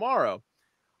instead of tomorrow.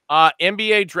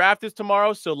 NBA draft is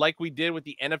tomorrow. So like we did with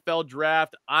the NFL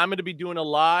draft, I'm going to be doing a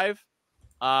live.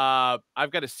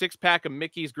 I've got a 6-pack of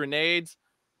Mickey's grenades.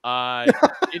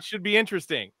 It should be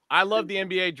interesting. I love the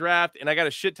NBA draft, and I got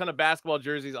a shit ton of basketball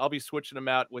jerseys. I'll be switching them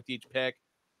out with each pick.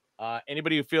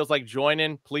 Anybody who feels like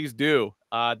joining, please do.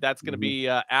 That's going to be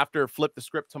after Flip the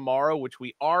Script tomorrow, which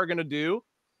we are going to do.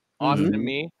 Austin and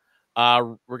me.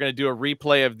 We're going to do a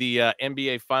replay of the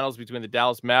NBA Finals between the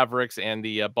Dallas Mavericks and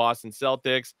the Boston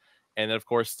Celtics. And then, of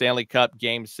course, Stanley Cup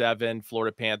Game 7,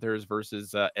 Florida Panthers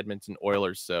versus Edmonton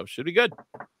Oilers. So should be good.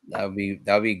 That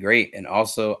would be great. And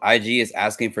also, IG is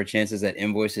asking for chances at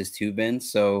invoices too, Ben.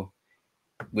 So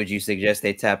would you suggest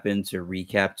they tap into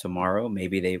recap tomorrow?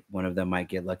 Maybe one of them might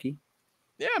get lucky.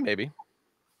 Yeah, maybe.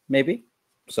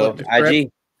 So IG.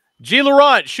 G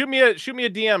Laurent, shoot me a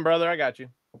DM, brother. I got you.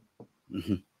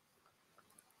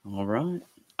 All right.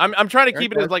 I'm trying to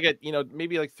keep it as like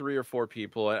maybe like 3 or 4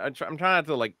 people. I'm trying not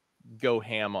to like go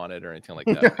ham on it or anything like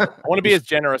that. I want to be as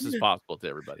generous as possible to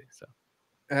everybody. So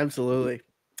absolutely.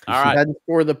 All right. That's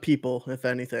for the people, if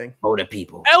anything. For the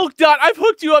people. Elk Dot, I've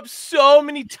hooked you up so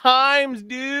many times,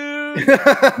 dude.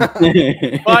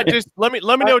 But just let me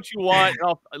know what you want.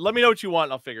 Let me know what you want,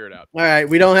 and I'll figure it out. All right,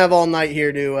 we don't have all night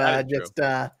here to just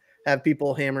have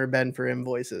people hammer Ben for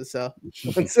invoices. So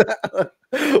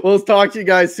we'll talk to you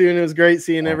guys soon. It was great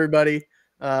seeing everybody.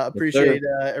 Appreciate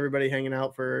everybody hanging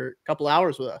out for a couple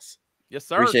hours with us. Yes,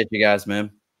 sir. Appreciate you guys, man.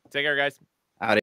 Take care, guys.